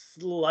me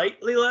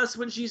slightly less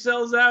when she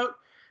sells out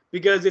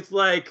because it's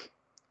like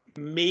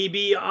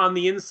maybe on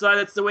the inside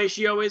that's the way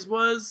she always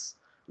was.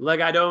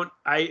 Like I don't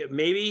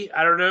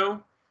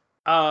know.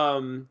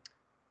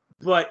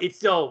 But it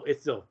still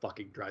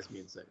fucking drives me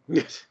insane.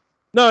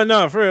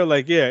 No, for real.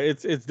 Like, yeah,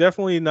 it's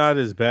definitely not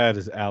as bad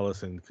as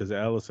Allison because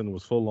Allison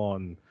was full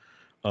on.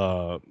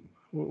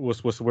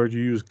 What's the word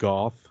you use?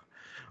 Goth.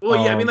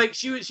 Well, yeah, I mean, like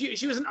she was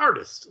an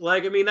artist.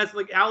 Like, I mean, that's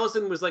like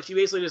Allison was like she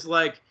basically just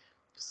like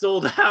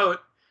sold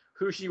out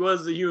who she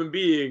was as a human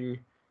being.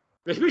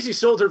 She basically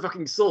sold her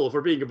fucking soul, if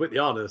we're being completely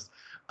honest,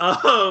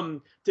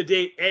 to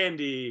date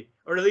Andy,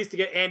 or at least to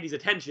get Andy's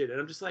attention. And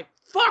I'm just like,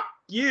 fuck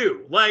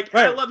you. Like,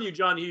 right. I love you,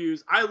 John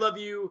Hughes. I love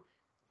you.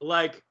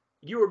 Like,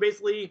 you were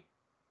basically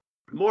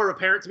more a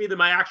parent to me than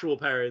my actual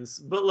parents.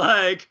 But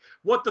like,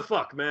 what the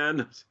fuck,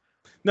 man?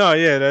 No,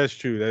 yeah, that's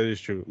true. That is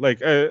true.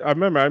 Like I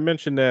remember I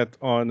mentioned that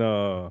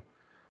on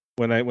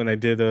when I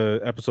did a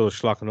episode of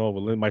Schlock and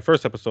Over. My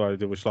first episode I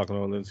did with Schlock and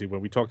Over Lindsay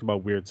when we talked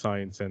about weird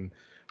science and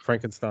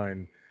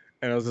Frankenstein,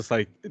 and I was just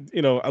like,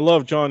 I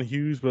love John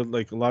Hughes, but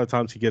like a lot of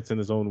times he gets in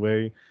his own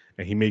way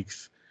and he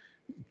makes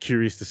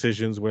curious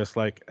decisions where it's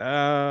like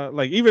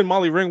even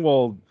Molly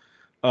Ringwald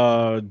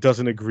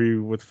doesn't agree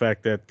with the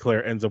fact that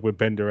Claire ends up with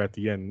Bender at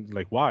the end.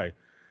 Like why?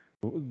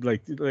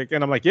 Like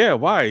and I'm like, yeah,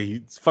 why?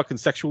 He fucking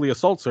sexually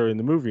assaults her in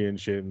the movie and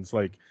shit. And it's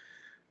like,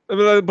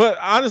 but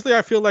honestly,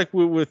 I feel like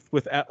with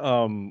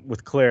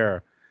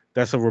Claire,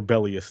 that's a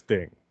rebellious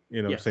thing.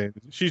 You know what I'm saying?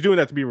 She's doing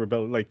that to be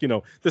rebellious. Like,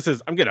 this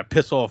is, I'm gonna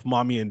piss off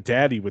mommy and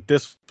daddy with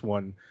this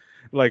one.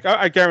 Like,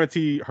 I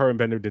guarantee her and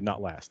Bender did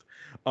not last.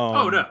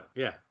 Oh no,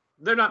 yeah.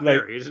 They're not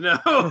married. No,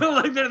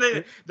 like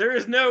there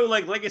is no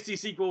like legacy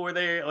sequel where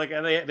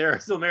they're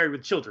still married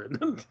with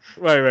children.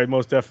 Right,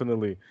 most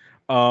definitely.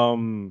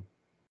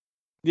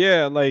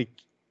 Yeah, like,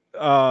 you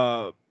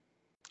know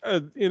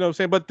what I'm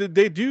saying, but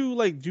they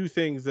do do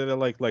things that are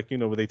like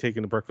where they take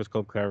in the Breakfast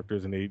Club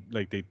characters and they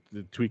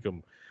tweak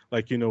them,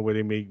 where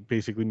they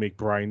basically make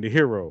Brian the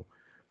hero,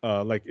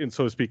 and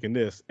so to speak in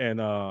this, and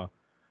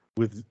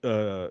with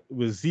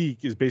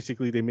Zeke is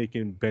basically they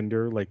making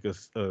Bender like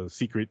a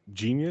secret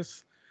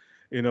genius.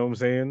 You know what I'm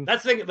saying?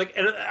 That's the thing, like,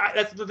 and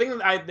that's the thing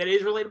that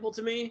is relatable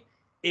to me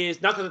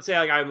is not to say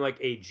like I'm like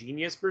a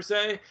genius per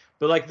se,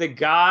 but like the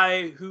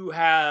guy who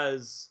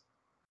has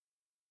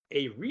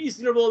a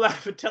reasonable amount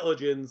of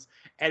intelligence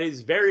and is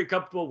very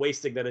comfortable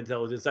wasting that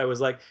intelligence. I was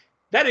like,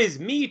 that is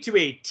me to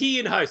a T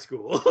in high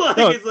school.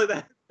 It's like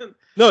that.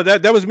 No,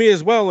 that was me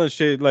as well and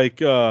shit. Like,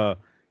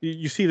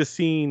 you see the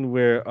scene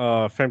where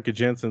Femke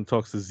Jensen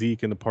talks to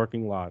Zeke in the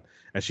parking lot,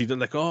 and she's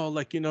like, "Oh,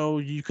 like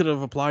you could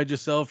have applied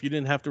yourself. You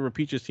didn't have to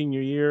repeat your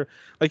senior year."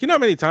 Like, how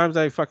many times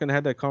I fucking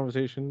had that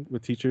conversation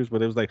with teachers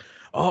where it was like,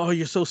 "Oh,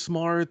 you're so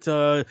smart.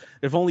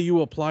 If only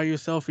you apply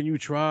yourself and you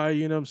try,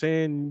 you know what I'm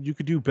saying, you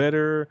could do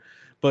better."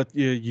 But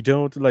you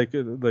don't like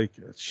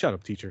shut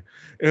up, teacher.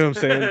 You know what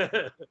I'm saying?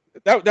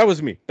 that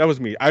was me. That was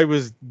me. I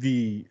was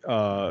the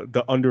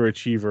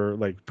underachiever,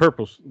 like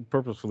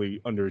purposefully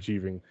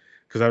underachieving,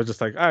 because I was just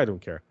like, I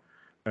don't care.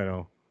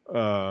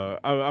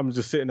 I'm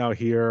just sitting out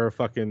here,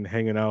 fucking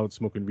hanging out,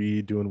 smoking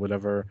weed, doing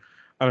whatever.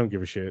 I don't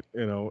give a shit,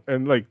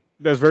 And like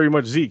that's very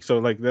much Zeke. So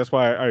like that's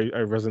why I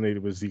resonated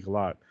with Zeke a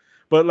lot.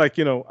 But like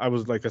I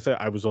was like I said,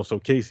 I was also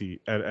Casey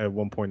at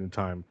one point in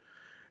time.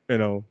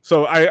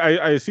 So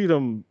I see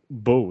them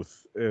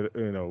both,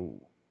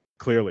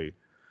 clearly.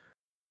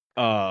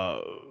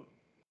 But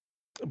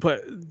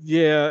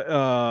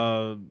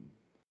yeah,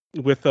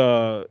 with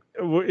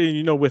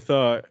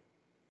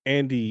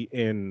Andy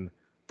in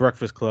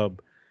Breakfast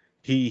Club,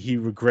 he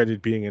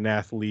regretted being an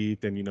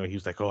athlete, and he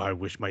was like, oh, I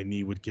wish my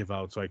knee would give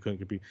out so I couldn't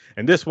compete.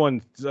 And this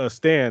one,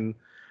 Stan,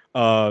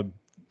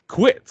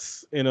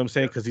 quits, you know what I'm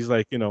saying? Because he's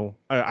like,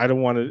 I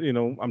don't want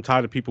to, I'm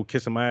tired of people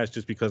kissing my ass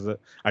just because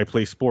I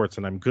play sports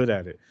and I'm good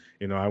at it.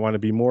 I want to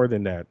be more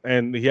than that.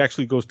 And he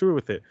actually goes through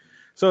with it.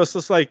 So it's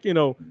just like,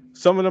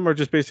 some of them are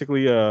just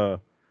basically the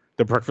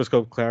Breakfast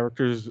Club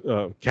characters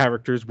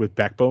with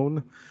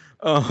backbone.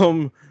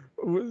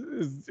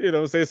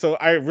 Say, so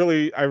I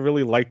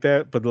really like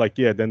that. But like,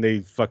 yeah, then they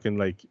fucking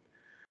like,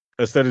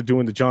 instead of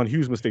doing the John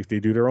Hughes mistakes,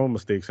 they do their own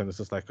mistakes. And it's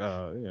just like,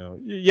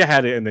 you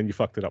had it and then you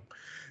fucked it up.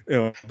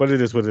 But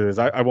it is what it is.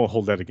 I won't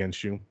hold that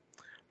against you.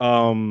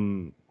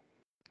 I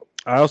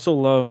also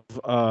love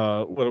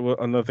what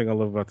another thing I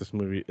love about this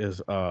movie is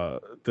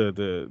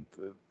the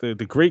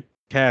great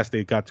cast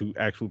they got to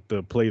actually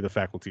to play the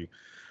faculty.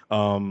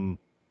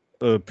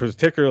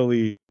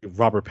 Particularly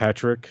Robert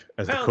Patrick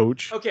as the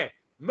coach. Okay,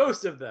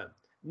 most of them.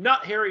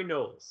 not Harry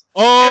Knowles.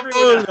 Oh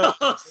Everyone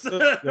else.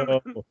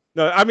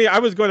 no. I mean, I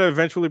was going to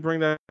eventually bring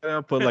that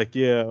up, but like,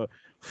 yeah,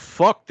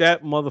 fuck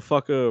that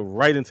motherfucker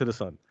right into the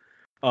sun.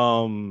 I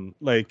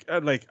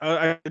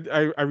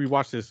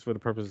rewatched this for the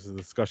purposes of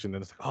discussion,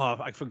 and it's like,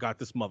 oh, I forgot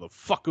this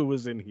motherfucker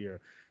was in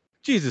here.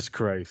 Jesus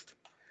Christ.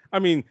 I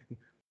mean,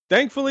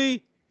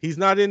 thankfully he's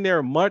not in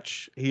there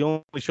much. He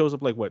only shows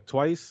up like what,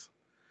 twice?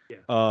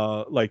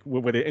 Yeah. Like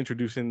where they're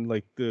introducing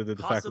like the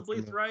Possibly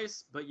faculty.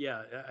 thrice, but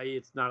yeah,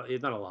 it's not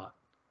a lot.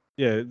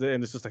 Yeah,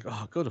 and it's just like,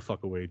 oh, go the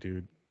fuck away,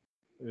 dude.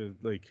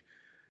 Like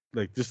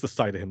just the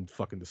sight of him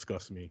fucking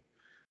disgusts me.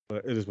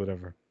 But it is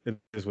whatever. It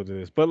is what it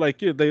is. But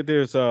like, yeah,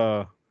 there's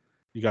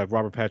you got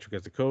Robert Patrick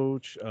as the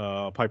coach,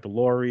 Piper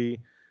Laurie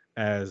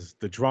as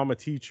the drama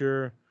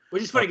teacher.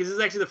 Which is funny because this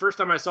is actually the first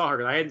time I saw her.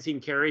 Because I hadn't seen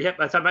Carrie yet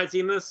by the time I'd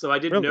seen this, so I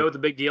didn't know the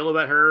big deal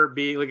about her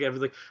being like, I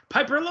was like,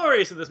 Piper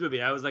Laurie's in this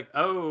movie. I was like,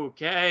 oh,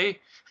 okay.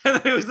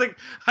 And it was like,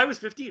 I was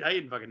 15. I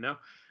didn't fucking know.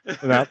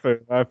 I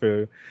feel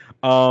you.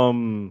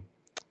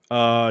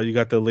 You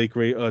got the late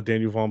great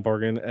Daniel von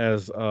Bargen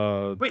as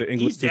Wait, the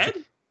English he's teacher.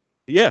 dead?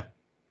 Yeah.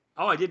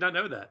 Oh, I did not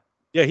know that.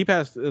 Yeah, he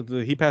passed.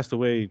 He passed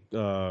away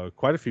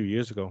quite a few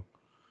years ago.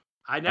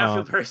 I now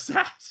feel very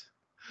sad.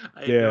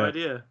 I had no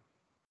idea.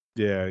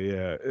 Yeah,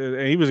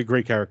 and he was a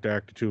great character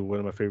actor too. One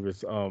of my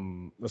favorites,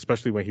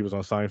 especially when he was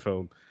on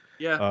Seinfeld.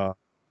 Yeah.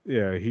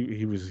 Yeah,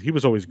 he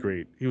was always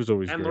great. He was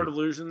always and great. Lord of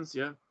Illusions,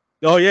 yeah.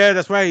 Oh yeah,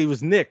 that's right. He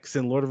was Nyx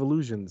in Lord of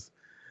Illusions.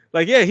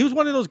 Like, yeah, he was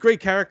one of those great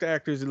character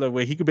actors in the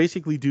way he could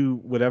basically do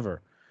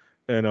whatever.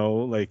 You know,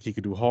 like he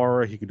could do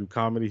horror, he could do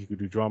comedy, he could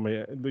do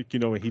drama. Like, you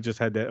know, and he just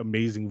had that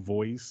amazing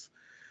voice.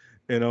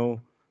 You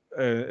know,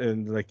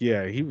 and like,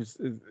 yeah, he was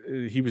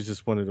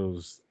just one of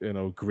those, you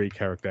know, great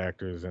character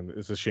actors, and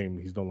it's a shame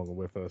he's no longer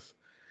with us.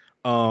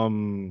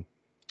 Salma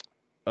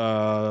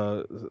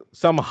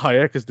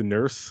Hayek is the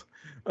nurse.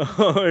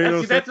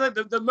 That's like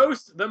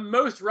the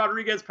most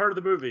Rodriguez part of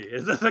the movie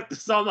is that like the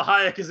Salma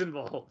Hayek is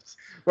involved.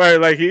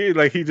 Right,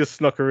 he just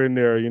snuck her in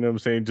there, you know what I'm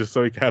saying, just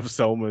so he could have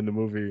Selma in the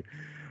movie.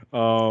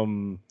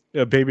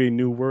 Yeah, Baby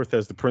Newworth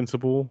as the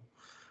principal.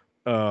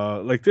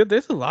 Like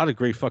there's a lot of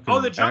great fucking.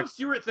 Oh, the Jon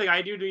Stewart thing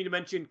I do need to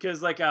mention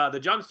because like the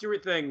Jon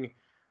Stewart thing,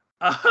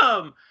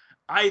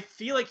 I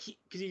feel like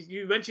because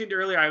you mentioned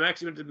earlier, I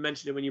actually meant to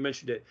mention it when you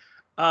mentioned it.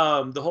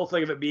 The whole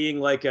thing of it being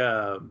like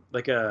a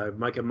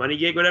money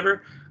gig,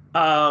 whatever.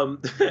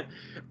 The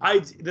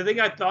thing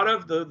I thought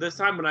of this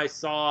time when I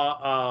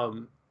saw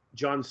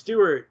Jon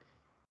Stewart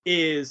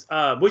is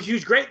which he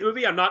was great in the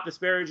movie. I'm not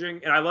disparaging,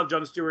 and I love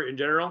Jon Stewart in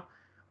general.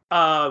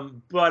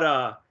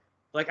 But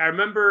like I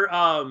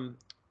remember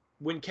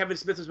when Kevin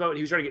Smith was about,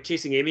 he was trying to get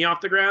Chasing Amy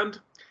off the ground,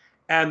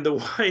 and the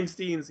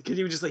Weinsteins, because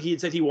he was just like, he had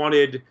said he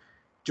wanted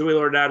Joey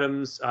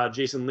Lauren-Adams,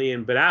 Jason Lee,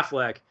 and Ben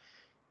Affleck,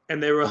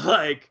 and they were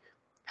like,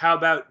 how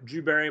about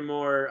Drew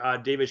Barrymore,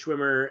 David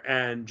Schwimmer,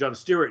 and Jon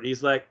Stewart? And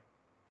he's like,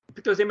 you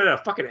picked those names out of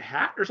a fucking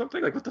hat or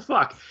something? Like, what the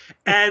fuck?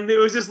 And it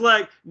was just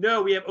like,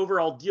 no, we have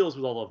overall deals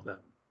with all of them.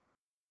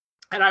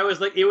 And I was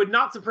like, it would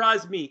not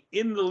surprise me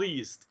in the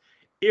least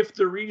if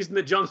the reason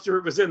that Jon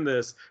Stewart was in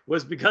this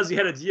was because he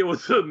had a deal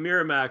with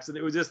Miramax, and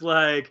it was just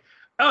like,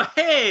 oh,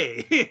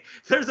 hey,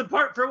 there's a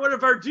part for one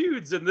of our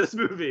dudes in this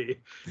movie.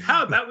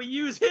 How about we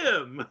use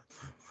him?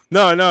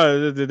 No,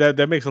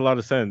 that makes a lot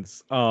of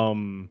sense.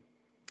 And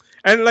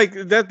like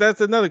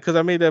that's another, because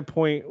I made that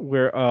point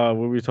where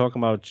we were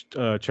talking about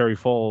Cherry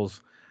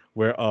Falls,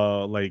 where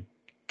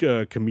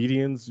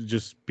comedians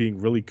just being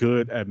really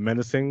good at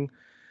menacing.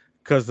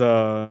 Because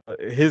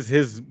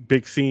his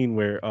big scene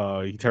where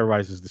he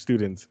terrorizes the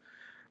students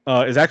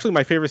is actually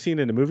my favorite scene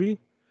in the movie.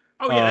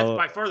 Oh yeah, that's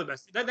by far the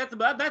best. That's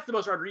the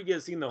most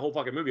Rodriguez scene in the whole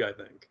fucking movie, I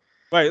think.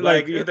 Right,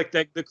 like you have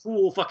the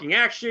cool fucking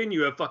action,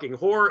 you have fucking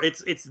horror.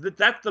 That's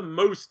the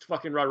most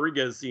fucking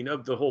Rodriguez scene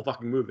of the whole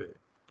fucking movie.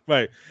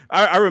 Right,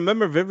 I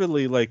remember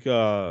vividly like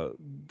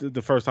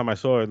the first time I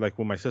saw it, like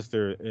with my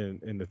sister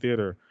in the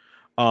theater.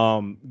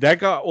 That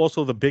got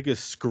also the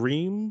biggest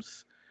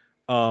screams.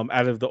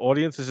 Out of the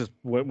audience is just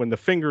when the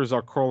fingers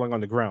are crawling on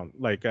the ground,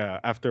 like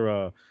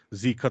after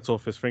Z cuts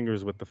off his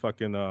fingers with the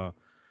fucking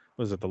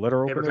was it the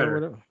letter Paper opener?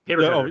 Cutter.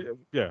 Paper cutter. Oh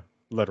yeah,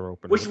 letter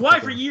opener. Which is why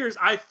for years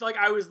I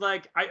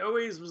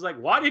always was like,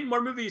 why didn't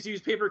more movies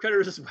use paper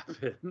cutters as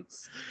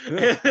weapons?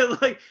 Yeah.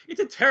 And, like, it's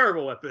a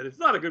terrible weapon. It's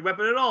not a good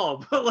weapon at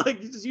all. But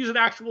like, you just use an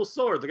actual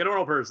sword like a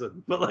normal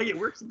person. But like, it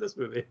works in this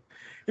movie.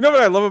 You know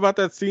what I love about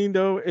that scene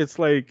though? It's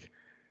like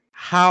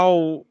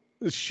how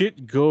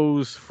shit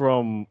goes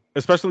from,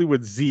 especially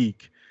with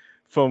Zeke,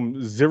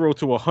 from 0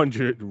 to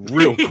 100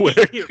 real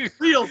quick.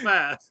 Real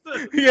fast.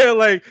 Yeah,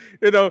 like,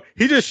 you know,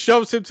 he just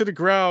shoves him to the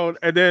ground,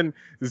 and then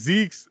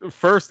Zeke's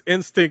first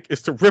instinct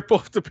is to rip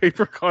off the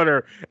paper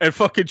cutter and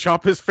fucking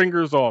chop his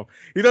fingers off.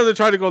 He doesn't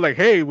try to go like,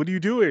 hey, what are you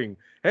doing?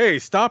 Hey,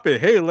 stop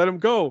it. Hey, let him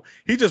go.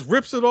 He just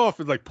rips it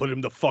off and like, put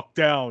him the fuck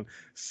down.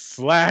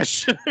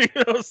 Slash. You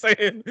know what I'm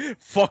saying?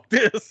 Fuck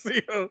this.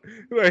 You know?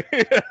 Like,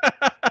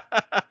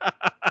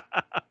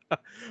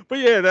 but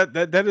yeah,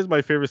 that is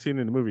my favorite scene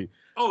in the movie.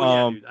 Oh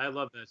yeah, dude, I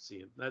love that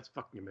scene. That's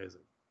fucking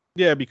amazing.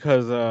 Yeah,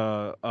 because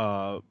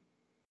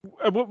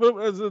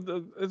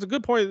It's a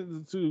good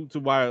point to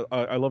why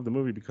I love the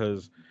movie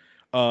because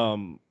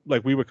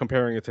like we were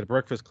comparing it to the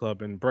Breakfast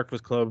Club, and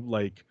Breakfast Club,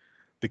 like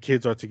the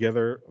kids are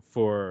together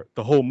for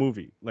the whole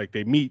movie, like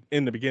they meet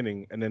in the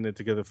beginning and then they're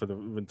together for the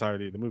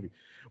entirety of the movie,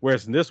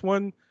 whereas in this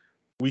one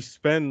we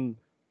spend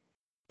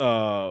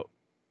uh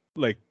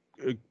like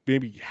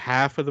maybe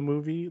half of the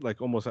movie,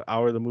 like almost an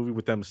hour of the movie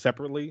with them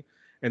separately,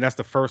 and that's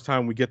the first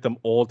time we get them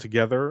all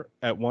together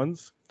at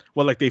once.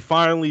 Well, like they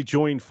finally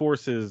join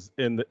forces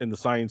in the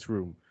science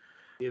room.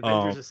 The um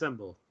Avengers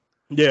assemble.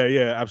 yeah,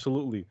 yeah,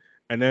 absolutely.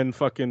 And then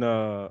fucking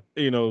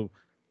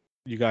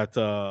you got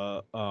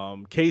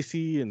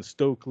Casey and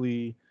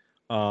Stokely,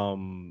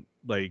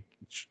 like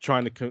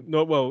trying to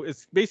no, well,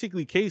 it's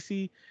basically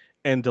Casey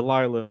and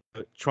Delilah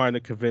trying to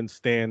convince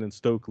Stan and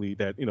Stokely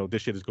that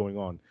this shit is going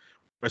on.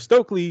 But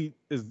Stokely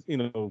is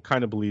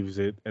kind of believes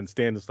it, and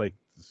Stan is like,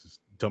 this is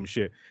dumb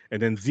shit.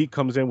 And then Zeke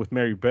comes in with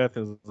Mary Beth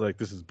and is like,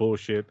 this is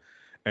bullshit.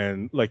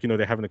 And like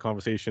they're having a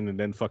conversation, and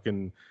then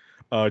fucking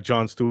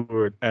John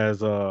Stewart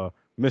as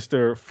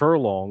Mr.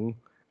 Furlong,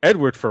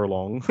 Edward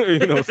Furlong,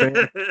 what I'm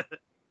saying.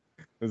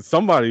 And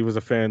somebody was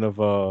a fan of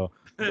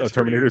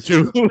Terminator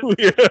 2.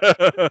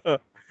 Yeah.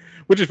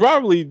 Which is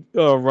probably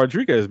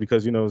Rodriguez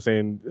because what I'm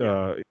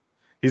saying,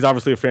 he's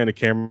obviously a fan of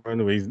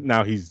Cameron.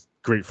 He's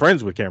great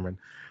friends with Cameron.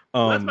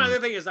 Well, that's my other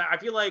thing is I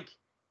feel like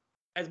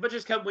as much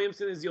as Kevin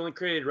Williamson is the only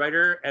credited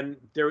writer and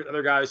there were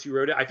other guys who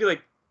wrote it, I feel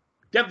like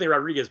definitely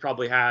Rodriguez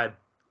probably had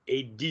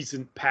a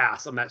decent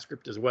pass on that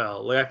script as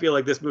well. Like I feel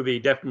like this movie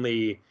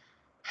definitely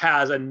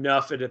has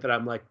enough in it that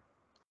I'm like,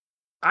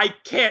 I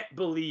can't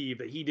believe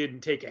that he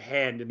didn't take a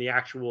hand in the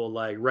actual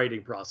like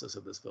writing process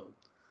of this film.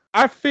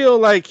 I feel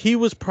like he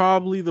was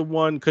probably the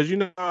one because you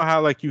know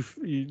how like you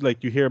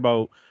hear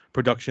about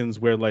productions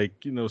where like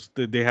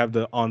they have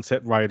the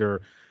on-set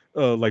writer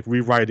like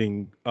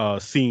rewriting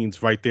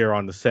scenes right there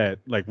on the set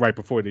like right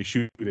before they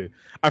shoot it.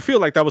 I feel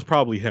like that was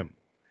probably him.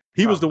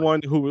 He was the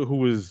one who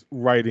was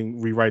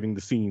rewriting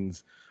the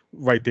scenes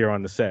right there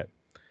on the set.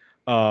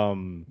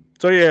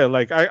 So yeah,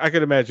 like I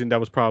could imagine that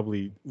was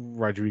probably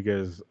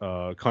Rodriguez's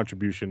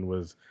contribution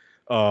was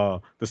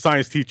the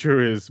science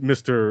teacher is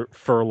Mr.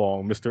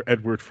 Furlong, Mr.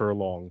 Edward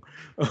Furlong.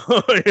 You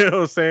know what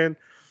I'm saying?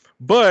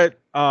 But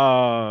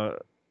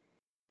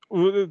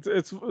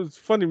it's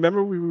funny.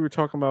 Remember we were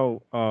talking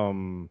about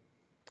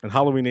in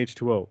Halloween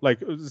H2O,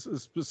 like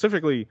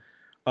specifically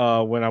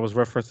when I was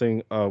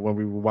referencing when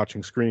we were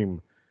watching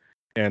Scream,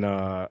 and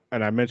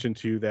I mentioned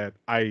to you that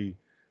I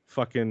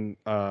fucking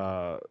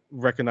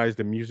recognize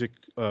the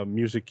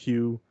music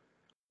cue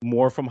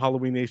more from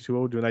Halloween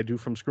H2O than I do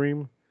from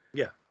Scream.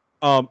 Yeah.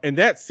 And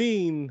that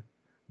scene,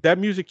 that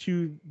music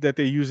cue that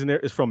they use in there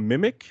is from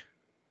Mimic.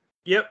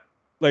 Yep.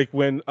 Like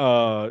when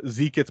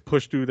Zeke gets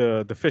pushed through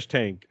the fish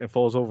tank and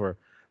falls over.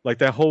 Like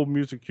that whole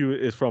music cue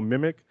is from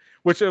Mimic,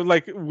 which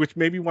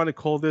made me want to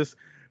call this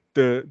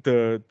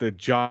the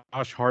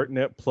Josh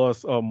Hartnett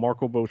plus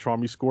Marco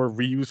Beltrami score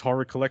reuse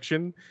horror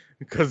collection,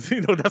 because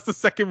that's the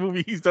second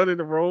movie he's done in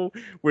a row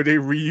where they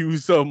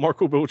reuse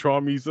Marco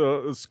Beltrami's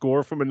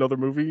score from another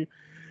movie.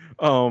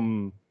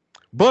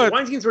 But the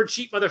Weinsteins were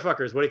cheap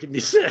motherfuckers. What can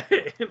you say?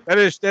 that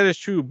is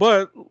true.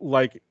 But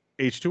like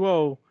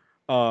H2O,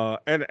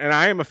 and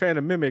I am a fan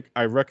of Mimic.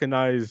 I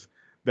recognize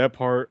that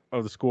part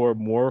of the score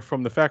more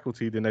from the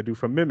Faculty than I do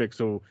from Mimic.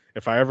 So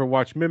if I ever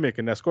watch Mimic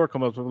and that score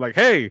comes up, I'm like,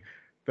 hey,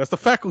 that's the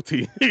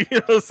Faculty. You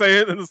know what I'm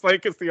saying? And it's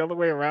like it's the other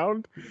way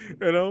around,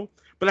 But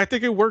I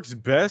think it works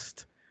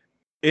best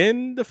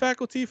in the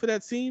Faculty for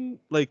that scene.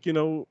 Like,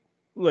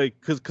 like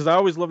because I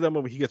always love that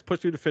moment. He gets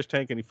pushed through the fish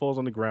tank and he falls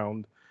on the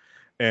ground.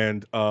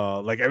 And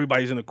like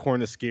everybody's in the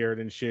corner scared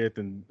and shit.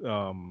 And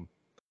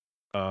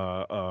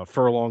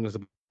Furlong is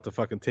about to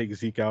fucking take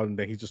Zeke out, and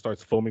then he just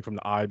starts foaming from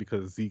the eye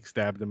because Zeke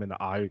stabbed him in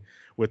the eye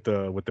with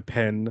the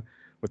pen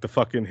with the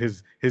fucking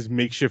his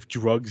makeshift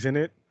drugs in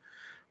it.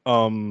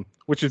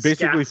 Which is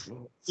basically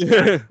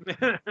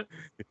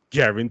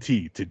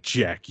guaranteed to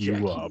jack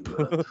you up.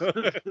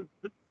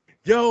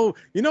 Yo,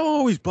 what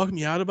always bugged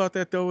me out about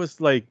that though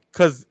is like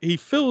because he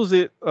fills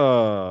it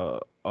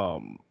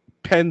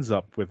pens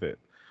up with it.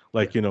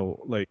 Like,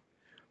 like,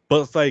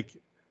 but it's like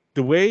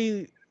the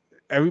way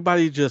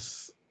everybody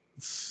just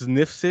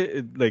sniffs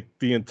it, like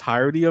the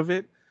entirety of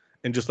it,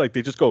 and just like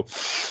they just go,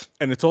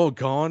 and it's all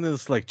gone, and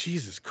it's like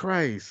Jesus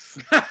Christ.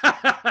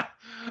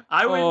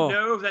 I wouldn't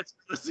know if that's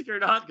realistic or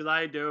not because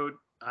I don't.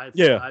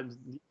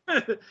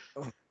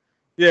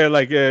 Yeah,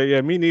 like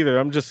yeah, me neither.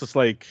 I'm just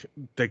like,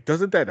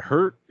 doesn't that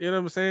hurt? You know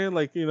what I'm saying?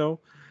 Like, and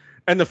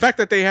the fact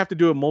that they have to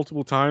do it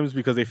multiple times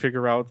because they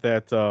figure out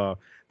that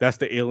that's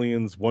the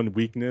aliens' one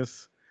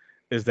weakness.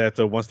 Is that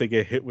once they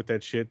get hit with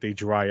that shit, they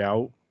dry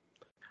out.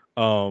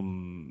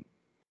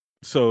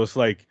 So it's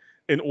like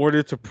in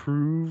order to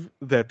prove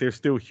that they're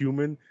still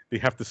human, they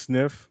have to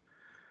sniff.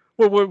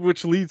 Well,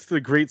 which leads to the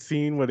great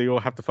scene where they all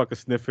have to fucking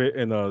sniff it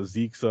in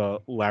Zeke's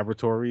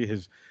laboratory,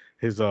 his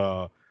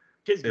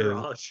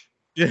garage.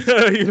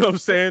 Yeah, you know what I'm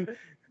saying?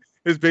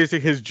 It's basically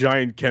his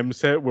giant chem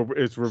set where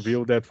it's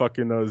revealed that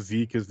fucking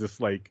Zeke is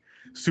this like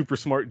super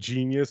smart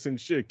genius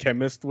and shit,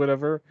 chemist,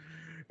 whatever.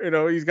 You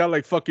know, he's got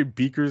like fucking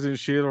beakers and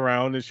shit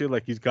around and shit,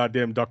 like he's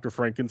goddamn Dr.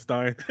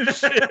 Frankenstein and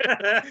shit.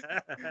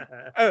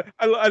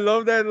 I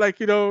love that, like,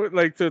 you know,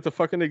 like to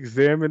fucking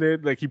examine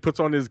it, like he puts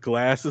on his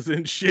glasses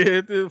and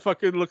shit, and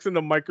fucking looks in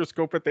the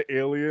microscope at the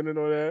alien and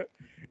all that,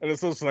 and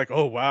it's also like,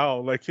 oh wow,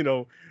 like, you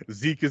know,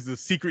 Zeke is the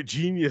secret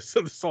genius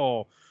of this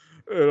all,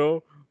 you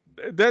know.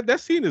 That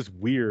scene is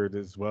weird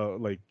as well.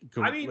 Like,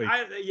 I mean,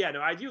 like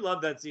no, I do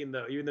love that scene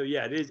though. Even though,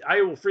 yeah, it is.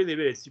 I will freely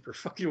admit it's super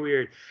fucking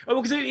weird.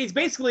 Oh, because it's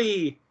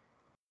basically,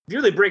 if you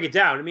really break it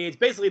down, I mean, it's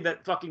basically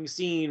that fucking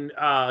scene,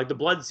 like the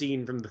blood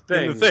scene from The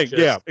Thing. in the thing,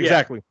 yeah,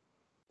 exactly.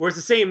 Where it's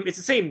the same. It's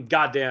the same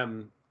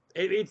goddamn.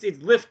 It's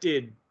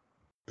lifted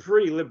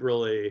pretty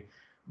liberally,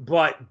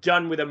 but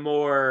done with a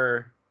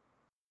more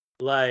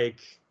like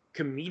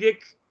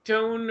comedic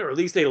tone, or at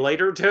least a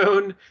lighter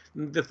tone.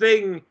 The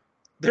Thing.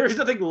 There's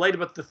nothing light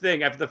about The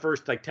Thing after the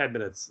first like 10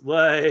 minutes.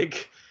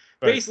 Like,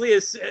 Right. basically,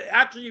 is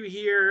after you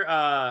hear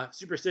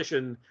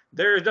Superstition,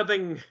 there's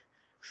nothing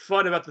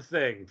fun about The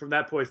Thing from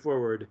that point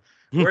forward.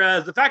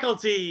 Whereas The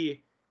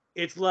Faculty,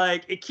 it's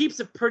like it keeps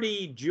a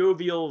pretty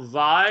jovial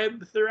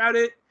vibe throughout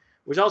it,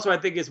 which also I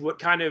think is what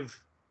kind of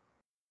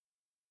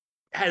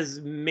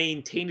has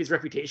maintained its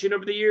reputation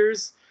over the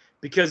years,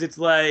 because it's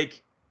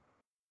like,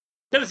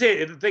 doesn't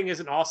say The Thing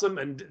isn't awesome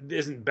and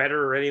isn't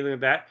better or anything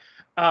like that.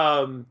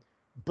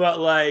 But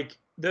like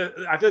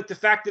I feel like the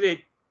fact that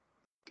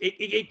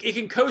it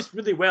can coast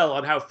really well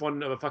on how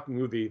fun of a fucking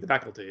movie The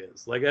Faculty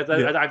is. Like I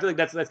feel like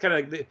that's kind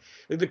of like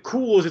the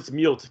cool is its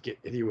meal ticket,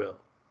 if you will.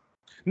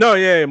 No,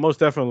 yeah, most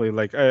definitely.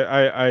 Like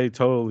I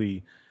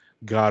totally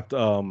got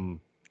the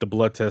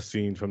blood test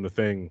scene from The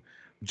Thing,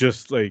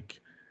 just like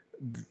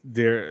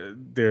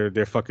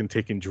they're fucking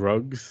taking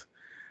drugs,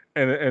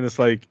 and it's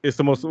like it's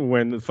the most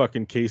when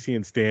fucking Casey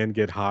and Stan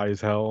get high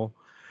as hell.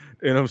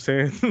 You know what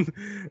I'm saying?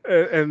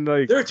 and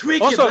like they're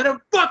tweaking. Also, let them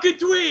fucking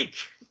tweak.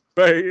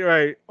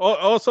 Right.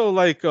 Also,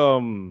 like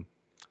the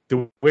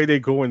way they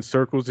go in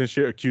circles and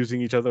shit,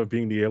 accusing each other of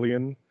being the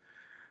alien.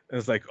 And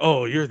it's like,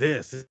 oh, you're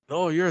this.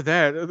 Oh, you're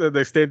that. And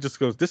then Stan just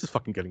goes, this is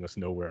fucking getting us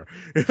nowhere.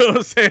 You know what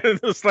I'm saying?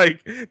 It's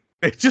like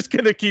they're just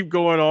gonna keep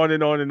going on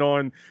and on and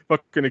on,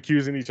 fucking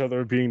accusing each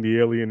other of being the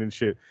alien and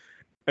shit.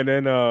 And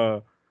then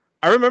I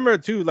remember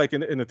too, like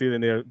in the theater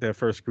in their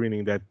first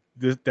screening, that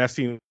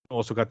scene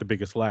also got the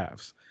biggest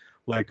laughs.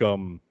 Like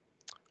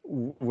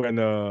when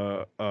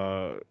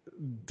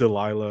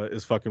Delilah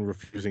is fucking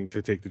refusing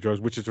to take the drugs,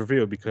 which is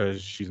revealed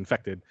because she's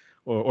infected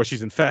or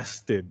she's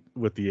infested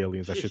with the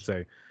aliens, I should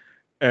say.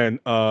 And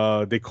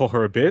they call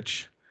her a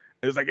bitch.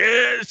 It's like,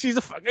 yeah, she's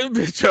a fucking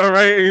bitch, all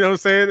right. You know what I'm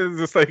saying? It's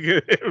just like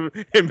him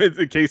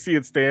and Casey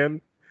and Stan.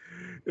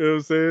 You know what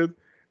I'm saying?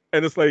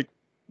 And it's like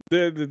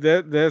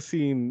that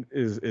scene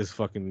is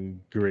fucking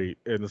great.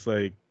 And it's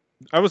like,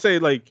 I would say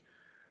like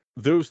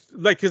those,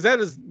 like, because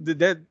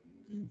that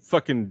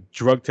fucking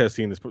drug test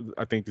scene is,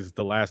 I think, is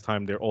the last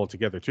time they're all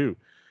together too.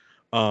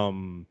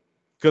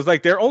 Because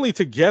like they're only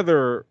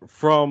together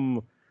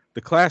from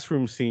the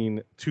classroom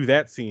scene to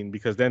that scene,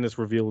 because then it's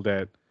revealed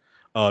that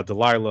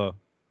Delilah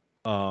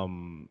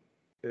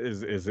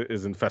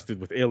is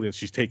infested with aliens.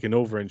 She's taken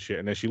over and shit,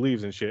 and then she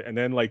leaves and shit, and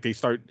then like they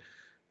start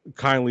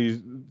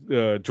kindly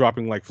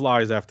dropping like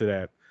flies after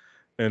that,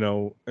 you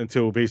know,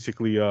 until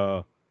basically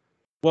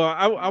well,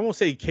 I won't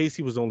say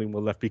Casey was the only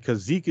one left, because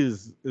Zeke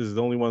is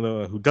the only one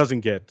who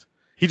doesn't get.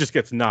 He just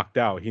gets knocked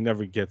out. He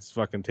never gets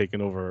fucking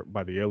taken over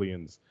by the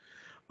aliens.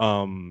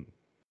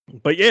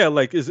 But yeah,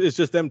 like it's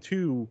just them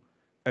two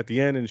at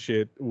the end and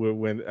shit.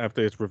 When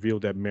after it's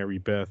revealed that Mary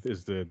Beth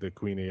is the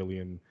queen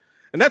alien,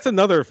 and that's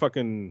another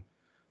fucking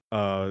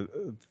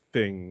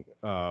thing.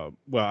 Well,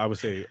 I would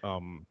say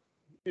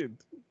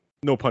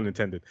no pun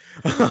intended.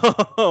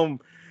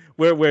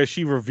 Where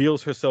she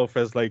reveals herself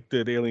as like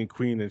the alien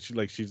queen, and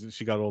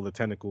she got all the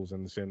tentacles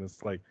and shit. And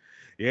it's like,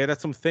 yeah,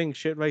 that's some thing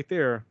shit right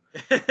there.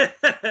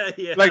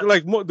 Yeah. Like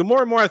the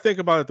more and more I think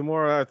about it, the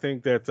more I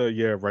think that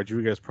yeah,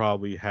 Rodriguez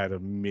probably had a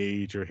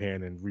major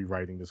hand in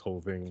rewriting this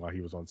whole thing while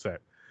he was on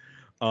set.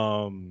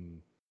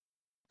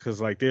 Because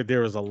like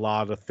there is a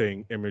lot of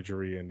thing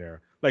imagery in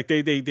there. Like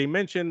they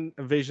mention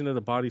Invasion of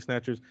the Body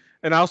Snatchers,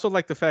 and I also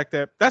like the fact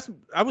that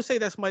I would say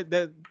that's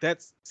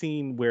that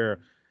scene where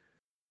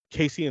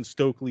Casey and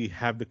Stokely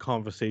have the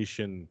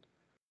conversation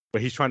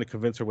where he's trying to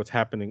convince her what's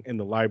happening in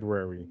the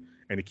library,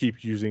 and he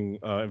keeps using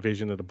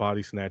Invasion of the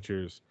Body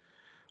Snatchers,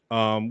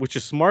 which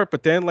is smart.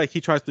 But then like he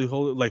tries to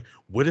hold it like,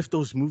 what if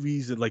those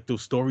movies and like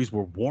those stories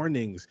were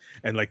warnings,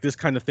 and like this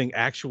kind of thing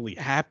actually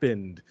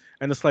happened?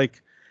 And it's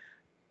like,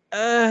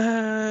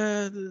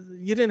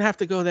 you didn't have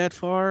to go that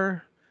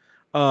far.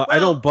 I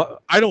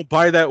don't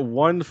buy that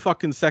one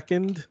fucking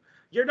second.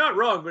 You're not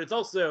wrong, but it's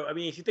also, I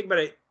mean, if you think about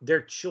it,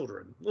 they're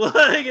children.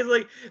 Like it's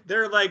like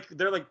they're like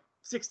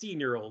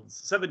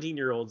 16-year-olds,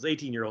 17-year-olds,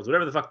 18-year-olds,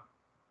 whatever the fuck.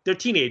 They're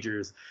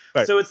teenagers.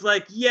 Right. So it's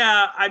like,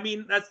 yeah, I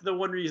mean, that's the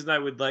one reason I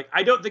would like,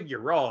 I don't think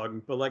you're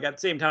wrong, but like at the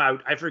same time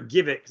I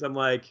forgive it, because I'm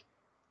like,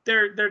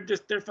 they're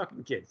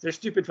fucking kids. They're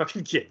stupid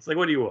fucking kids. Like,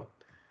 what do you want?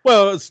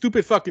 Well,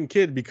 stupid fucking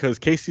kid, because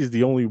Casey's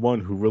the only one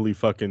who really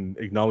fucking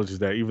acknowledges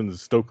that. Even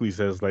Stokely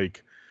says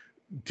like,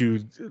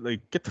 dude, like,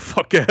 get the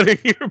fuck out of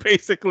here,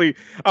 basically.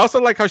 I also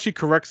like how she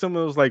corrects him.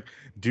 It was like,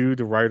 dude,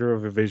 the writer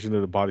of Invasion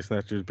of the Body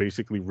Snatchers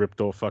basically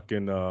ripped off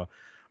fucking Albert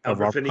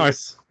Robert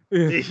Finney's.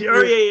 Yeah,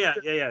 Oh yeah.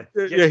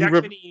 he Jack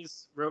ripped.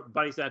 Finney's wrote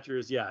Body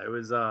Snatchers. Yeah, it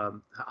was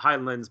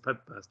Highlands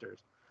Putbusters.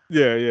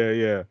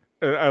 Yeah.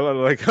 And I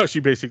like how she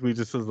basically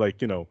just says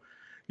like,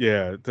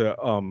 yeah,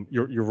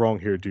 you're wrong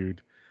here,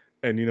 dude.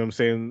 And you know what I'm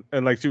saying?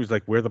 And like she was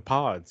like, we're the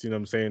pods, you know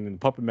what I'm saying? And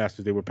Puppet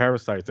Masters, they were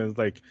parasites. And it's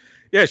like,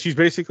 yeah, she's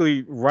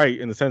basically right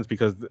in a sense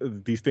because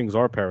these things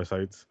are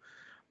parasites.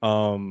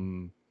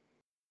 Um,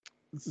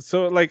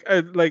 so I like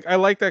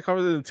that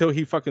conversation until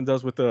he fucking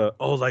does with the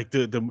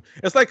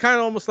it's like kind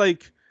of almost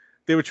like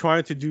they were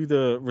trying to do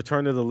the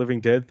Return of the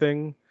Living Dead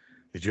thing.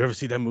 Did you ever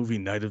see that movie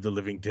Night of the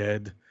Living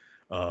Dead?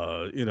 You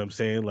know what I'm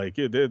saying? Like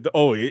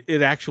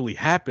it actually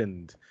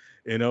happened,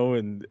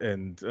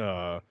 and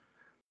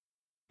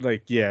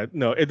like yeah,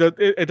 no,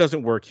 it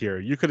doesn't work here.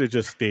 You could have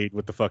just stayed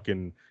with the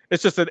fucking.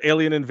 It's just an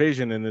alien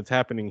invasion and it's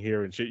happening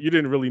here and shit. You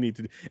didn't really need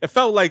to. It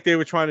felt like they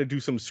were trying to do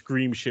some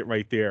Scream shit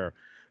right there,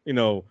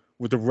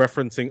 with the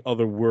referencing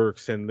other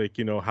works and like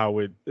how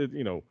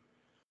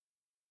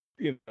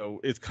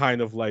it's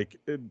kind of like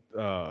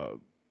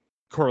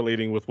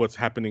correlating with what's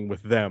happening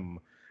with them,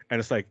 and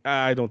it's like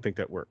I don't think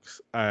that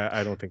works.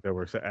 I don't think that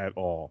works at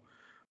all.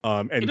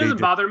 And it they doesn't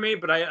did bother me,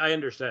 but I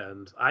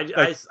understand. like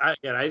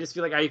I just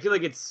feel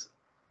like it's.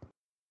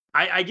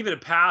 I give it a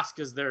pass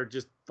because they're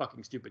just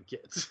fucking stupid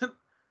kids.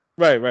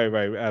 right,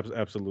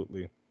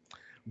 absolutely.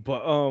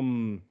 But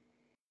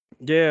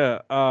yeah.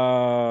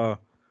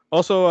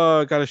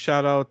 Also, got a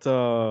shout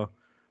out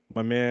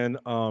my man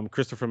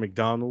Christopher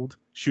McDonald,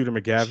 Shooter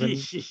McGavin.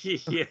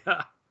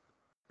 Yeah.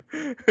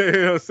 You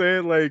know what I'm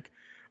saying? Like,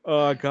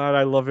 God,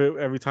 I love it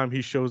every time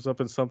he shows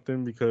up in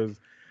something because,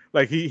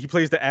 like, he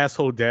plays the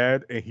asshole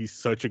dad, and he's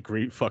such a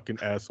great fucking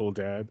asshole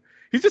dad.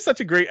 He's just such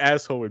a great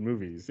asshole in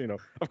movies.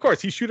 Of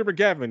course, he's Shooter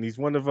McGavin. He's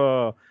one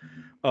of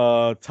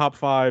top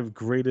 5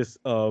 greatest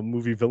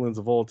movie villains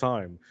of all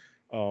time.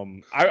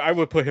 I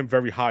would put him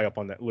very high up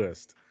on that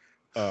list.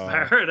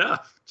 Fair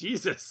enough.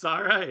 Jesus.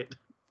 All right.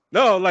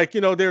 No, like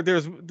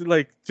there's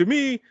like to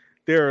me,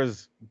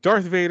 there's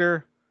Darth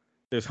Vader,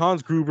 there's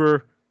Hans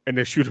Gruber, and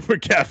there's Shooter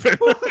McGavin.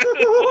 What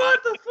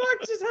the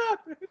fuck just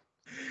happened?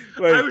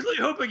 Like, I was really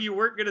hoping you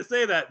weren't gonna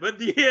say that, but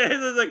yeah,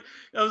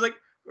 I was like,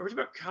 are we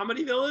about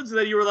comedy villains? And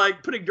then you were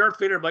like putting Darth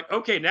Vader. I'm like,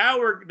 okay, now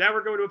we're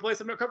going to a place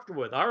I'm not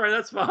comfortable with. All right,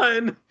 that's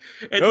fine.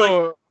 It's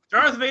like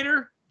Darth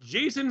Vader,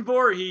 Jason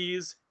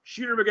Voorhees,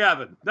 Shooter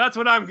McGavin. That's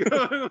what I'm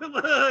going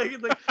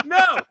with. Like,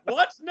 no,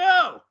 what?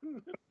 No.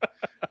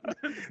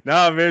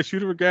 Nah, man,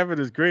 Shooter McGavin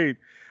is great.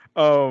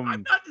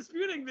 I'm not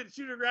disputing that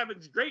Shooter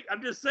McGavin's great.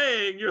 I'm just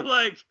saying you're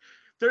like,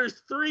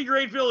 there's 3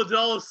 great villains in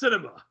all of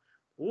cinema.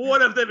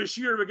 One of them is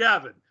Shooter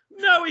McGavin.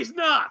 No, he's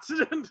not.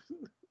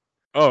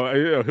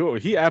 Oh,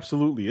 he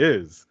absolutely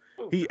is.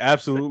 He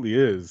absolutely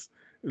is.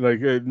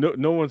 Like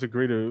no one's a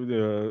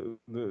greater.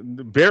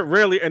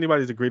 Rarely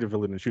anybody's a greater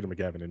villain than Shooter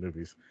McGavin in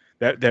movies.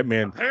 That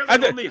man.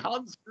 Apparently, only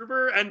Hans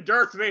Gruber and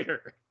Darth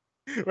Vader.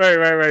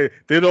 Right.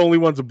 They're the only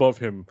ones above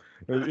him.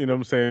 You know what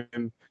I'm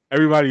saying?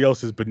 Everybody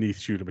else is beneath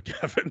Shooter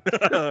McGavin.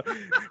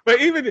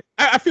 But even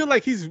I feel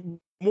like he's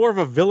more of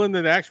a villain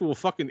than actual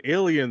fucking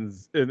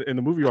aliens in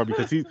the movie are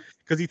because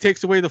he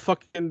takes away the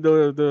fucking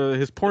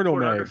his porno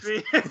mags.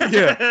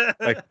 Yeah,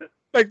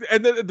 like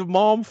and then the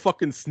mom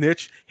fucking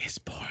snitch his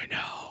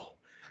porno.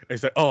 And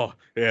he's like, oh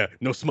yeah,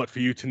 no smut for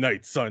you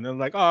tonight, son. And I'm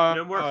like, oh,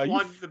 no more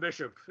flogging the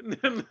bishop.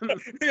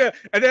 Yeah,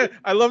 and then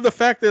I love the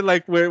fact that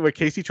like where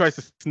Casey tries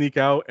to sneak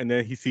out and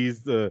then he sees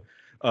the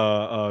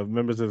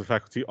members of the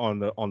faculty on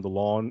the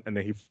lawn and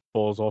then he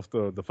falls off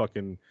the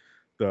fucking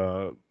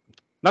the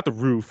not the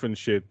roof and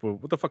shit, but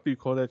what the fuck do you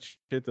call that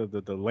shit?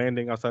 The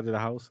landing outside of the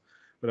house,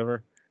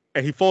 whatever.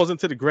 And he falls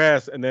into the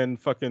grass, and then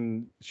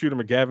fucking Shooter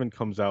McGavin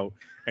comes out,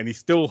 and he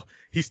still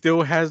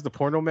has the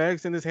porno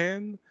mags in his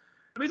hand.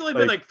 I mean, it's only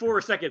been like 4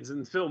 seconds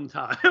in film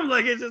time.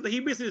 Like it's just he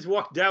basically just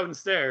walked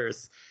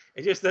downstairs.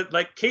 It's just that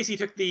like Casey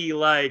took the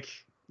like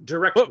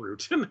direct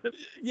route.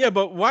 Yeah,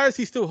 but why is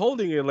he still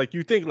holding it? Like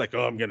you think like,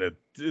 oh, I'm gonna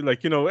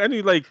like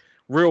any like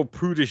real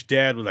prudish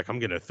dad was like, I'm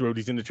gonna throw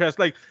these in the trash.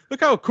 Like,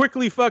 look how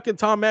quickly fucking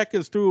Tom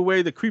Atkins threw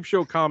away the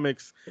Creepshow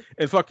comics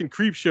and fucking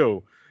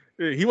Creepshow.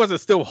 He wasn't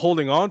still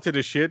holding on to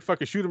the shit.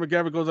 Fucking Shooter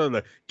McGavin goes out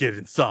like, get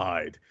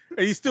inside.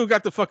 And he still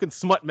got the fucking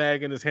smut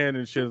mag in his hand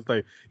and shit. It's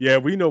like, yeah,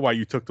 we know why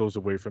you took those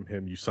away from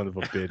him, you son of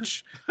a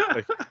bitch.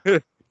 Like,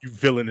 you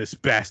villainous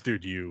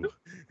bastard, you.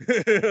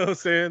 You know what I'm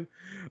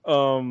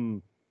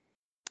saying?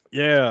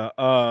 Yeah,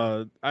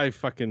 I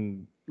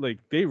fucking like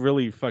they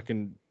really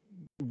fucking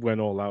went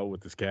all out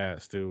with this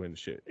cast too and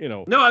shit.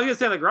 No, I was gonna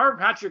say like Robert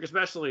Patrick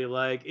especially.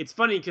 Like it's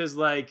funny because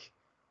like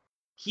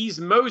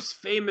he's most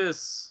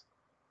famous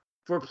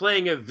for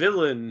playing a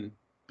villain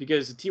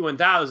because of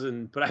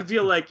T-1000, but I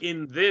feel like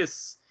in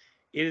this,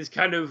 it is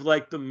kind of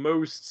like the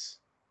most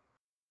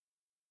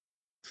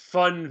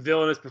fun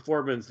villainous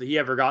performance that he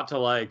ever got to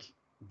like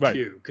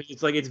do. Because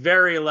it's like it's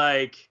very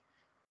like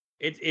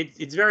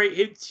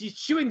he's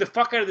chewing the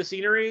fuck out of the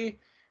scenery,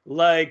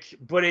 like,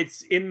 but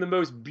it's in the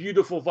most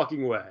beautiful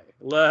fucking way.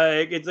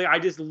 Like, it's like I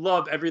just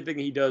love everything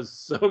he does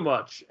so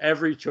much.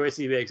 Every choice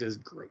he makes is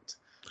great.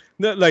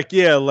 No, like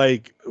yeah,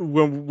 like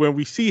when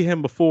we see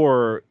him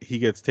before he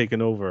gets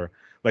taken over,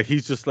 like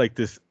he's just like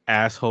this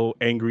asshole,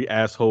 angry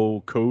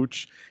asshole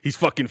coach. He's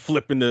fucking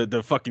flipping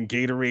the fucking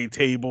Gatorade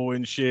table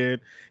and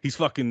shit. He's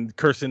fucking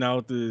cursing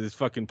out his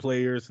fucking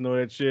players and all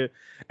that shit.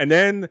 And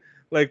then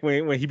like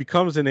when he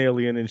becomes an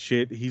alien and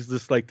shit, he's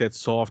just like that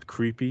soft,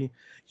 creepy.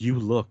 You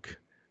look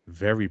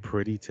very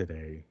pretty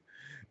today,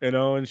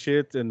 and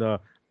shit. And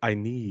I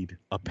need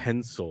a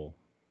pencil.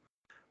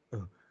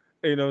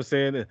 You know what I'm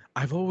saying?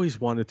 I've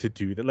always wanted to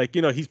do that. Like,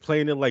 he's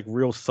playing it like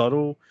real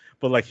subtle,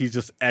 but like he's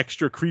just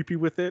extra creepy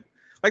with it.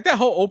 Like that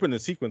whole opening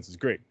sequence is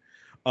great.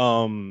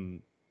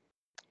 Um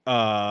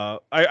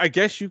I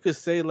guess you could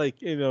say like,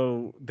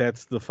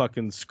 that's the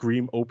fucking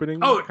Scream opening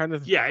Oh, kind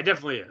of. yeah, it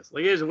definitely is.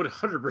 Like, it is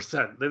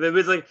 100%.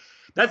 It's like,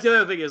 that's the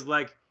other thing is,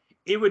 like,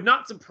 it would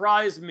not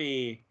surprise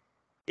me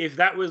if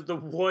that was the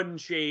one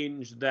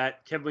change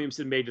that Kevin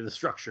Williamson made to the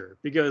structure.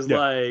 Because, Yeah.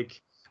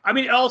 like, I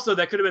mean, also,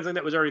 that could have been something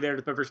that was already there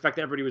to respect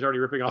that everybody was already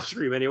ripping off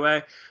Scream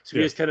anyway. So he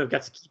Yeah. just kind of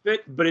got to keep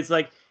it. But it's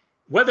like,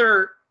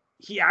 whether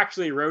he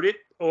actually wrote it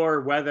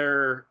or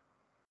whether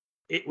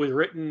it was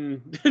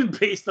written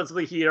based on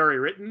something he had already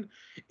written,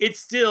 it's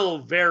still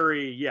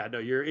very,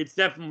 it's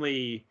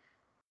definitely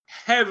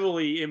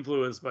heavily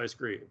influenced by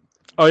Scream.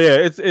 Oh yeah,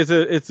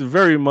 it's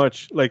very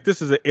much like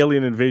this is an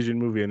alien invasion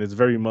movie, and it's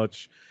very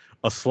much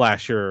a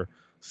slasher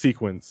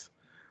sequence.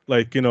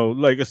 Like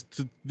like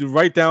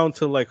right down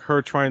to like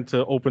her trying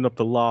to open up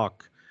the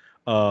lock,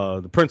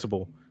 the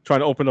principal trying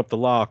to open up the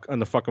lock on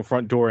the fucking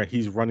front door, and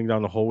he's running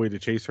down the hallway to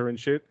chase her and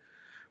shit.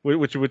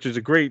 Which is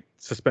a great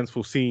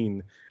suspenseful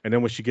scene. And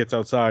then when she gets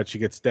outside, she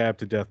gets stabbed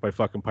to death by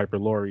fucking Piper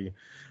Laurie.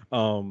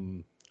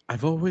 Um,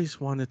 I've always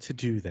wanted to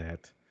do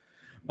that.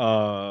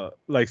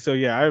 Like so,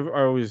 yeah, I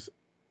always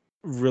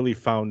really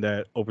found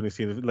that opening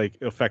scene like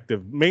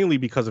effective, mainly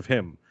because of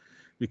him,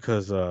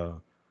 because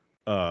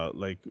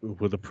like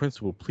will the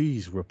principal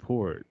please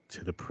report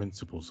to the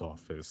principal's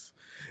office?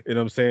 You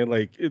know what I'm saying?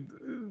 Like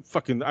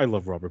fucking, I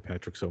love Robert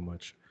Patrick so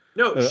much.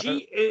 No, Uh,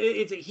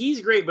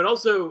 he's great, but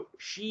also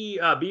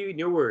B.B.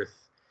 Newworth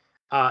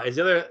is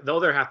the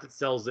other half that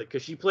sells it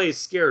because she plays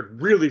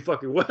scared really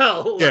fucking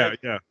well. yeah, Like,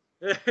 yeah.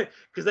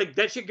 because like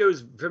that shit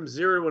goes from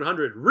 0 to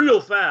 100 real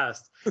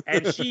fast,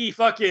 and she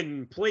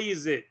fucking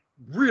plays it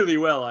really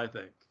well, I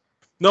think.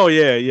 No,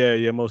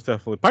 yeah, most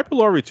definitely. Piper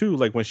Laurie too.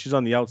 Like when she's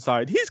on the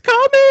outside, he's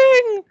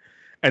coming,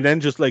 and then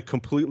just like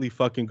completely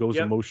fucking goes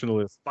Yep,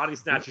 emotionless. body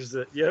snatches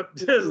it. Yep,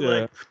 just Yeah,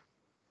 like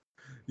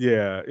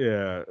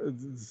yeah.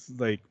 It's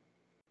like,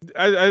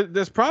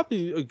 there's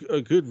probably a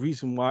good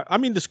reason why. I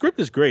mean, the script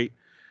is great,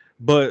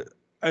 but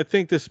I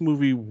think this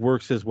movie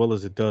works as well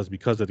as it does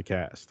because of the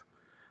cast.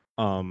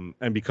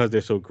 And because they're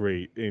so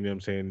great, you know what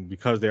I'm saying?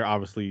 Because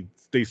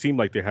they seem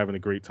like they're having a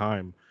great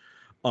time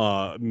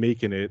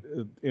making it,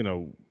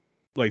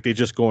 like they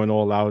just going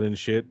all out and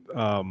shit.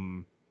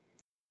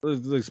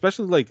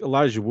 Especially like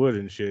Elijah Wood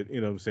and shit,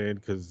 you know what I'm saying?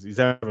 Because he's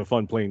having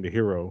fun playing the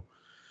hero.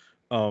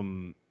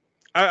 Um,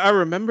 I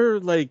remember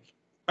like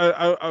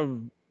I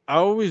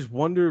always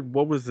wondered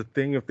what was the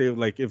thing if they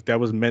like if that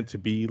was meant to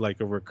be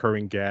like a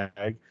recurring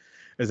gag,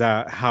 is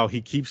that how he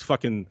keeps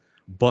fucking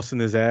busting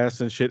his ass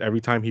and shit every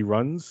time he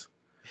runs.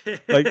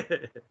 Like,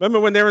 remember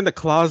when they're in the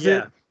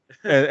closet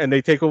yeah. and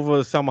they take over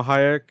Salma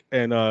Hayek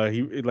and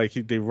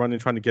they run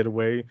and trying to get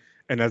away,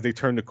 and as they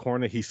turn the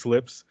corner he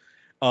slips.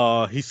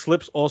 He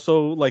slips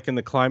also like in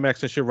the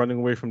climax and shit, running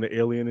away from the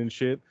alien and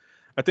shit.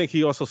 I think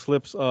he also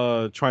slips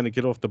trying to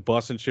get off the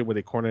bus and shit where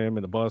they corner him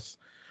in the bus,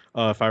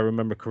 if I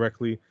remember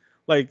correctly.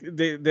 Like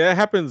that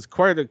happens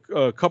quite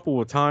a couple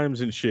of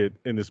times and shit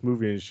in this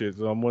movie and shit.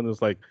 So I'm wondering,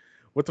 like,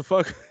 what the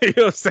fuck? You know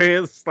what I'm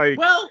saying? It's like,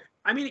 Well,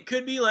 I mean, it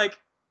could be like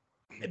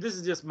this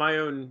is just my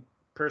own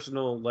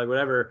personal like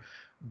whatever,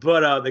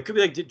 but they could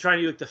be like trying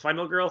to do like the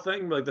final girl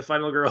thing. Like the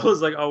final girl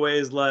is like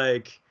always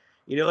like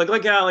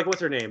like what's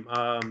her name?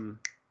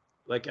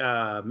 Like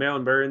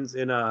Marilyn Burns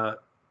in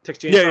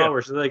Texas yeah, Chainsaw,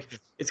 where she's like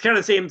it's kind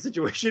of the same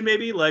situation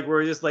maybe, like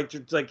where just like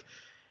because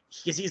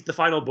he's the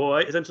final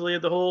boy essentially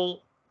of the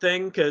whole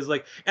thing. Because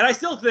like, and I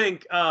still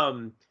think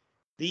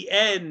the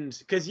end,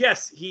 because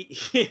yes, he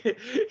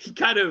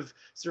kind of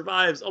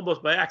survives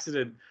almost by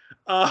accident.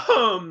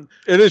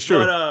 it is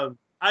true. But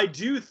I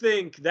do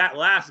think that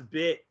last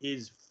bit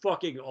is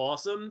fucking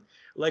awesome.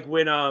 Like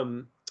when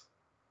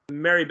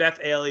Mary Beth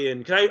alien,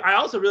 because I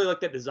also really like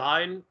that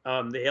design,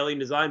 the alien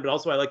design, but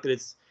also I like that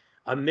it's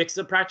a mix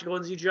of practical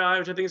and CGI,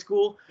 which I think is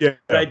cool. Yeah,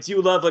 But I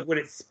do love like when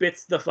it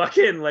spits the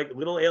fucking like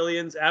little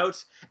aliens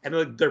out and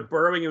like they're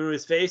burrowing into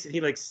his face, and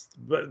he like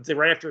but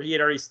right after he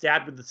had already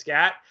stabbed with the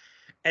scat,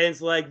 and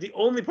it's like the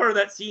only part of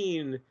that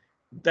scene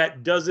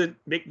that doesn't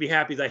make me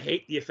happy is I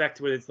hate the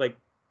effect when it's like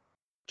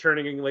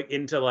turning like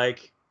into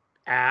like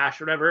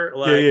ash or whatever.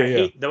 Like I yeah.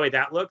 hate the way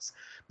that looks,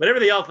 but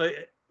everything else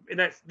in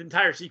that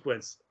entire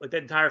sequence, like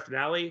that entire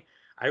finale,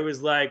 I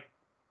was like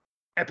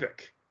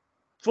epic.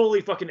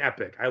 fully fucking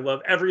epic. I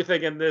love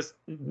everything in this.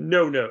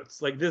 No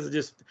notes. Like this is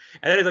just,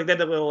 and then it's like then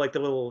the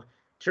little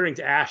turning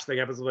to ash thing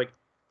happens. Like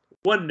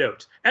one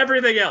note.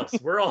 Everything else,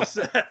 we're all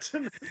set.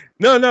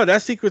 No,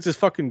 that sequence is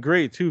fucking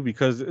great too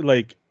because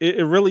like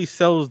it really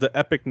sells the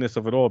epicness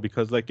of it all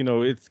because like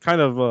it's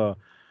kind of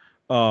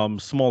a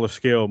smaller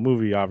scale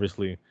movie,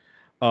 obviously.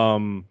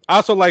 I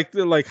also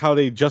like how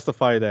they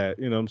justify that.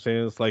 You know what I'm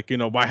saying? It's like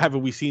why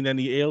haven't we seen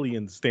any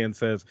aliens? Stan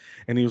says,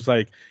 and he was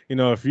like,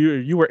 if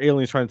you were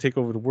aliens trying to take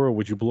over the world,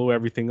 would you blow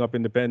everything up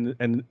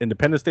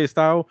Independence Day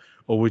style,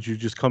 or would you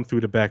just come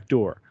through the back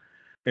door?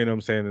 You know what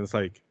I'm saying? And it's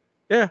like,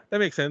 yeah, that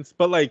makes sense.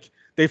 But like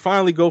they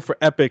finally go for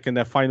epic in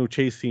that final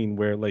chase scene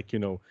where like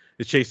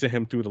it's chasing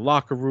him through the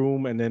locker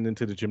room and then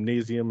into the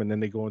gymnasium and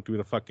then they going through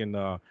the fucking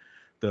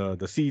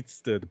the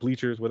seats, the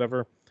bleachers,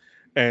 whatever.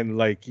 And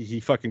like he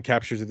fucking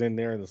captures it in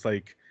there and it's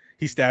like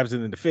he stabs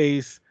it in the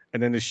face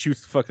and then it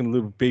shoots fucking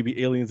little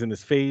baby aliens in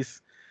his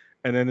face.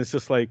 And then it's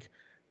just like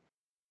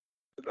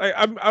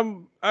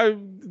you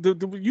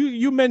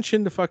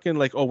mentioned the fucking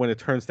like when it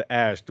turns to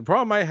ash. The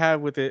problem I have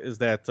with it is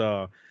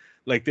that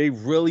like they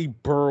really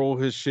burrow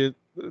his shit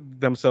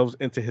themselves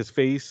into his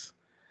face,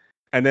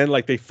 and then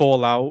like they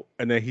fall out,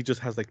 and then he just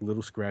has like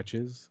little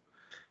scratches,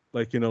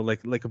 like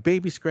like a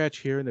baby scratch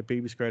here and a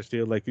baby scratch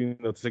there, like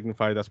to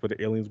signify that's where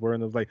the aliens were.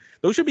 And it was like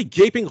those should be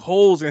gaping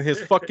holes in his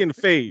fucking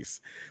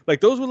face, like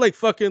those were like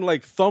fucking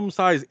like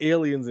thumb-sized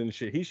aliens and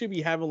shit. He should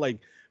be having like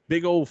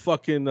big old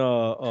fucking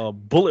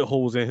bullet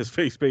holes in his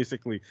face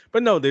basically,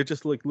 but no, they're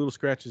just like little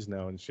scratches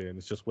now and shit, and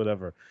it's just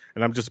whatever.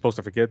 And I'm just supposed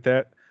to forget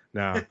that?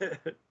 Nah.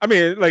 I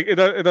mean, like it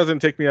doesn't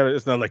take me out.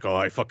 It's not like, oh,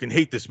 I fucking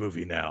hate this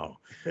movie now.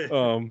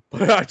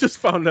 But I just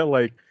found that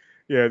like,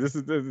 yeah,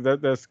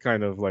 that's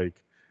kind of like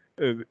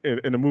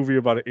in a movie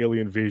about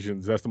alien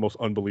invasions, that's the most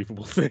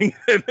unbelievable thing.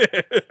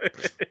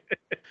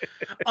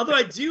 Although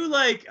I do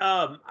like,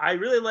 I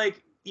really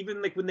like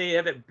even like when they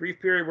have that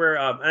brief period where,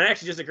 and it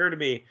actually just occurred to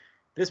me,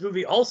 this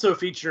movie also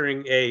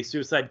featuring a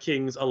Suicide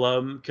Kings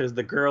alum because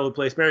the girl who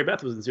plays Mary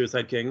Beth was in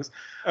Suicide Kings.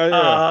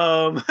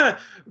 Yeah.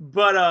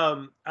 But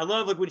I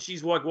love like when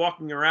she's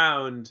walking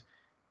around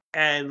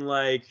and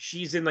like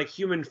she's in like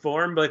human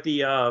form, but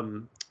the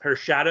her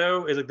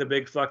shadow is like the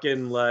big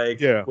fucking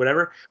like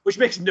whatever, which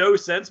makes no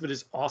sense, but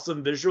is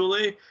awesome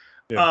visually.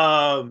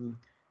 Yeah.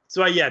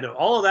 So yeah, no,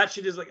 all of that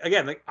shit is like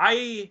again, like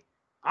I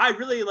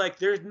really like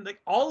there's like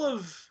all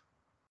of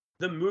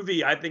the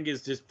movie I think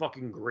is just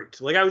fucking great.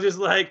 Like I was just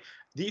like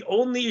the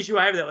only issue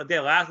I have that like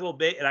that last little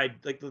bit, and I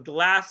like the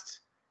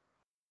last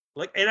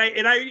like and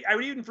I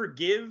would even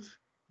forgive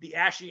the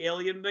ashy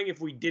alien thing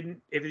if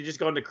it just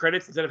gone to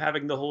credits instead of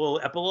having the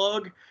whole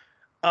epilogue.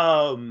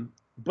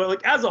 But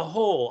like as a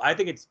whole, I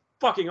think it's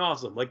fucking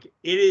awesome. Like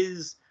it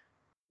is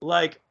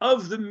like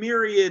of the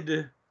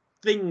myriad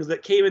things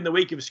that came in the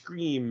wake of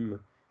Scream,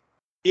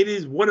 it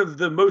is one of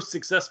the most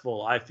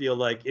successful, I feel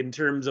like, in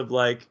terms of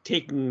like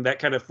taking that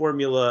kind of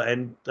formula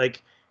and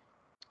like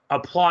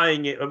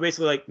applying it, or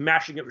basically like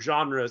mashing up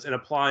genres and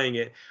applying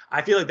it.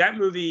 I feel like that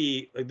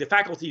movie, like The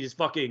Faculty, is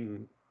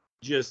fucking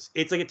just,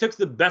 it's like it took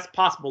the best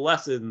possible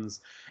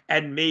lessons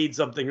and made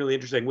something really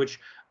interesting, which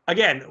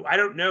again, I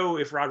don't know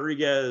if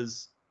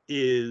Rodriguez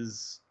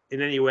is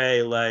in any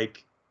way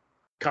like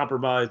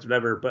compromised or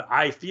whatever, but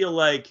I feel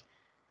like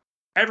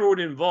everyone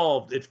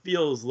involved, it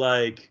feels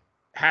like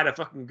had a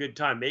fucking good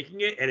time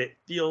making it, and it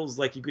feels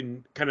like you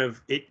can kind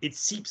of it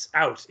seeps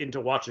out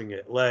into watching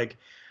it. Like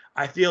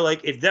I feel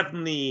like it's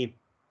definitely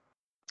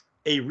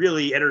a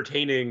really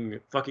entertaining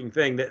fucking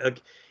thing that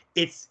like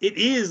it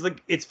is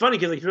like it's funny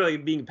because like really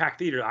being packed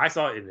theater. I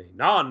saw it in a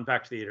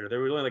non-packed theater. There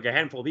was only like a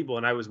handful of people,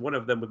 and I was one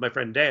of them with my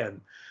friend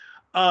Dan.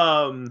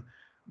 But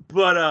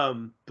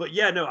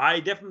yeah, no, I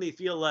definitely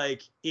feel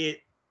like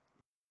it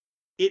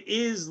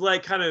is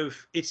like kind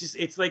of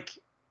it's like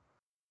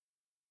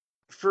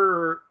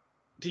for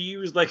to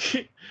use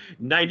like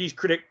 90s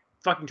critic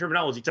fucking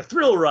terminology, it's a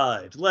thrill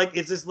ride. Like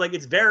it's just like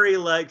it's very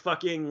like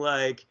fucking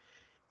like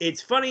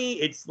it's funny,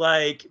 it's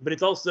like, but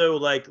it's also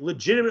like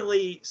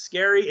legitimately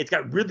scary. It's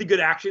got really good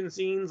action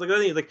scenes. Like I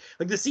think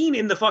like the scene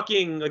in the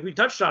fucking like we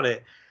touched on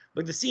it,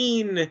 like the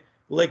scene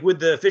like with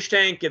the fish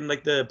tank and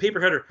like the paper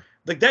cutter,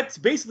 like that's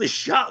basically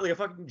shot like a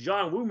fucking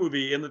John Woo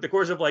movie in like the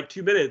course of like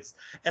 2 minutes.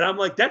 And I'm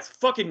like, that's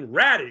fucking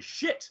rad as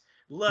shit.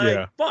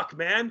 Like fuck,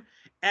 man.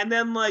 And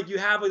then like you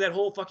have like that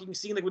whole fucking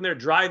scene like when they're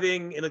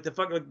driving and like the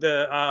fucking like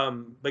the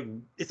like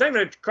it's not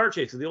even a car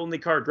chase because the only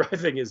car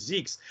driving is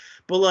Zeke's,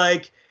 but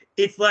like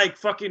it's like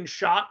fucking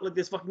shot like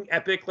this fucking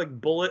epic like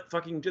bullet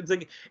fucking it's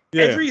like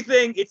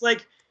everything. It's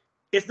like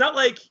it's not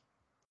like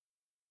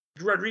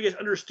Rodriguez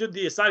understood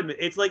the assignment.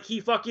 It's like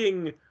he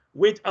fucking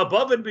went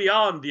above and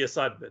beyond the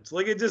assignment.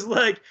 Like it just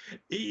like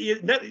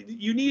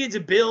you needed to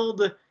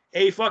build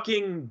a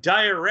fucking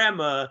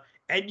diorama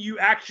and you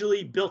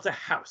actually built a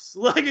house.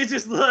 Like it's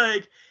just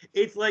like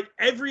it's like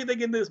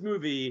everything in this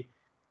movie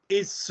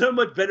is so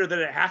much better than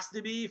it has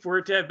to be for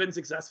it to have been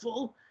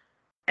successful.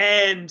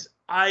 And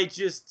I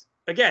just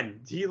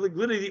again, he like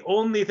literally the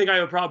only thing I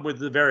have a problem with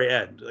is the very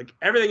end. Like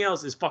everything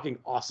else is fucking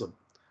awesome.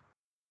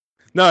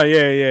 No,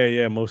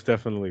 yeah, most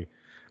definitely.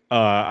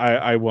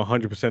 I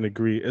 100%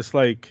 agree. It's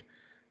like,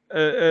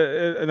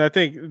 and I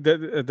think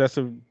that's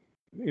a,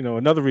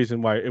 another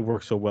reason why it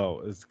works so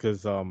well is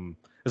because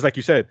it's like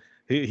you said,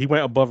 he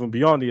went above and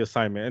beyond the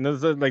assignment, and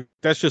it's like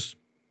that's just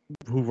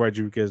who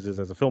Rodriguez is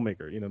as a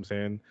filmmaker. You know what I'm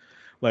saying?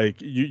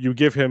 Like you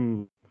give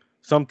him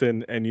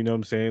something, and you know what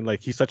I'm saying.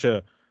 Like he's such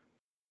a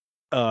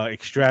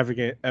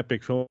extravagant,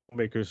 epic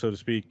filmmaker, so to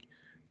speak,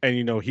 and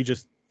he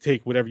just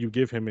take whatever you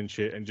give him and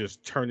shit and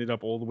just turn it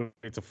up all the way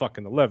to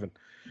fucking 11.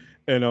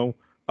 You know,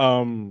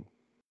 um,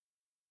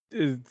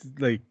 it's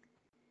like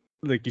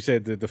you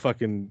said, the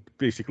fucking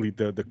basically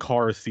the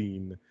car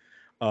scene,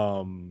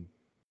 um,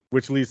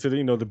 which leads to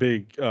the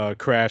big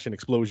crash and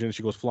explosion.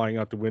 She goes flying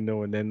out the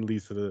window, and then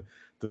leads to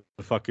the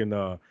fucking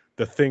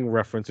the thing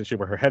reference and shit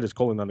where her head is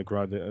colling on the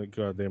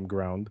goddamn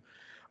ground.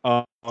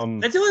 That's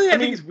the only thing I I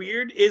think mean, is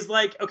weird is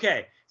like,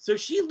 okay, so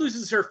she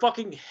loses her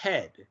fucking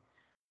head.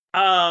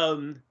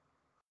 And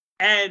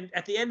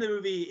at the end of the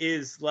movie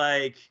is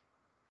like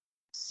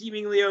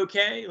seemingly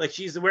okay. Like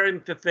she's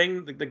wearing the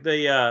thing, like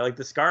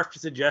the scarf to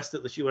suggest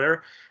that she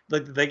whatever,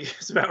 like the thing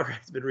somehow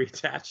has been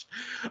reattached.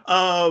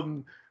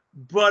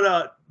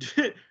 But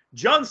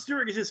Jon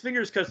Stewart gets his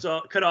fingers cut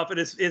off and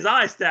his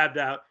eye stabbed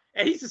out,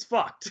 and he's just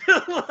fucked.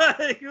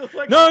 like,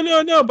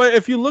 no. But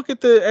if you look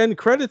at the end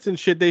credits and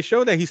shit, they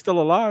show that he's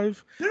still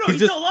alive. no,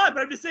 he's still alive.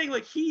 But I'm just saying,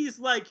 like he's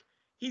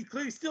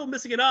clearly still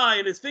missing an eye,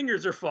 and his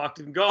fingers are fucked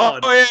and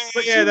gone. Oh yeah,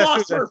 but yeah, she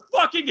lost her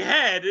fucking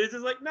head. And it's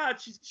just like, nah,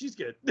 she's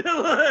good.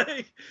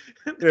 Like,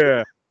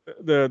 yeah.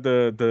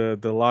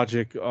 The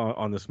logic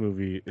on this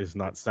movie is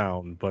not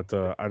sound, but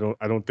I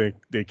don't think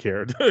they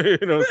cared. You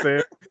know what I'm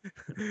saying?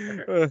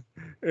 You know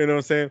what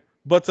I'm saying?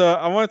 But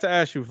I wanted to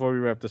ask you before we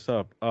wrap this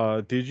up.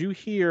 Did you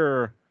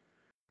hear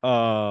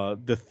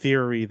the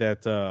theory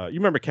that you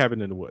remember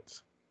Cabin in the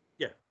Woods?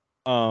 Yeah.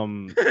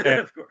 And,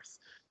 Of course.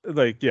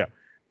 like yeah,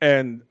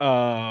 and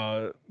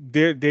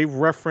they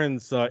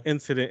reference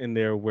incident in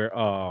there where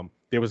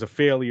there was a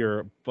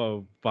failure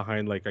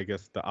behind, like, I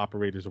guess the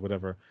operators or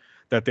whatever,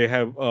 that they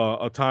have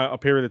a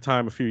period of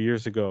time a few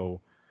years ago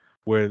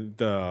where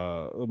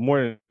more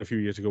than a few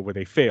years ago where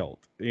they failed,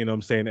 you know what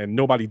I'm saying, and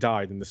nobody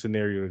died in the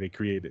scenario they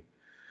created.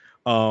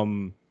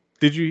 um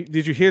did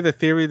you hear the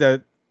theory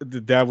that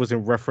that was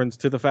in reference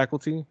to the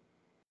faculty?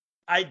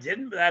 I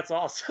didn't, but that's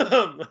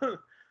awesome.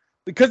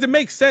 Because it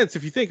makes sense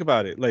if you think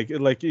about it, like you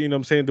know what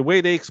I'm saying, the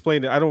way they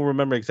explained it. I don't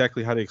remember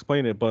exactly how they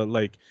explained it, but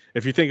like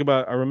if you think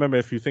about, I remember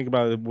if you think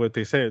about it, what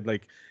they said,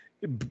 like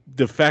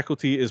the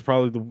faculty is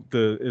probably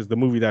the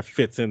movie that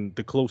fits in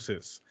the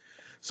closest.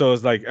 So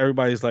it's like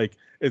everybody's like,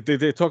 if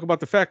they talk about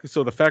the faculty,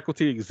 so the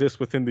faculty exists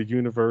within the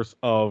universe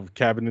of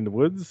Cabin in the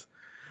Woods,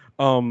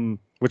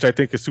 which I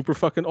think is super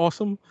fucking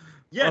awesome.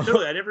 Yeah,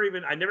 totally. I never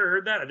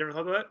heard that. I never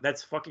thought of that.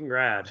 That's fucking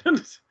rad.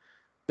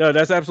 No,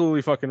 that's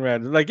absolutely fucking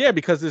rad. Like, yeah,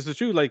 because it's the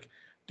truth. Like,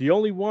 the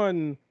only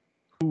one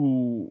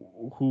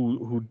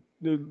who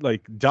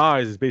like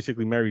dies is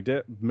basically Mary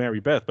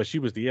Beth, but she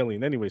was the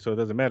alien anyway, so it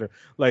doesn't matter.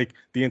 Like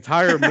the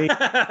entire main,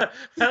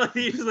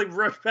 you just like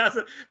rush past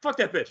it. Fuck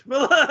that bitch.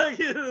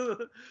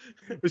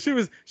 but she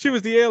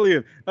was the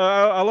alien.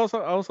 I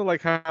also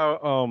like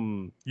how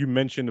you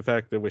mentioned the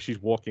fact that where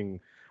she's walking,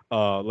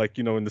 like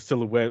in the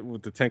silhouette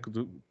with the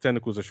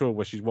tentacles ashore,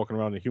 where she's walking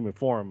around in human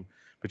form.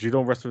 But you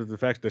don't rest with the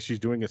fact that she's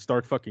doing it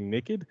stark fucking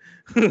naked.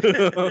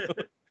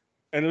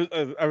 And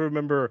I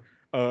remember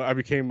I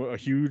became a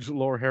huge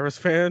Laura Harris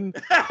fan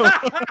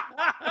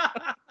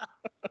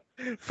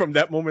from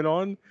that moment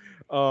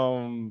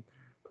on.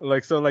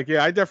 Like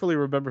yeah, I definitely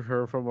remember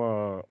her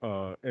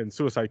from in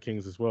Suicide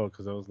Kings as well,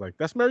 because I was like,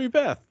 that's Mary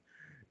Beth.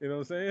 You know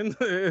what I'm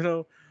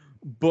saying?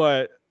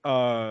 But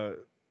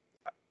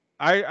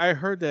I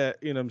heard that,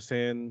 you know what I'm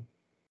saying,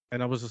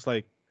 and I was just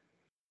like,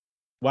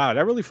 wow,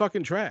 that really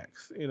fucking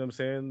tracks. You know what I'm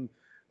saying?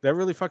 That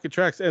really fucking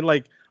tracks. And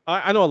like,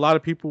 I know a lot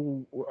of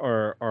people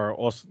are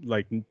also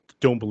like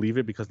don't believe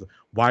it, because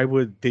why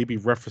would they be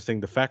referencing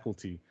the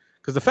faculty?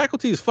 Because the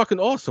faculty is fucking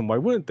awesome. Why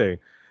wouldn't they?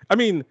 I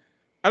mean,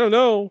 I don't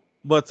know,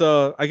 but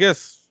I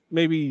guess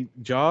maybe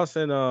Joss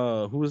and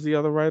who was the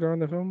other writer on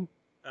the film?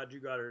 Drew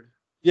Goddard.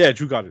 Yeah,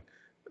 Drew Goddard.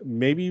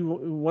 Maybe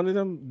one of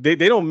them. They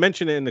don't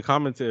mention it in the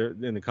commentary.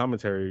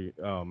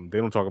 They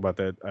don't talk about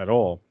that at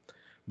all.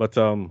 But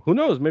who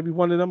knows? Maybe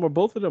one of them or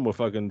both of them were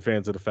fucking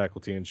fans of the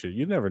faculty and shit.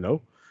 You never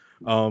know.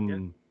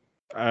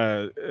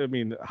 I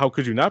mean, how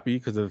could you not be?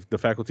 Because the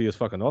faculty is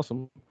fucking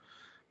awesome.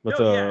 But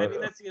no, yeah, I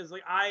mean, that thing is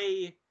like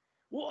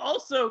well,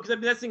 also because I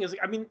mean that thing is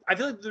like, I mean, I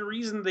feel like the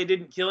reason they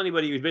didn't kill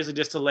anybody was basically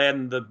just to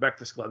land the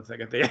Breakfast Club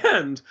thing at the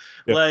end,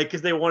 yeah. like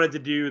because they wanted to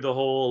do the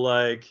whole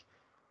like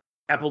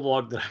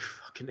epilogue that I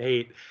fucking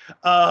hate.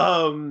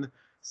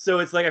 So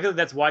it's like I feel like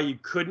that's why you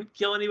couldn't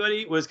kill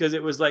anybody, was because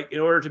it was like in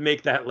order to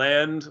make that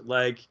land,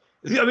 like,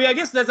 I mean, I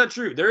guess that's not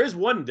true. There is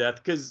one death,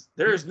 because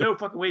there is no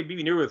fucking way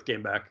BB Newirth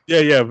came back.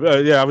 Yeah.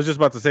 I was just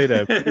about to say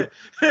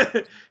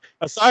that.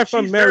 Aside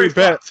from Mary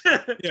Beth,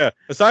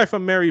 aside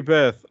from Mary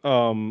Beth,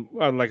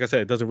 like I said,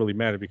 it doesn't really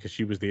matter because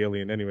she was the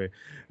alien anyway.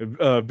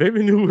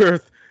 Baby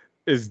Newirth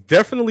is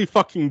definitely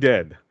fucking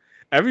dead,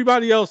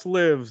 Everybody else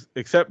lives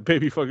except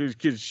baby fucking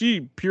kid.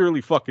 She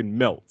purely fucking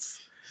melts.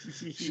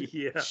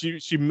 Yeah.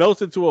 She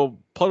melts into a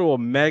puddle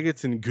of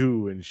maggots and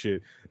goo and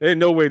shit. There ain't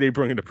no way they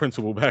bringing the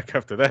principal back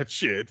after that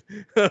shit.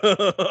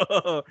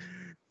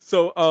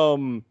 So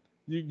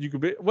you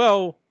could be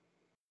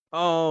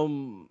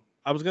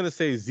I was gonna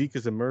say Zeke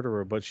is a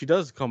murderer, but she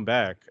does come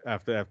back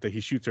after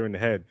he shoots her in the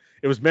head.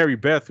 It was Mary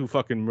Beth who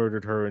fucking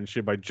murdered her and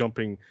shit by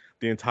jumping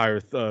the entire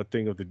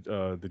thing of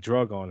the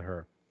drug on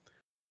her.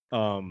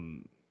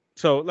 Um,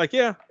 so like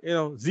yeah,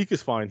 Zeke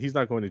is fine. He's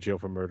not going to jail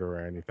for murder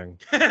or anything.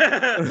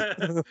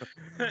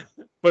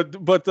 But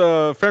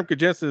Famke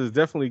Janssen is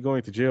definitely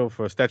going to jail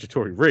for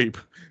statutory rape.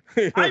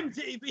 He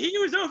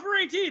was over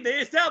 18. They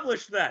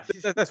established that.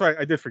 That's right.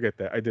 I did forget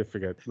that. I did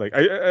forget. Like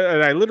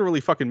I literally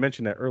fucking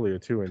mentioned that earlier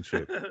too and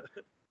shit.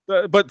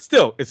 But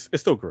still, it's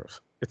still gross.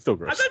 It's still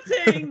gross.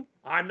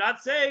 I'm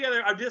not saying.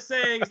 I'm just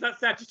saying it's not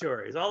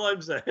statutory. Is all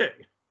I'm saying.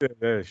 Yeah,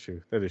 that is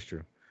true. That is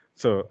true.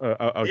 So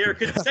they're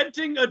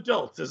consenting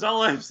adults. Is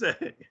all I'm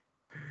saying.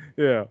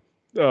 Yeah.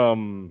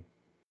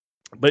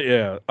 But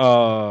yeah.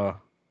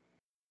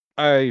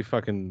 I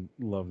fucking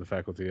love The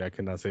Faculty. I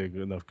cannot say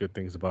enough good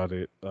things about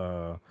it.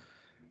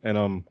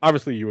 And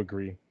obviously you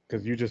agree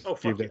because you just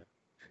gave that.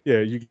 Yeah,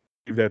 you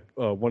gave that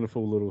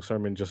wonderful little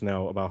sermon just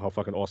now about how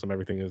fucking awesome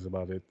everything is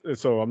about it.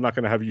 So I'm not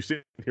gonna have you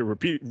sit here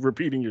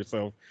repeating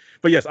yourself.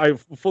 But yes, I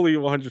fully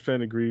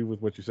 100% agree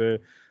with what you said.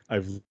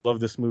 I've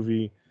loved this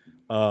movie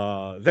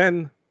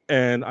then,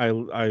 and I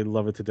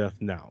love it to death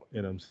now.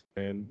 You know what I'm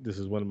saying? This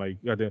is one of my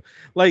goddamn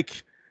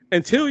like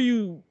until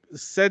you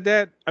said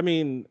that. I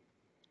mean,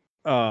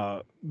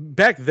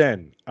 back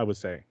then I would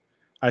say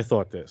I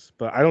thought this,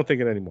 but I don't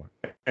think it anymore.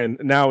 And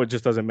now it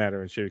just doesn't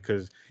matter and shit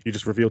because you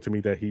just revealed to me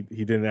that he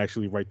didn't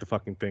actually write the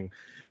fucking thing.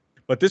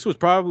 But this was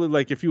probably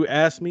like if you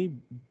asked me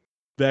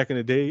back in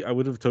the day, I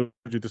would have told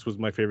you this was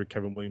my favorite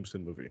Kevin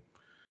Williamson movie.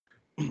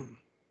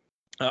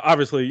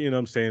 Obviously, you know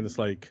what I'm saying, it's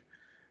like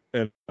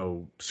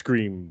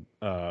Scream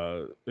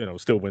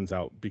still wins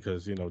out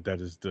because that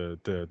is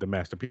the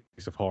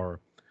masterpiece of horror.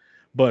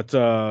 But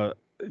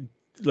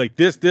like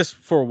this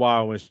for a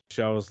while when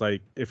I was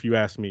like, if you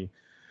asked me,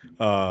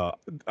 I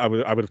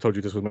would have told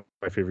you this was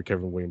my favorite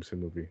Kevin Williamson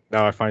movie.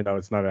 Now I find out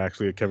it's not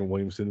actually a Kevin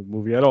Williamson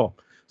movie at all.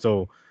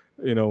 So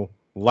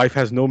life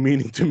has no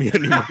meaning to me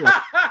anymore.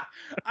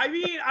 I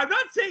mean, I'm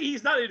not saying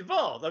he's not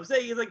involved. I'm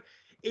saying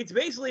it's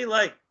basically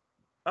like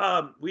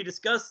we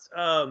discussed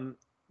the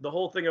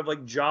whole thing of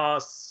like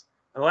Joss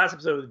on the last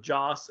episode with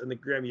Joss and the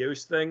Graham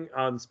Yost thing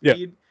on Speed.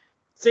 Yeah.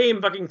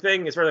 Same fucking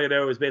thing as far as I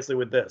know is basically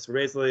with this. We're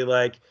basically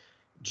like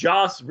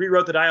Joss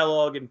rewrote the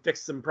dialogue and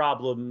fixed some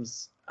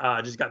problems,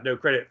 just got no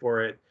credit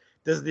for it.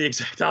 This is the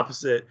exact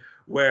opposite,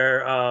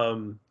 where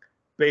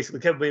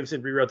basically Kevin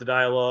Williamson rewrote the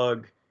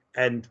dialogue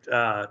and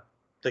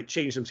like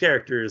changed some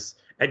characters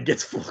and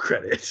gets full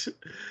credit.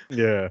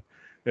 Yeah.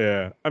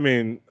 I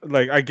mean,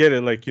 like I get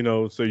it, like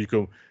so you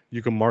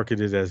can market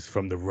it as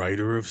from the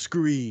writer of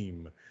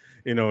Scream.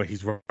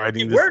 He's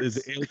writing this.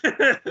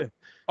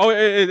 Oh,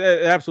 it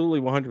absolutely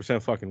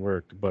 100% fucking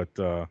worked. But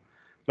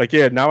like,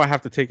 yeah, now I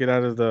have to take it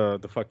out of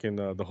the fucking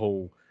the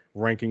whole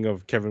ranking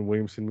of Kevin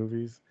Williamson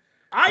movies.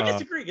 I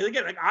disagree. Because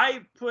again, like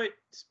I put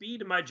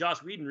Speed in my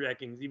Joss Whedon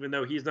rankings, even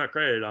though he's not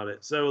credited on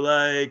it. So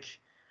like,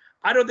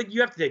 I don't think you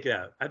have to take it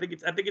out. I think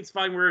it's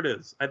fine where it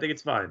is. I think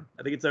it's fine.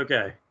 I think it's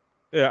okay.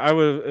 Yeah, I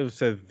would have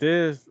said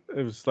this.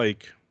 It was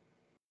like,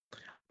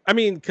 I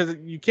mean, because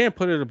you can't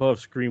put it above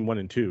Scream 1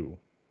 and 2.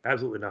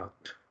 Absolutely not.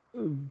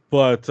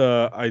 But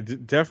I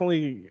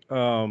definitely,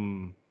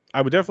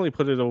 I would definitely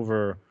put it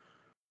over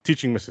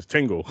Teaching Mrs.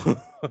 Tingle.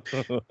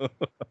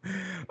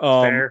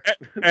 Fair.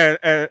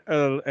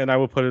 And I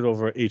would put it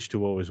over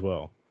H2O as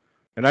well.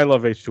 And I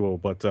love H2O,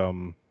 but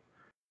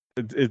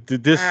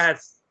this.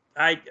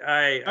 I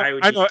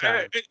would.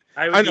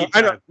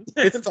 I know.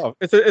 It's tough.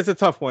 It's a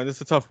tough one. It's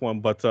a tough one.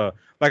 But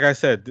like I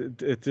said,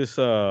 it just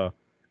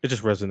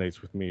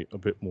resonates with me a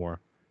bit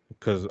more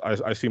because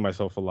I see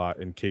myself a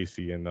lot in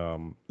Casey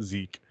and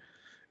Zeke.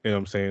 You know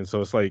what I'm saying? So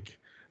it's like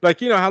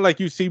how like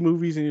you see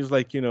movies and you're just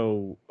like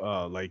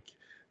like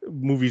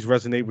movies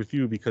resonate with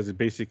you because it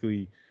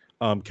basically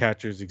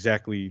captures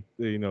exactly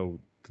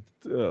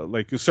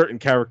like a certain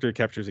character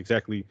captures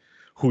exactly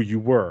who you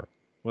were.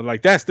 Well,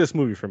 like that's this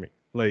movie for me.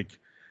 Like.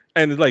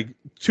 And like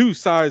two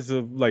sides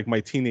of like my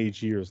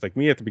teenage years, like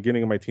me at the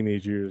beginning of my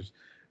teenage years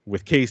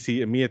with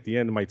Casey and me at the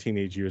end of my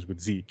teenage years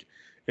with Zeke.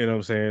 You know what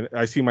I'm saying?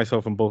 I see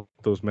myself in both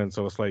those men.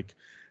 So it's like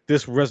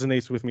this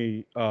resonates with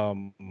me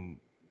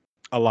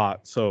a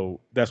lot. So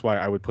that's why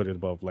I would put it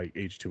above like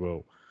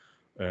H2O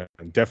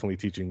and definitely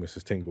Teaching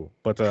Mrs. Tingle.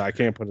 But I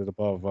can't put it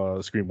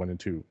above Scream 1 and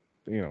 2.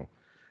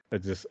 I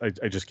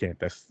just can't.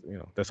 That's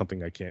that's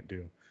something I can't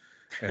do.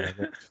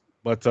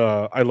 But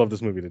I love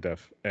this movie to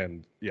death.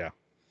 And yeah.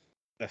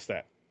 That's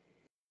that.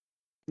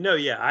 No,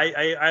 yeah,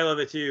 I love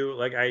it too.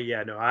 Like I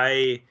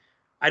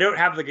don't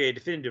have like a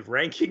definitive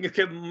ranking of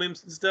Kevin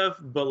Williamson stuff,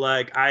 but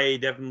like I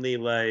definitely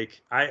like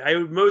I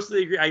would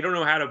mostly agree. I don't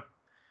know how to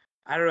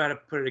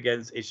put it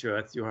against H2O.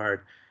 That's too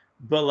hard.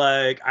 But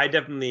like I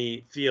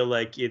definitely feel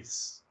like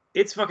it's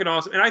it's fucking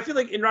awesome. And I feel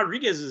like in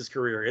Rodriguez's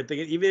career, I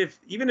think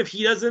even if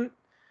he doesn't,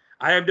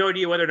 I have no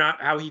idea whether or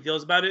not how he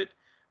feels about it.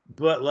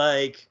 But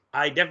like,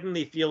 I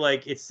definitely feel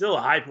like it's still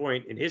a high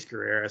point in his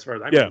career as far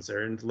as I'm Yeah.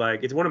 concerned.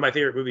 Like, it's one of my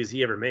favorite movies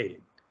he ever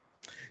made.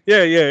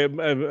 Yeah,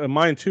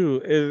 mine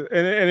too.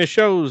 And it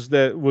shows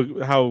that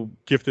how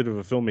gifted of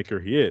a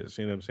filmmaker he is.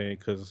 You know what I'm saying?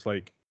 Because it's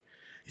like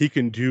he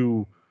can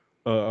do,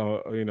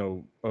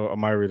 a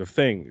myriad of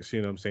things.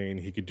 You know what I'm saying?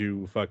 He could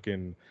do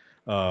fucking,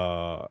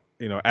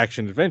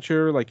 action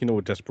adventure, like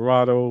with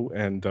Desperado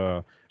and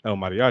El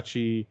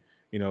Mariachi.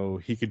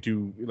 He could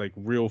do like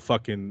real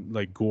fucking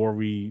like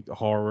gory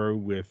horror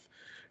with,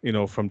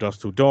 From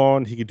Dusk Till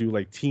Dawn. He could do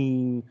like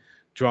teen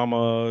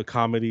drama,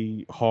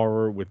 comedy,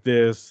 horror with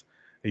this.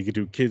 He could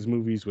do kids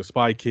movies with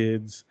Spy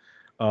Kids.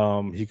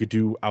 He could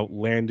do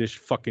outlandish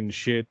fucking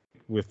shit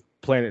with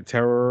Planet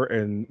Terror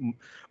and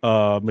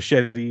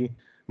Machete,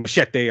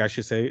 I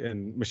should say,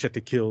 and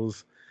Machete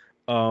Kills.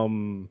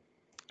 Um,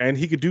 and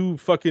he could do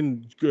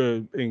fucking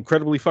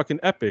incredibly fucking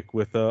epic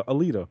with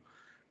Alita,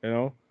 you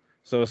know.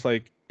 So it's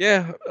like,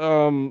 yeah,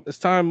 it's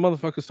time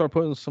motherfuckers start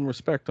putting some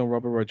respect on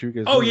Robert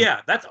Rodriguez's Oh name.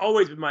 yeah, that's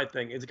always been my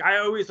thing. It's like I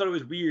always thought it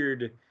was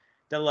weird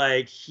that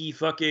like he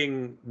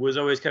fucking was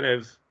always kind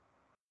of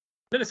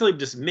not necessarily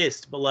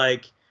dismissed, but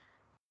like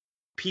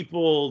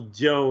people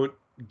don't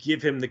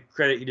give him the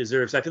credit he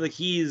deserves. I feel like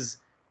he's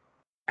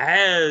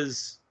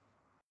as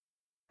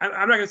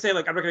I'm not gonna say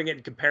like I'm not gonna get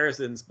into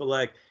comparisons, but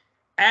like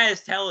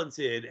as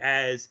talented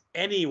as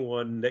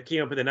anyone that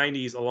came up in the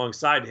 '90s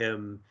alongside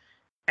him,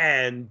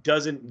 and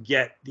doesn't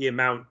get the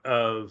amount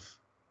of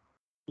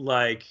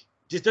like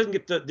just doesn't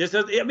get the this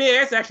doesn't. I mean, I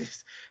guess actually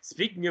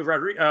speaking of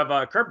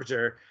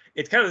Carpenter,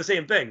 it's kind of the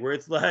same thing where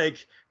it's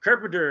like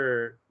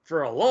Carpenter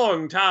for a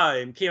long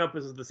time came up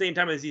with the same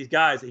time as these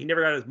guys that he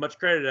never got as much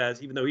credit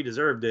as, even though he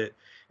deserved it.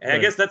 And I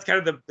Right. guess that's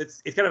kind of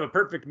it's kind of a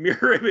perfect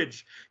mirror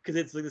image because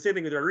it's like the same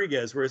thing with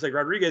Rodriguez, where it's like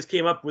Rodriguez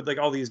came up with like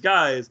all these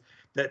guys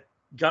that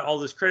got all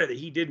this credit that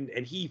he didn't,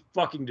 and he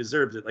fucking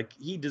deserves it. Like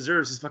he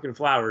deserves his fucking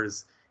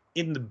flowers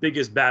in the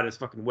biggest, baddest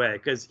fucking way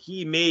because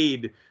he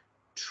made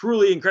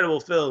truly incredible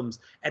films,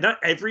 and not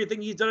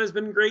everything he's done has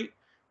been great,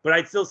 but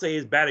I'd still say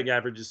his batting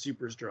average is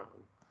super strong.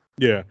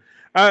 Yeah.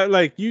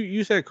 Like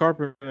you said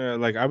Carpenter,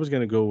 like I was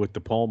gonna go with De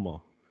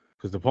Palma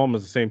because De Palma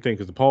is the same thing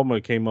because De Palma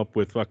came up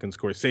with fucking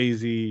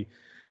Scorsese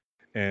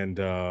and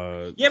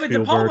Yeah, but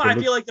De Palma, Spielberg I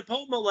and feel like De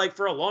Palma, like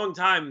for a long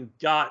time,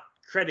 got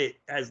credit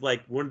as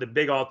like one of the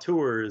big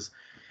auteurs,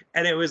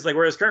 and it was like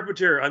whereas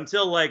Carpenter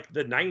until like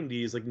the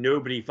 '90s, like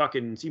nobody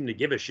fucking seemed to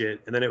give a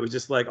shit, and then it was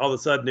just like all of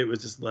a sudden it was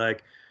just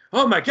like,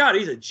 oh my god,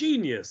 he's a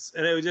genius,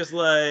 and it was just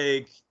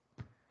like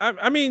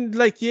I mean,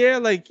 like, yeah,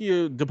 like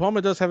De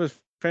Palma does have his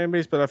fan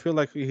base, but I feel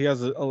like he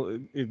has a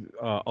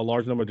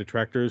large number of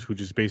detractors who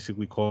just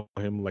basically call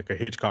him like a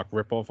Hitchcock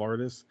ripoff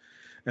artist.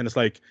 And it's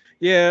like,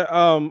 yeah,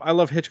 I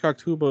love Hitchcock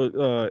too,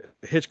 but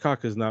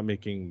Hitchcock is not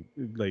making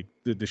like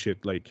the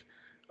shit like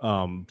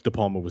De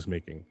Palma was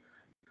making.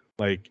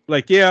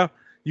 Yeah,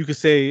 you could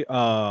say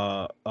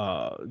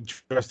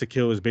Dress to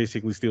Kill is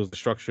basically steals the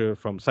structure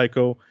from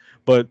Psycho,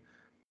 but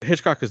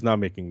Hitchcock is not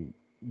making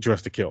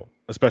Dress to Kill,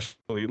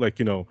 especially like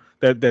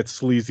that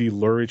sleazy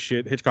lurid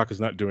shit. Hitchcock is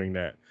not doing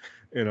that.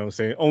 You know what I'm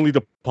saying? Only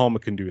De Palma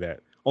can do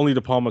that. Only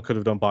De Palma could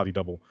have done Body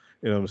Double.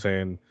 You know what I'm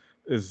saying?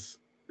 Is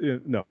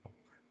no.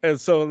 And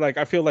so like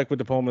I feel like with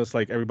De Palma, it's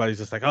like everybody's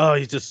just like, oh,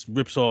 he just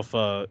rips off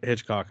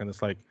Hitchcock, and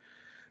it's like,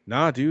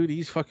 nah, dude,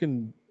 he's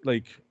fucking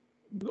like,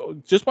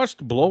 just watch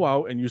the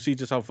Blowout, and you see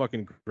just how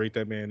fucking great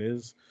that man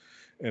is.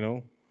 You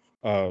know,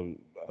 I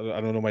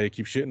don't know why you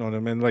keep shitting on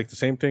him. And like the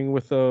same thing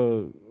with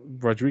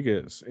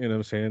Rodriguez. You know what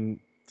I'm saying?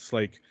 It's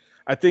like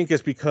I think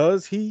it's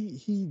because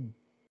he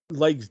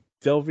likes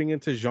delving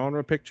into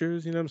genre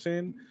pictures. You know what I'm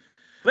saying?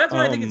 but that's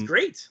what I think is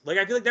great. Like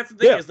I feel like that's the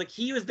thing Yeah, is like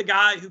he was the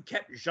guy who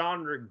kept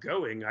genre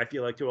going. I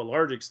feel like to a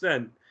large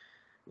extent,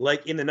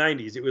 like in the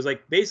 '90s, it was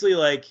like basically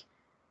like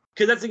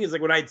because that thing is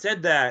like when I'd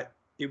said that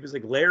it was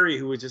like Larry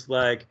who was just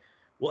like,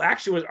 well,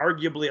 action was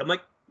arguably. I'm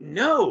like,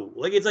 no,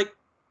 like it's like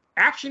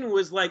action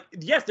was like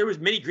yes, there was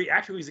many great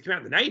action movies that came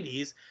out in the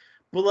 '90s,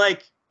 but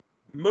like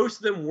most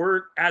of them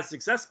weren't as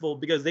successful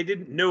because they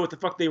didn't know what the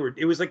fuck they were.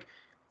 It was like,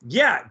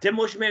 yeah,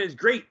 Demolition Man is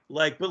great,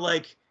 like, but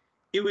like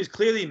it was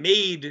clearly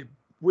made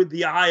with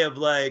the eye of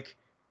like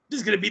this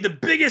is gonna be the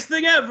biggest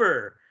thing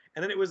ever,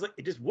 and then it was like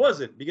it just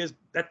wasn't because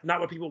that's not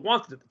what people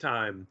wanted at the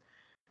time.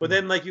 But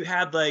then like you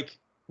had like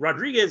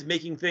Rodriguez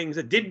making things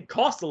that didn't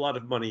cost a lot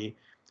of money,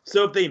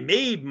 so if they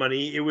made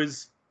money, it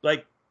was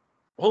like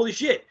holy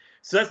shit.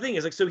 So that's the thing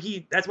is like so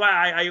that's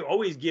why I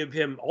always give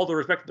him all the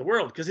respect in the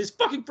world because his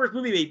fucking first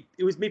movie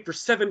was made for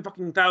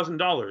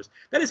 $7,000.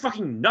 That is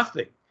fucking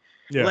nothing.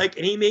 yeah, Like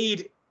and he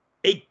made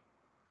a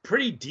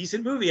pretty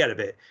decent movie out of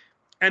it,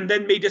 and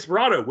then made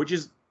Desperado, which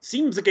is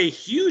seems like a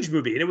huge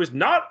movie, and it was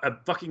not a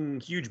fucking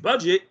huge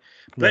budget,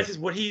 but right. that's just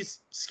what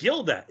he's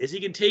skilled at is he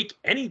can take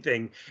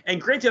anything.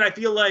 And granted, I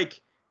feel like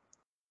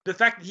the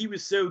fact that he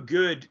was so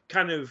good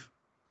kind of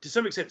to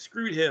some extent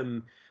screwed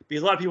him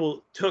because a lot of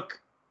people took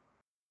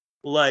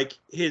like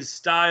his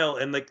style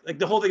and like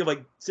the whole thing of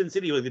like Sin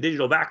City, like the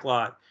digital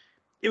backlot,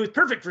 it was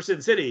perfect for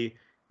Sin City.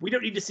 We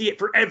don't need to see it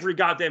for every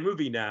goddamn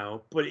movie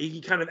now, but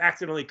he kind of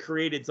accidentally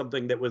created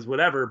something that was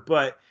whatever.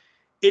 But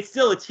it's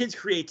his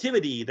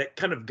creativity that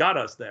kind of got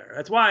us there.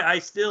 That's why I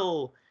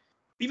still,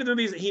 even the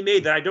movies that he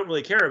made that I don't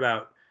really care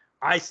about,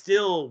 I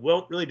still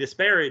won't really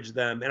disparage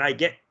them, and I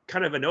get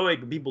kind of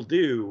annoyed when people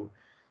do,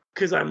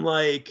 because I'm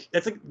like,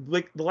 that's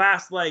like the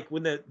last, like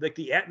when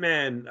the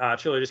Ant-Man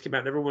trailer just came out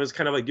and everyone was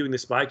kind of like doing the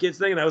Spy Kids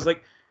thing, and I was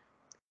like,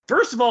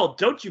 first of all,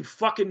 don't you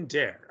fucking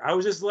dare. I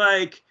was just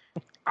like,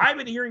 I've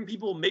been hearing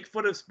people make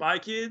fun of Spy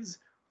Kids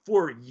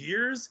for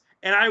years,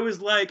 and I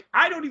was like,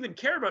 I don't even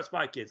care about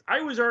Spy Kids.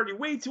 I was already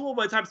way too old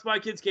by the time Spy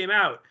Kids came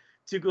out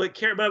to like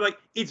care, but I'm like,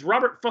 it's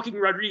Robert fucking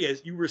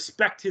Rodriguez. You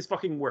respect his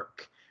fucking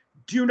work.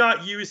 Do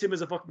not use him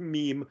as a fucking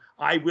meme.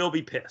 I will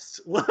be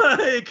pissed.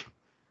 Like,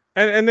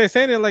 and they're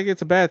saying it like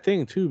it's a bad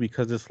thing too,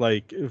 because it's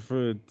like if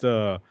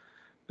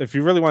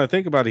you really want to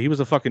think about it, he was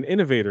a fucking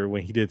innovator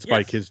when he did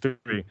Spy Kids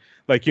 3.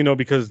 Like,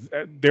 because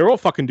they're all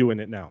fucking doing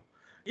it now.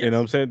 Yes. You know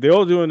what I'm saying? They're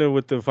all doing it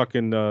with the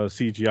fucking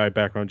CGI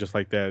background just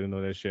like that and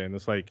all that shit. And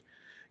it's like,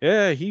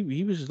 yeah,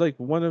 he was like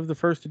one of the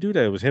first to do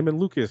that. It was him and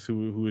Lucas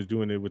who was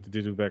doing it with the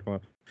digital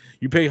background.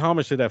 You pay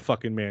homage to that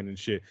fucking man and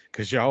shit,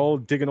 because y'all all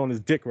digging on his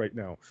dick right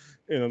now.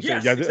 You know what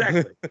I'm saying?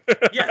 Exactly.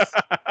 Yes.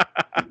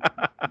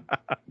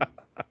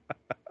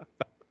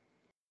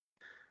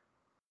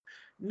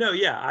 No,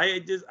 yeah,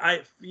 I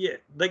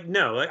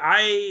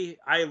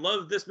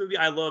love this movie.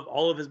 I love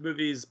all of his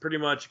movies pretty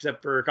much,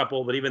 except for a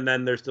couple, but even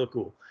then they're still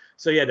cool.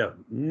 So yeah,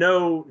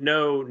 no.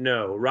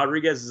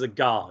 Rodriguez is a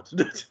god.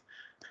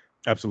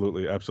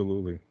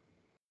 Absolutely.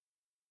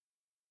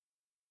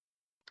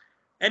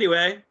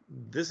 Anyway,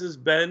 this has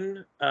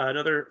been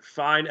another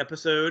fine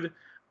episode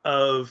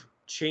of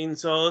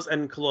Chainsaws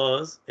and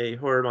Claws, a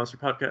horror monster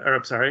podcast, or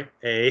I'm sorry,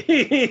 a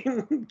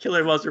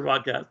killer monster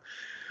podcast.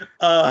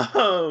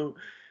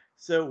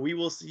 So we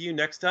will see you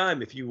next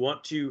time. If you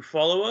want to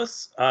follow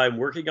us, I'm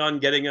working on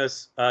getting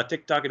us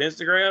TikTok and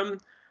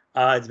Instagram.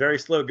 It's very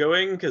slow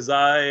going because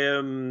I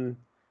am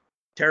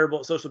terrible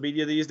at social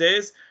media these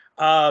days.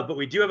 But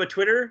we do have a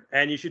Twitter,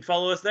 and you should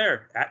follow us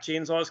there at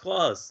Chainsaws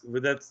Claws.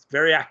 That's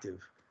very active.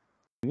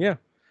 Yeah.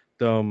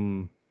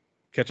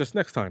 Catch us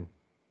next time.